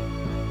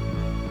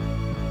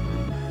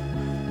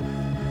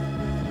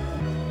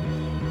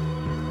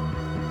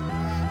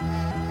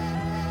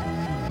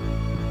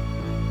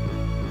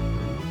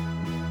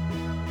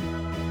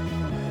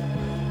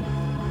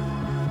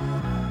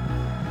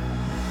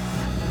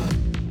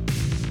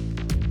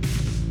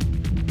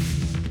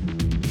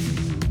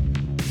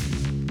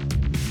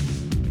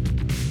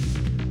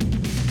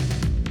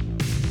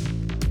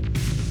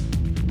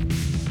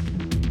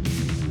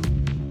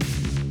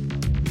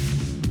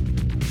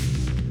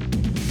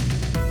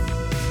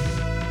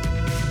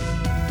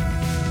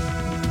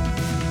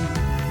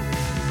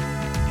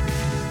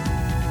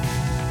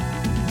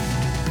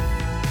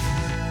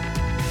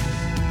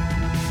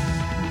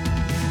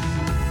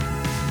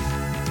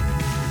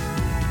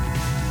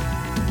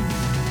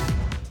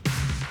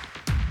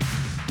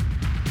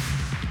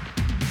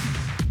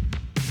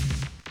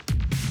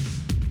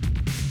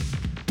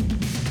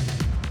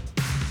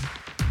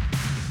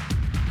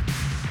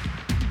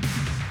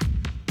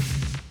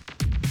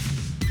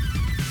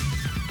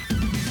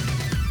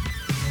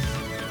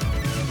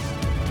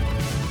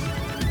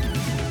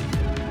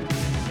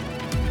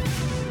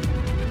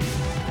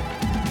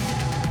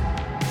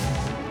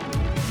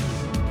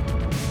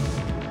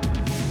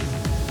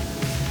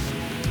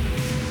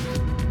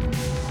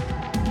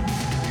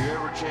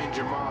 Change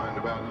your mind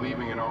about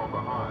leaving it all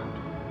behind.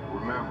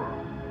 Remember,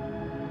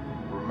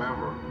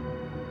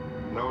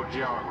 no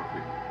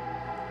geography.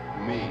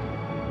 Me,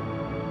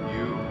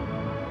 you,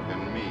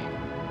 and me.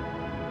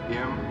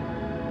 Him,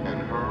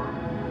 and her,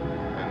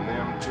 and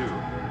them too.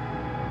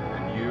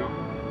 And you,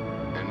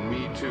 and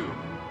me too.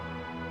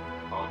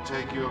 I'll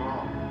take you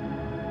along.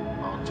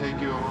 I'll take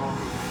you along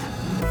with me.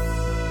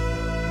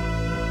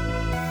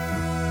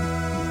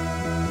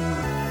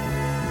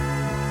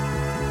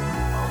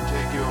 I'll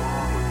take you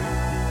along with me.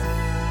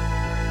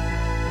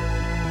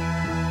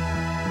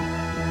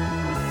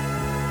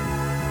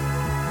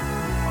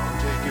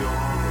 Take you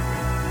along with me.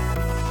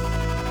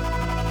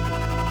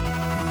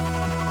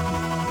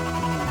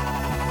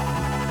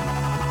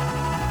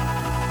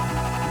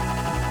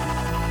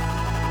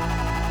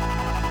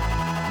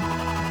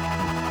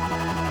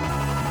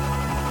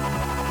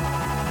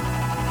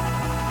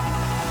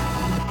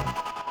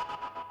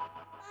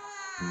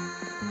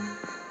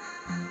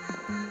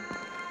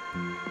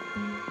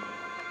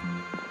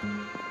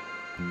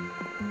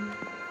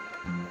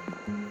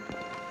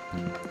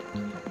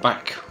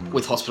 Back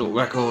with Hospital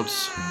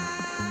Records.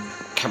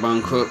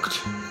 Cabo & Crooked.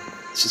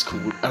 This is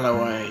called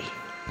LOA.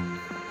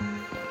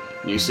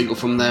 New single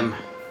from them.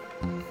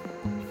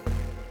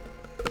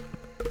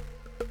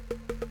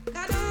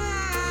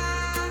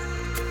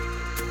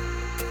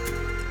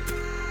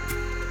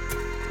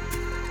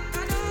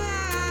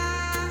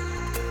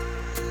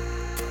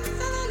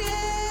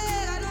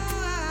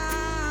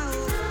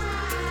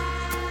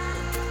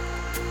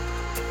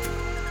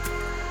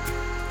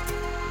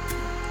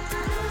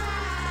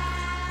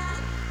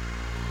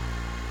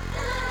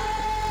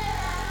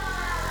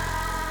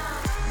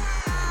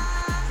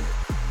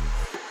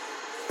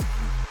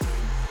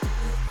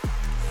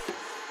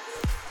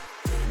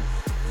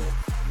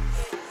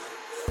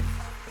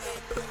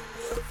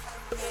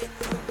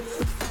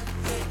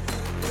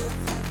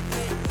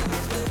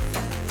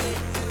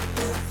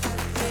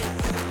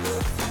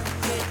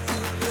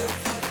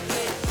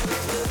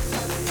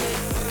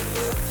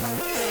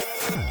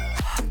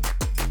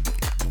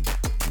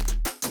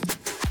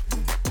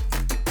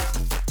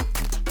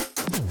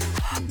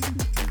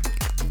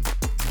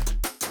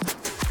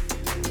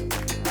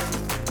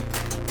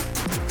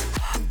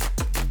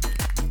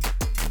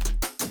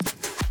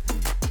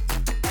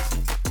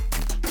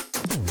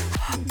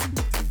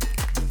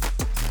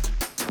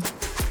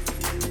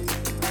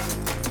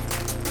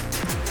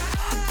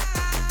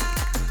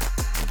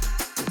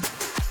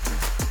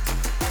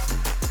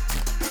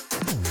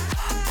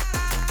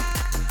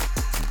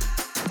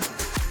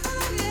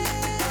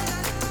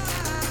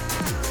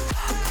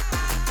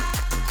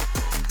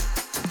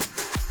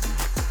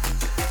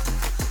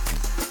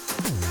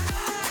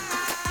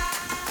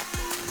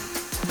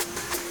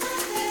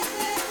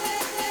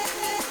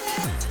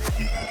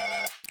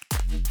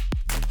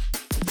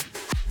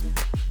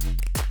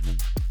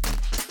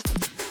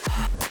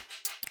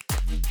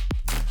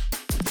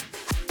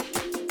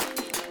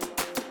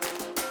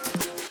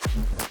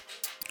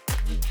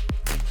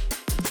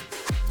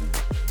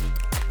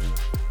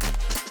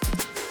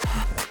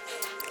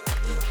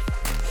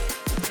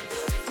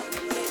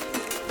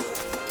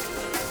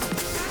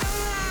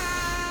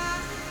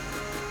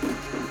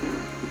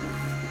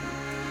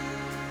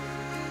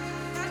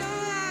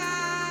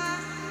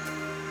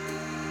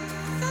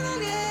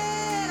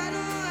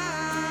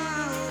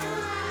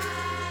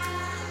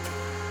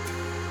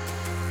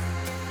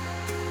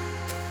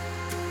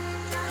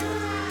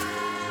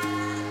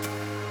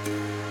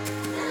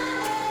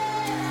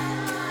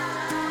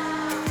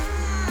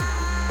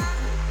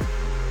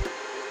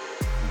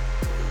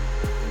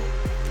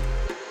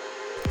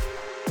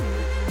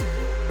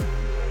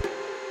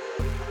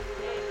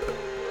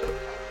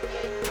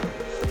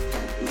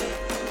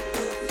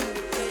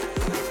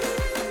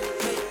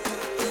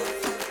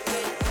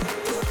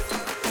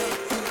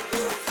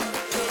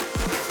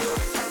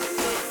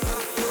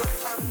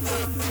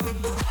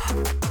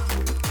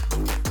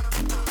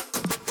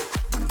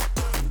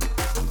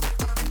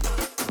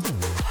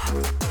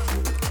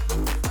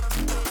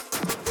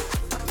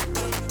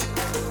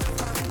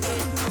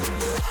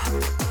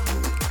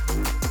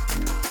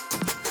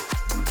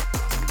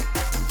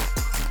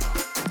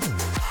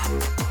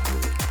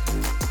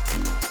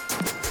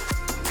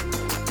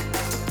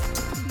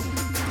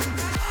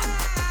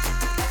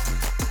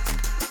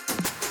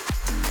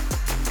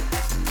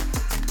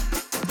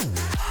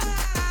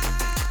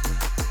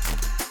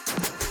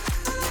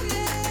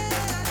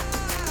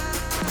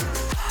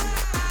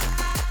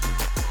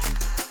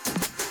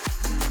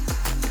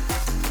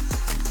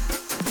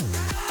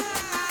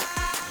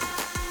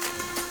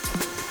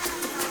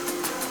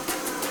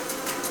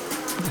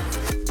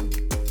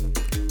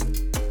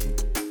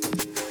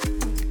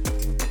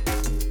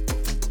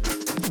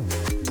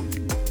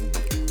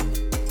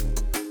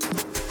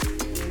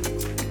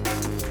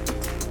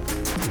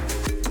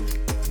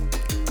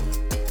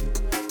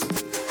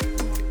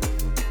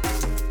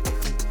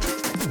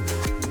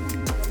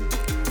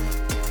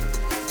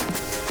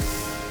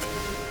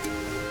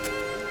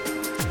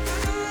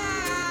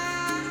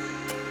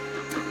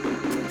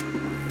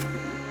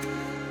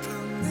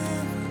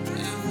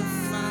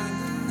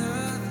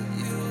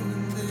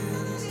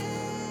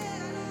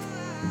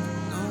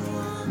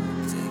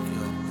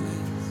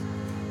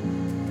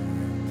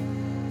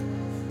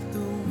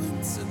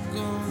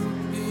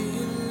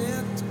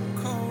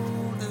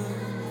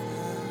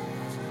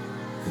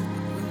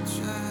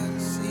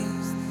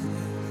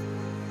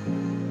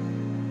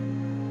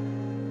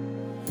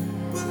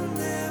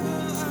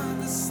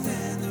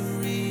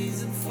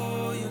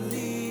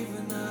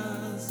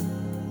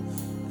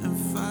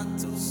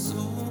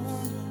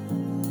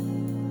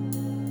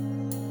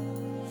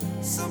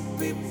 Some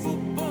people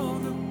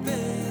born to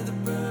bear the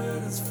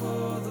burdens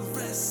for the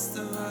rest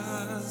of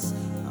us.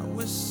 I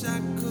wish I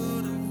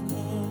could have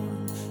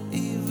worn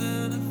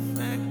even a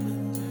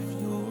fragment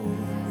of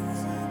yours.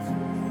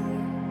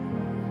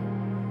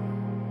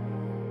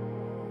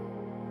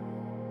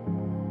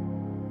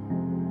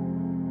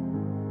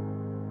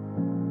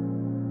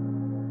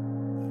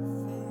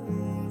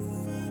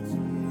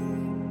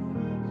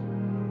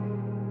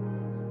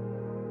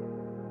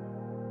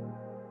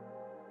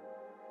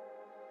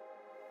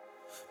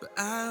 But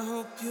I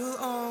hope you'll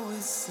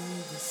always see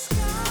the sky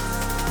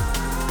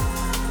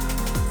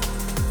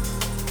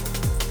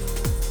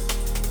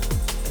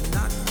and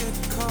not get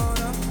caught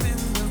up in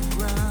the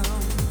ground.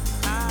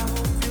 I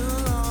hope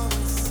you'll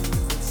always see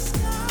the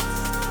sky.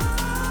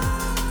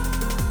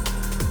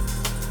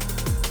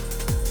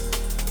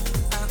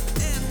 Our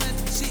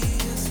energy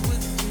is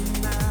with you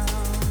now.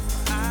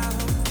 I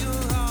hope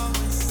you'll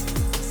always see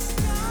the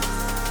sky.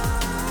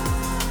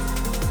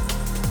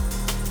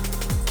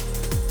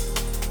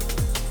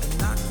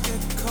 Not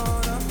get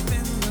caught up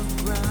in the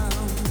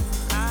ground.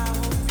 I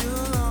hope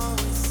you'll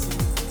always see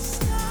the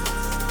sky.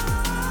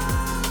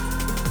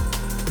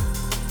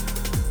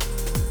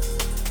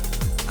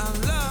 Our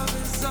love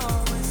is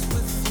always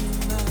with you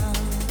now.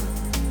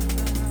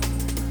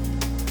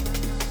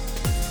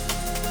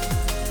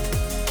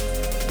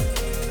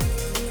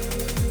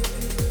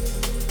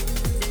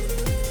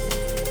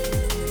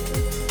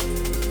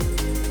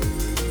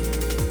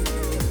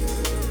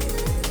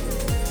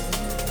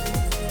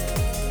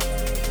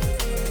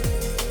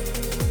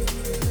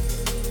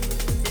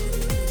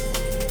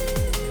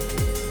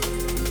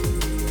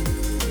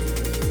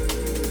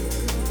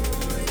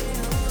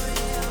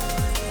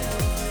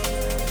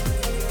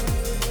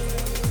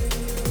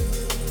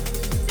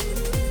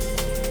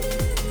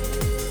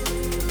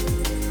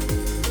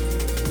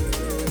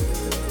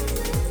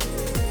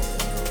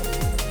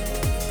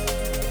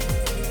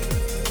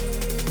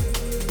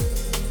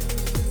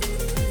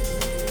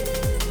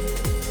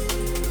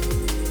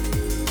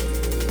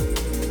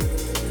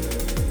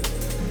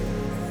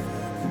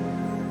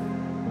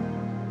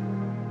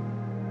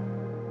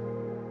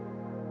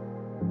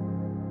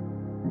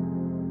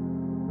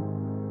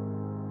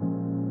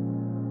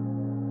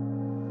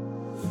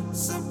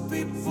 Some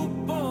people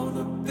born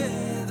to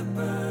bear the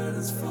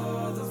burdens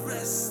for the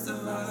rest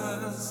of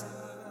us.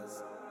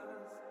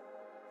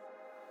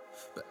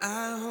 But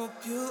I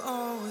hope you'll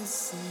always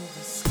see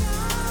the sky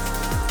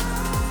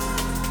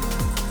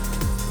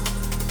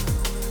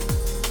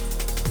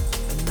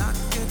and not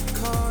get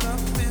caught up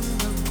in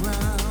the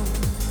ground.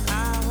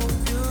 I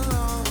hope you'll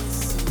always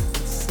see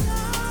the sky.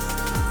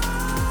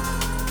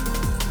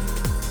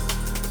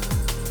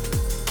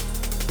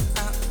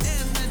 Our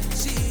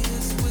energy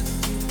is with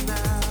you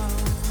now.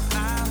 I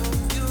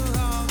hope you'll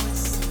always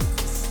see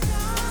the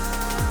sky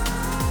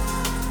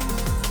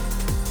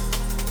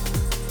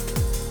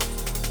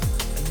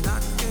and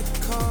not get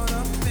caught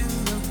up in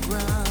the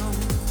ground.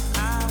 I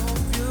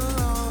hope you'll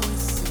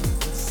always see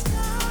the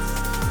sky.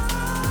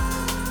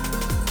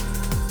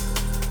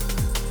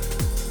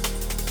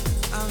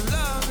 Our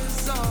love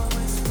is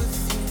always with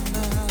you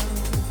now.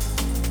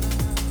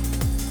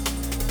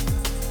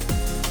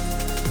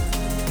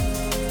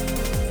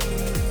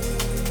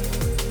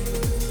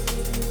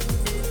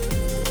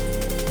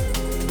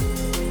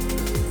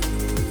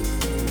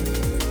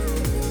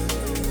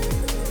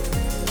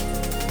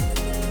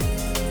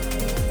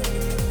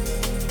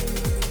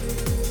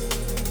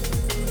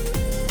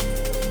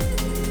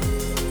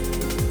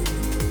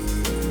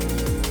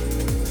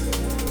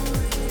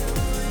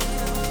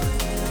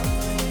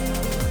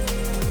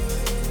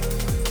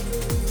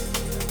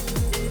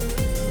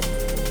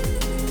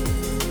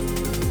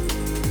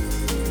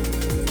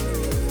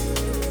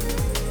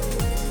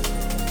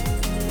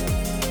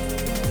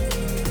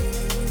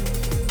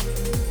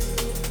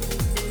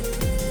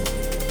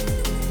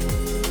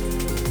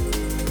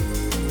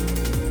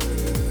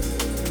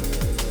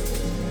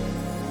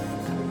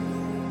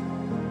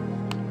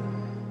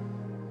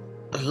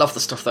 I love the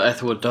stuff that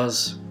Ethelwood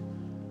does,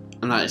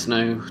 and that is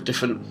no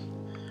different.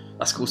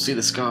 That's called See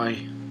the Sky.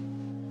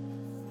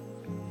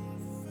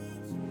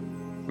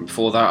 And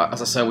before that,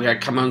 as I said, we had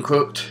Come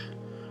Uncooked,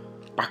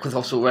 back with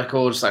Hospital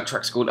Records. That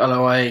track's called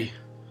LOA.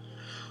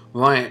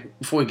 Right,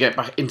 before we get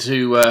back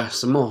into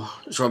some more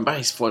drum and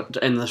bass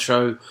to end the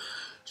show,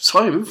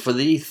 time for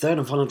the third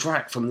and final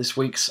track from this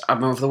week's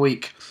Album of the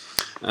Week.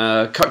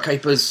 Cut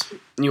Capers'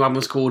 new album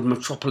is called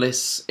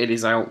Metropolis. It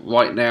is out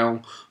right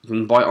now. You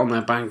can buy it on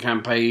their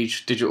Bandcamp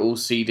page, digital,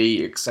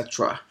 CD,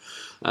 etc.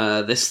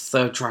 This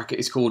third track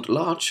is called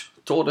Large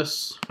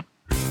Tortoise.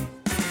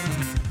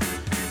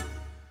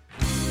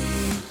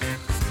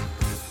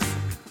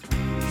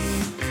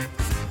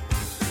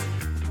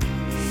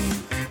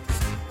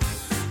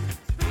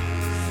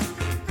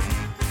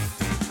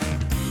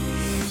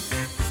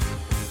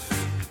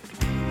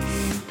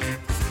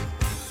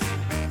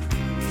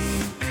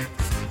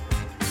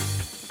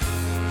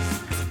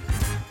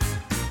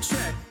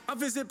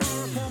 Visit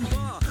bar upon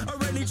bar. I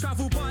rarely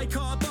travel by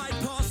car,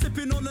 bypass the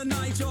sipping on a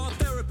Niger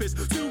therapist.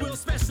 Two-wheel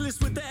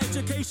specialist with the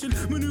education.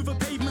 Maneuver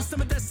pavements to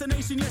my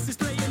destination, yes, it's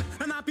blatant.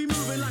 And I be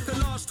moving like a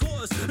large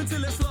tortoise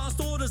until it's last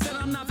orders. Then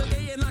I'm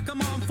navigating like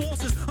I'm armed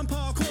forces. I'm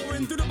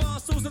parkouring through the bar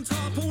stools and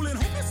tarpaulin.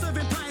 Hope you're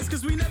serving pints,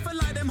 cause we never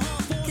like them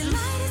hard portions.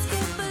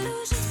 Kaleidoscope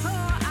illusions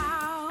pour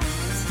out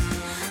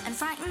and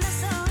frighten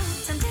us all.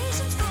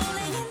 Temptations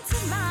falling into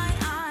my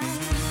eyes.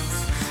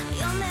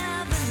 You'll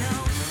never know.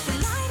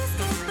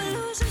 Kaleidoscope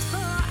illusions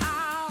pour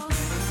out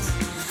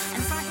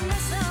and frighten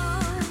us all.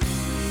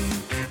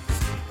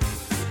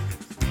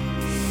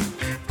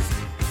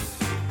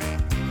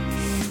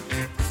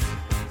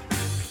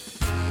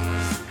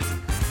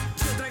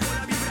 Yo traigo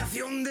la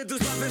vibración de tus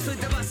babes, hoy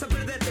te vas a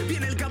perder.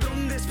 Viene el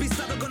cabrón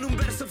despistado con un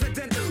verso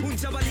fetén. Un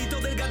chavalito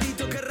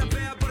delgadito que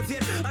rapea por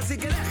 100. Así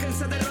que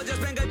déjense de rollos,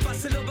 venga y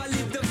páselo, va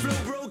leave the flow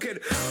broken.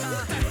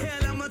 What the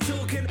hell am I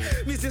talking?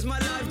 This is my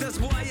life, that's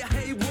why I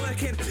hate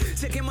working.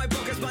 Checking my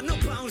pockets, but no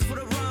pounds for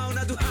a round.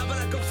 I do have a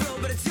lack of flow,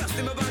 but it's just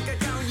in my bank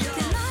account, yo.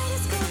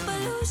 Kaleidoscope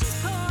illusions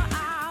pour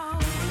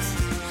out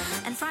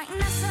and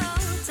frighten us all.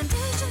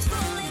 Temptations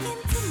falling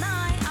into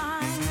my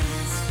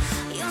eyes.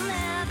 You'll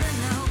never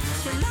know.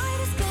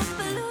 Kaleidoscope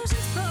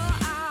illusions pour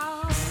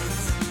out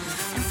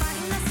and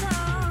frighten us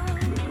all.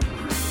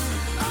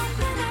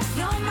 Open up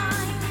your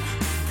mind,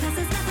 'cause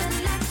there's nothing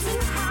left to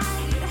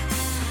hide.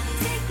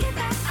 Take it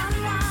back,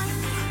 unwind,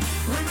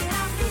 work it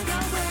out, keep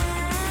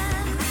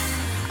going.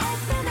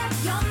 Open up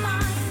your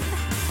mind,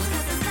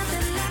 'cause there's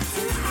nothing left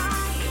to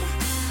hide.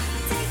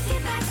 Take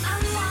it back,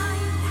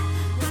 unwind,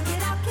 work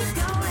it out, keep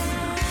going.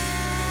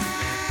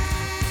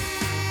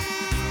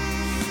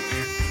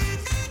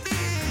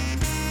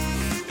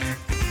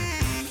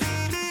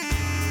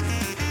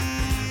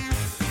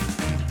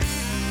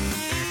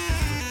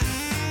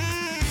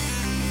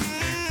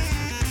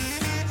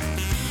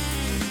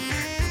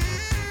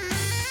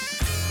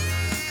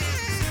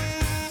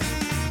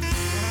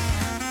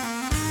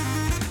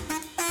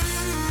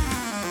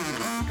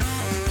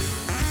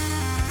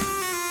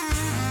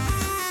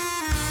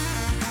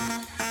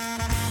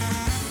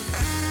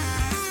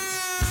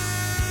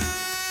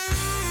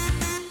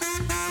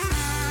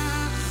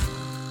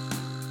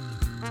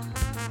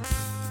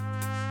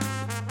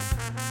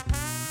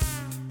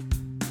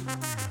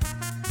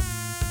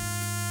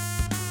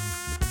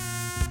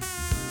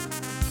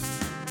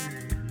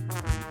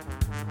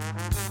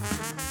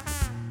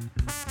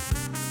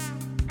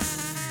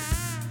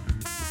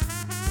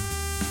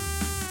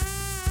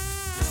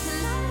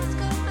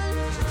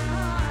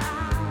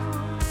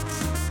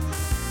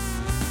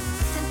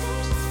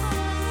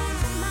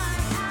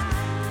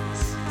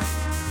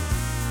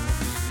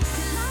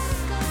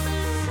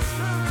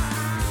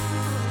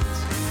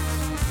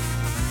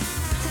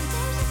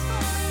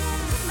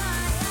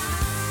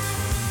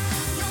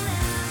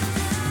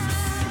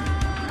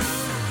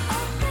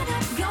 Open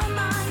up your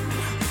mind,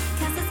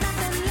 'cause there's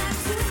nothing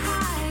left to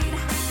hide.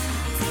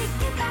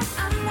 Take it back,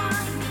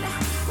 unwind,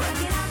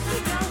 work it out,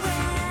 keep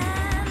going.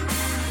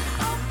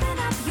 Open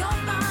up your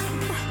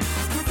mind,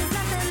 'cause there's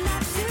nothing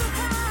left to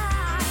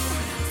hide.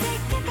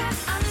 Take it back,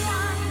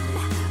 unwind,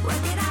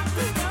 work it out,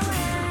 keep going.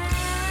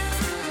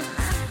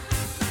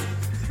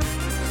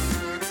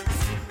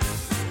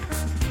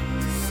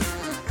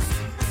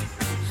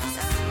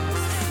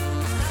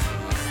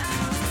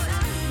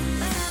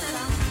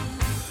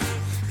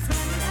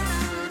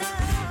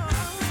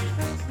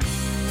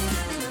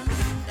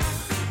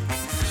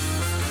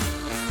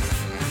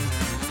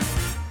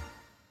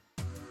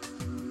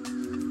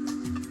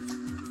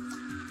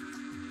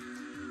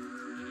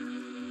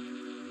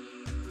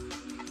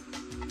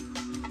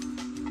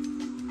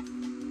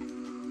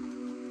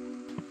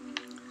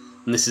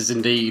 And this is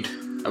indeed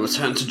a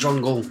return to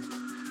jungle.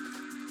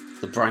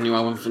 The brand new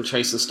album from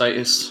Chase and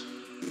Status.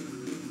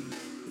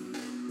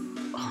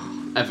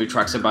 Oh, every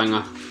track's a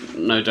banger,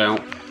 no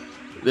doubt.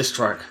 This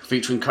track,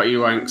 featuring Cutty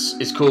Ranks,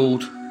 is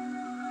called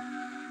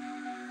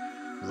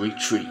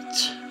Retreat.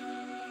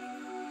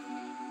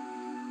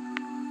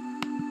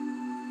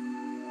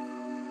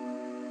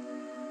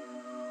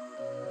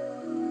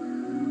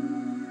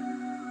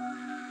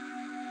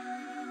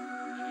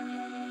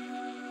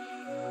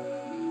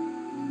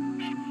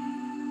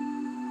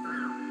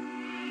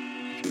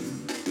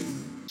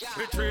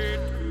 Retreat.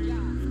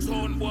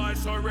 Son boy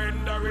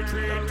surrender,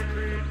 retreat.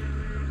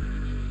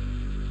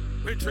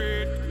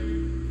 Retreat.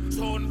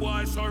 Son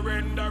boy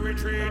surrender,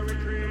 retreat.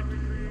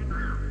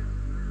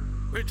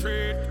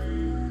 Retreat.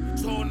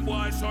 Son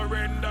boy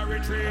surrender,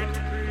 retreat.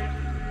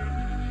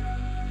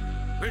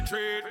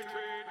 Retreat.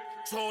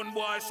 Son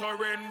boy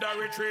surrender,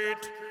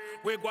 retreat.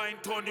 We're going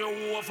to turn you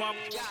over.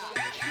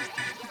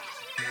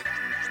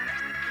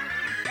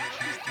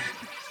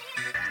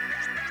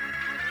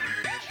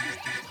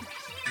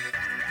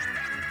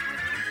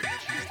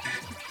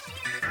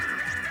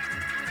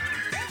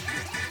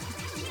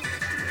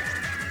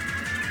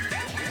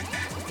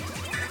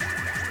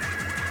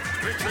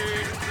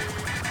 Retreat.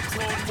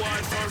 Son boy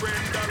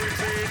surrender,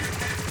 retreat.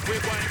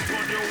 We're going to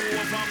turn you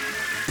over.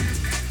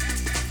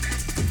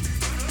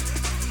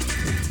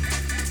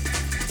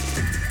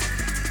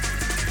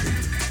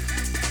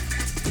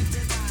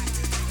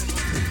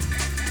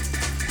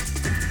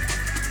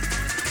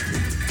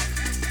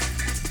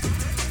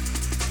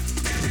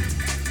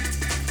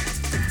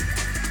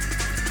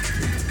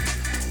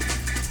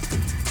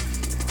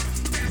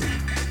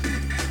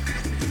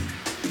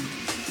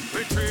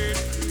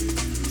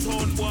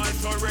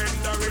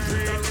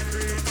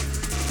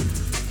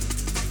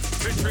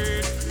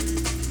 Retreat.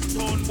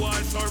 Stone wall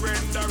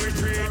surrender,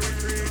 retreat.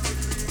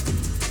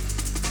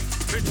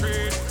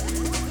 Retreat.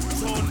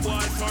 Stone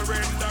wall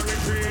surrender,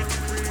 retreat.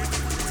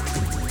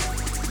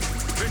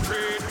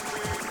 Retreat.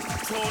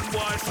 Stone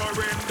wall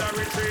surrender,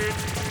 retreat.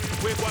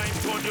 We're going to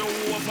turn you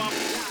over.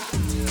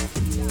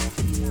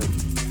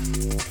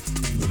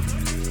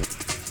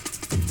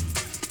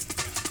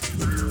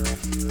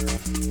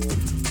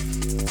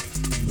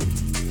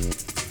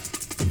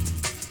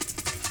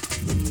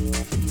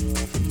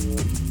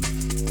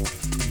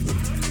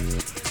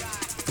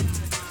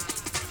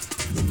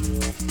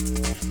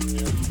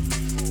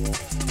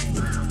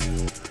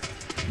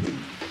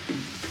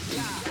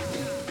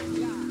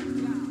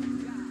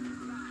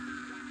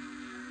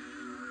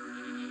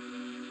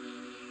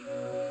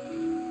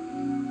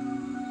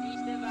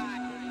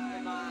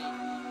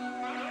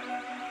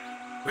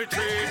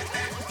 Retreat.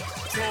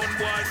 Stone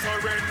wall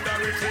surrender,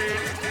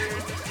 retreat.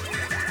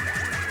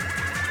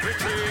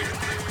 Retreat.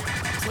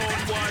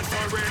 Stone wall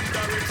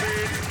surrender,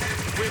 retreat.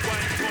 We're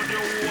going to turn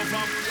you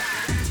over.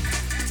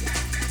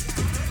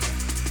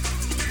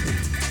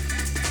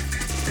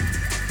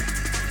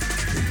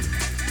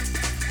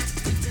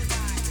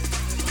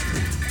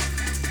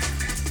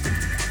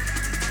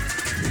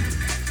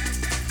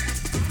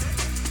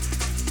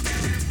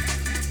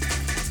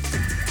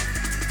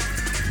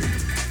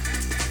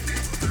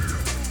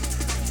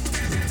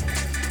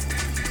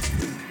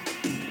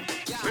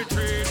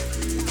 Retreat.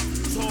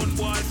 Stone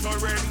wall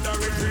surrender,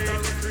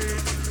 retreat.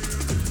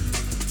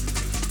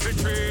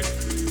 Retreat.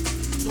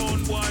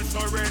 Stone wall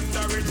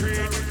surrender,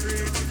 retreat.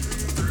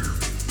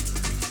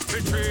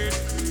 Retreat.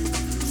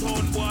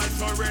 Stone wall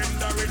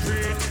surrender,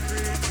 retreat.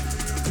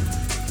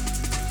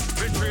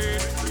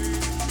 Retreat.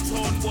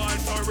 Stone wall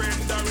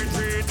surrender,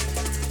 retreat.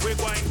 We're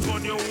going to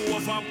turn you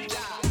over.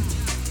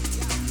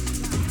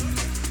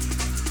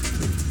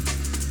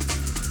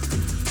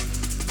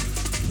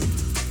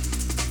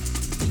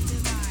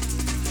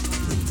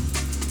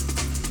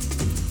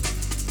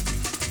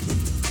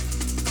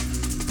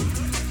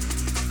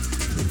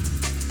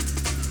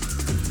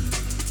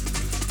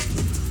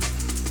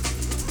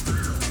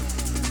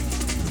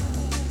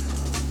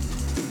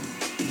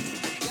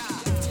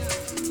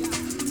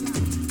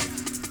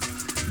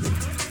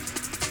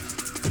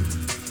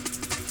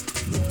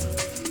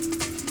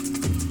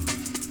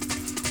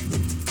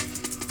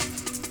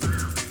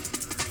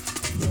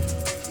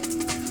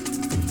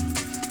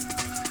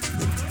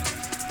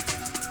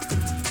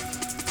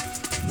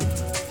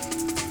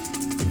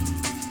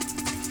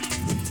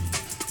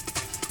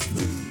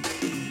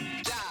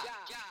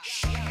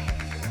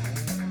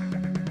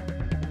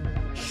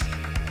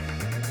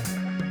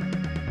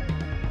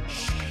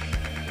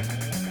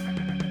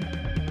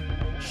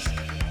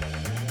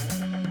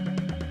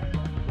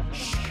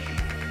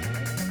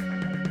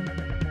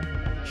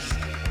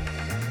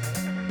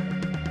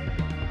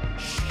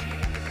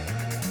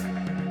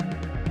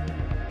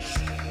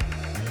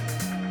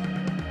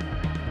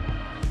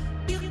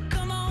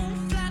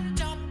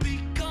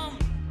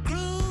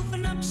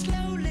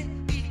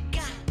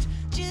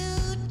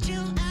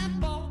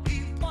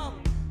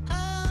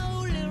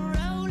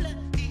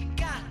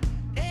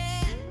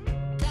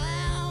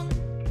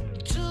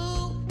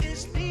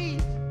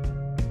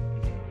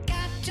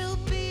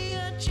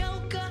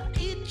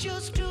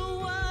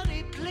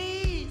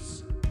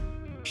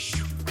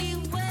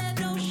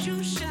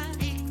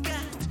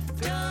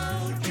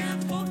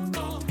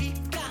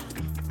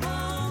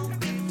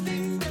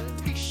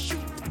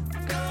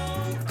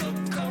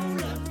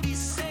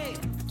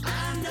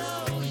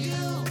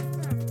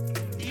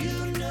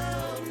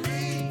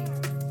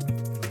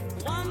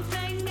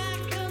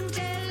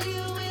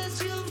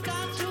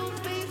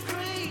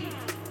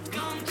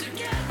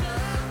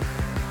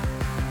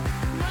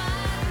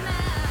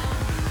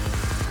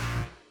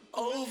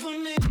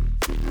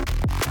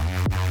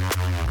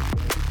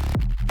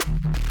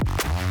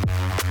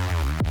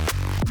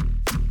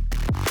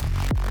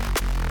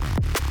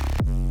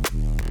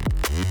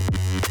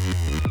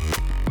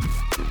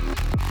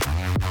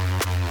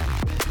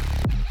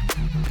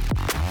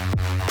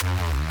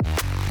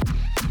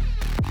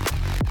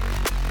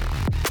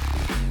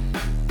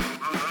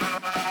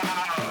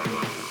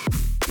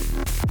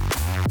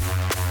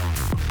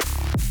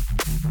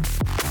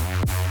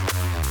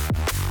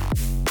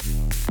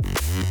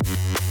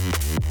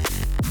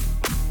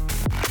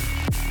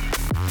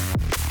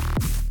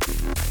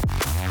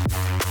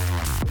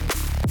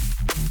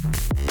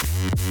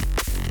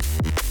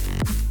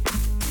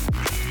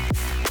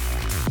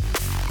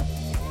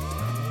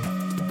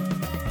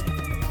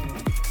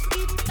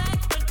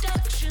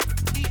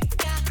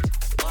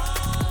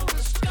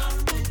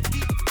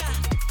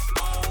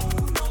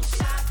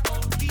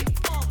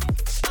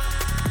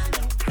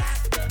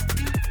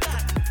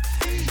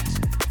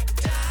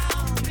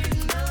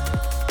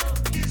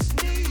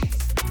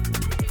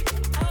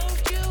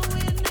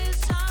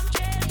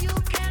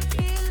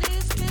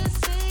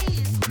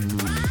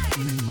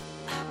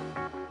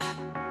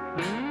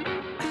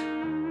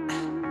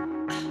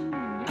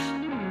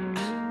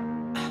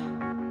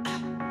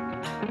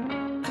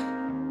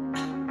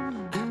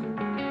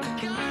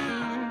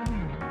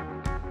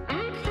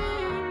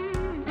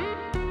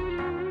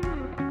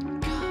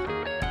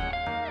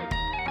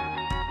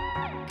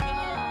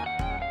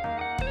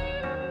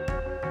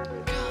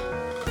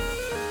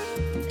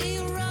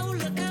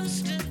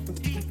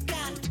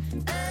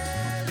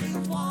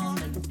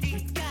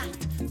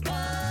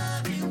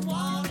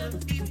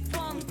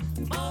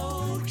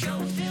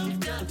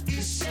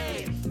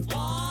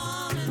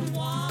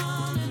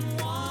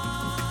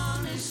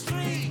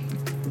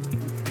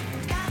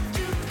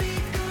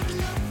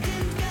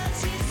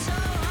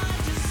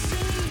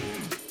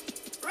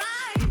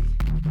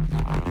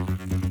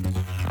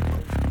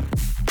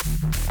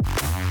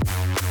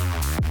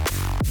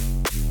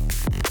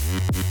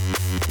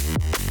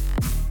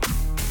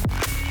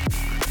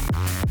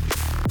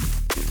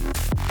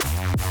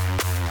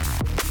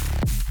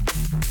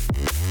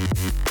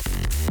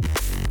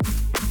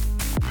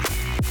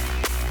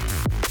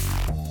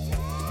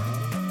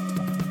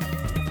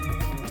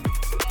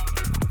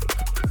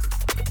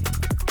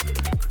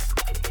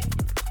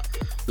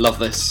 Love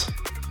this.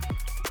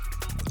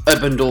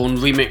 Urban Dawn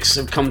remix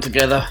have come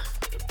together.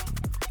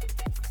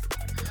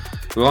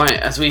 Right,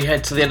 as we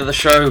head to the end of the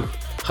show,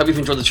 hope you've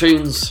enjoyed the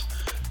tunes.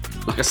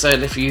 Like I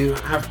said, if you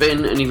have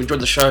been and you've enjoyed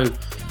the show,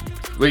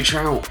 reach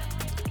out.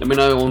 Let me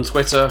know on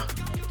Twitter,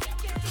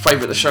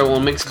 favourite the show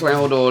on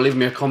Mixcloud, or leave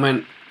me a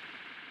comment.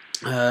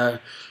 Share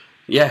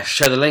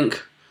the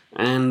link,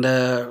 and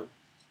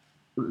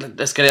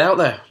let's get it out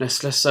there. Let's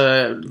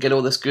get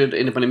all this good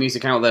independent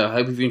music out there. I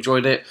hope you've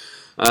enjoyed it.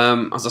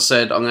 As I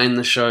said, I'm going to end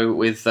the show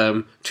with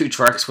 2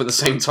 tracks with the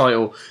same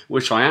title,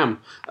 which I am.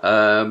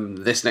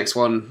 This next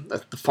one,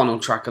 the final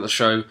track of the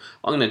show,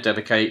 I'm going to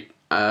dedicate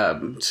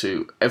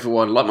to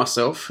everyone like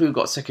myself who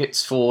got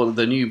tickets for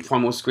the new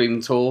Primal Scream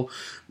tour,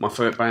 my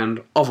favourite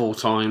band of all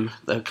time.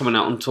 They're coming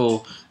out on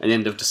tour at the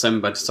end of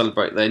December to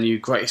celebrate their new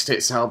Greatest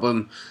Hits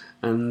album,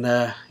 and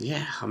I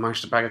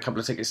managed to bag a couple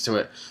of tickets to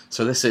it.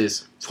 So this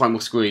is Primal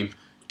Scream,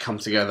 Come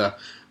Together.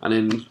 And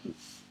then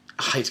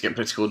I hate to get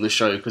political in this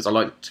show because I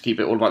like to keep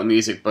it all about the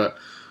music, but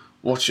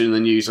watching the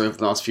news over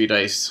the last few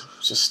days,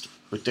 just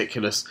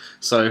ridiculous.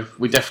 So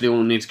we definitely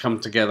all need to come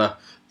together.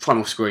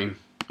 Primal Scream,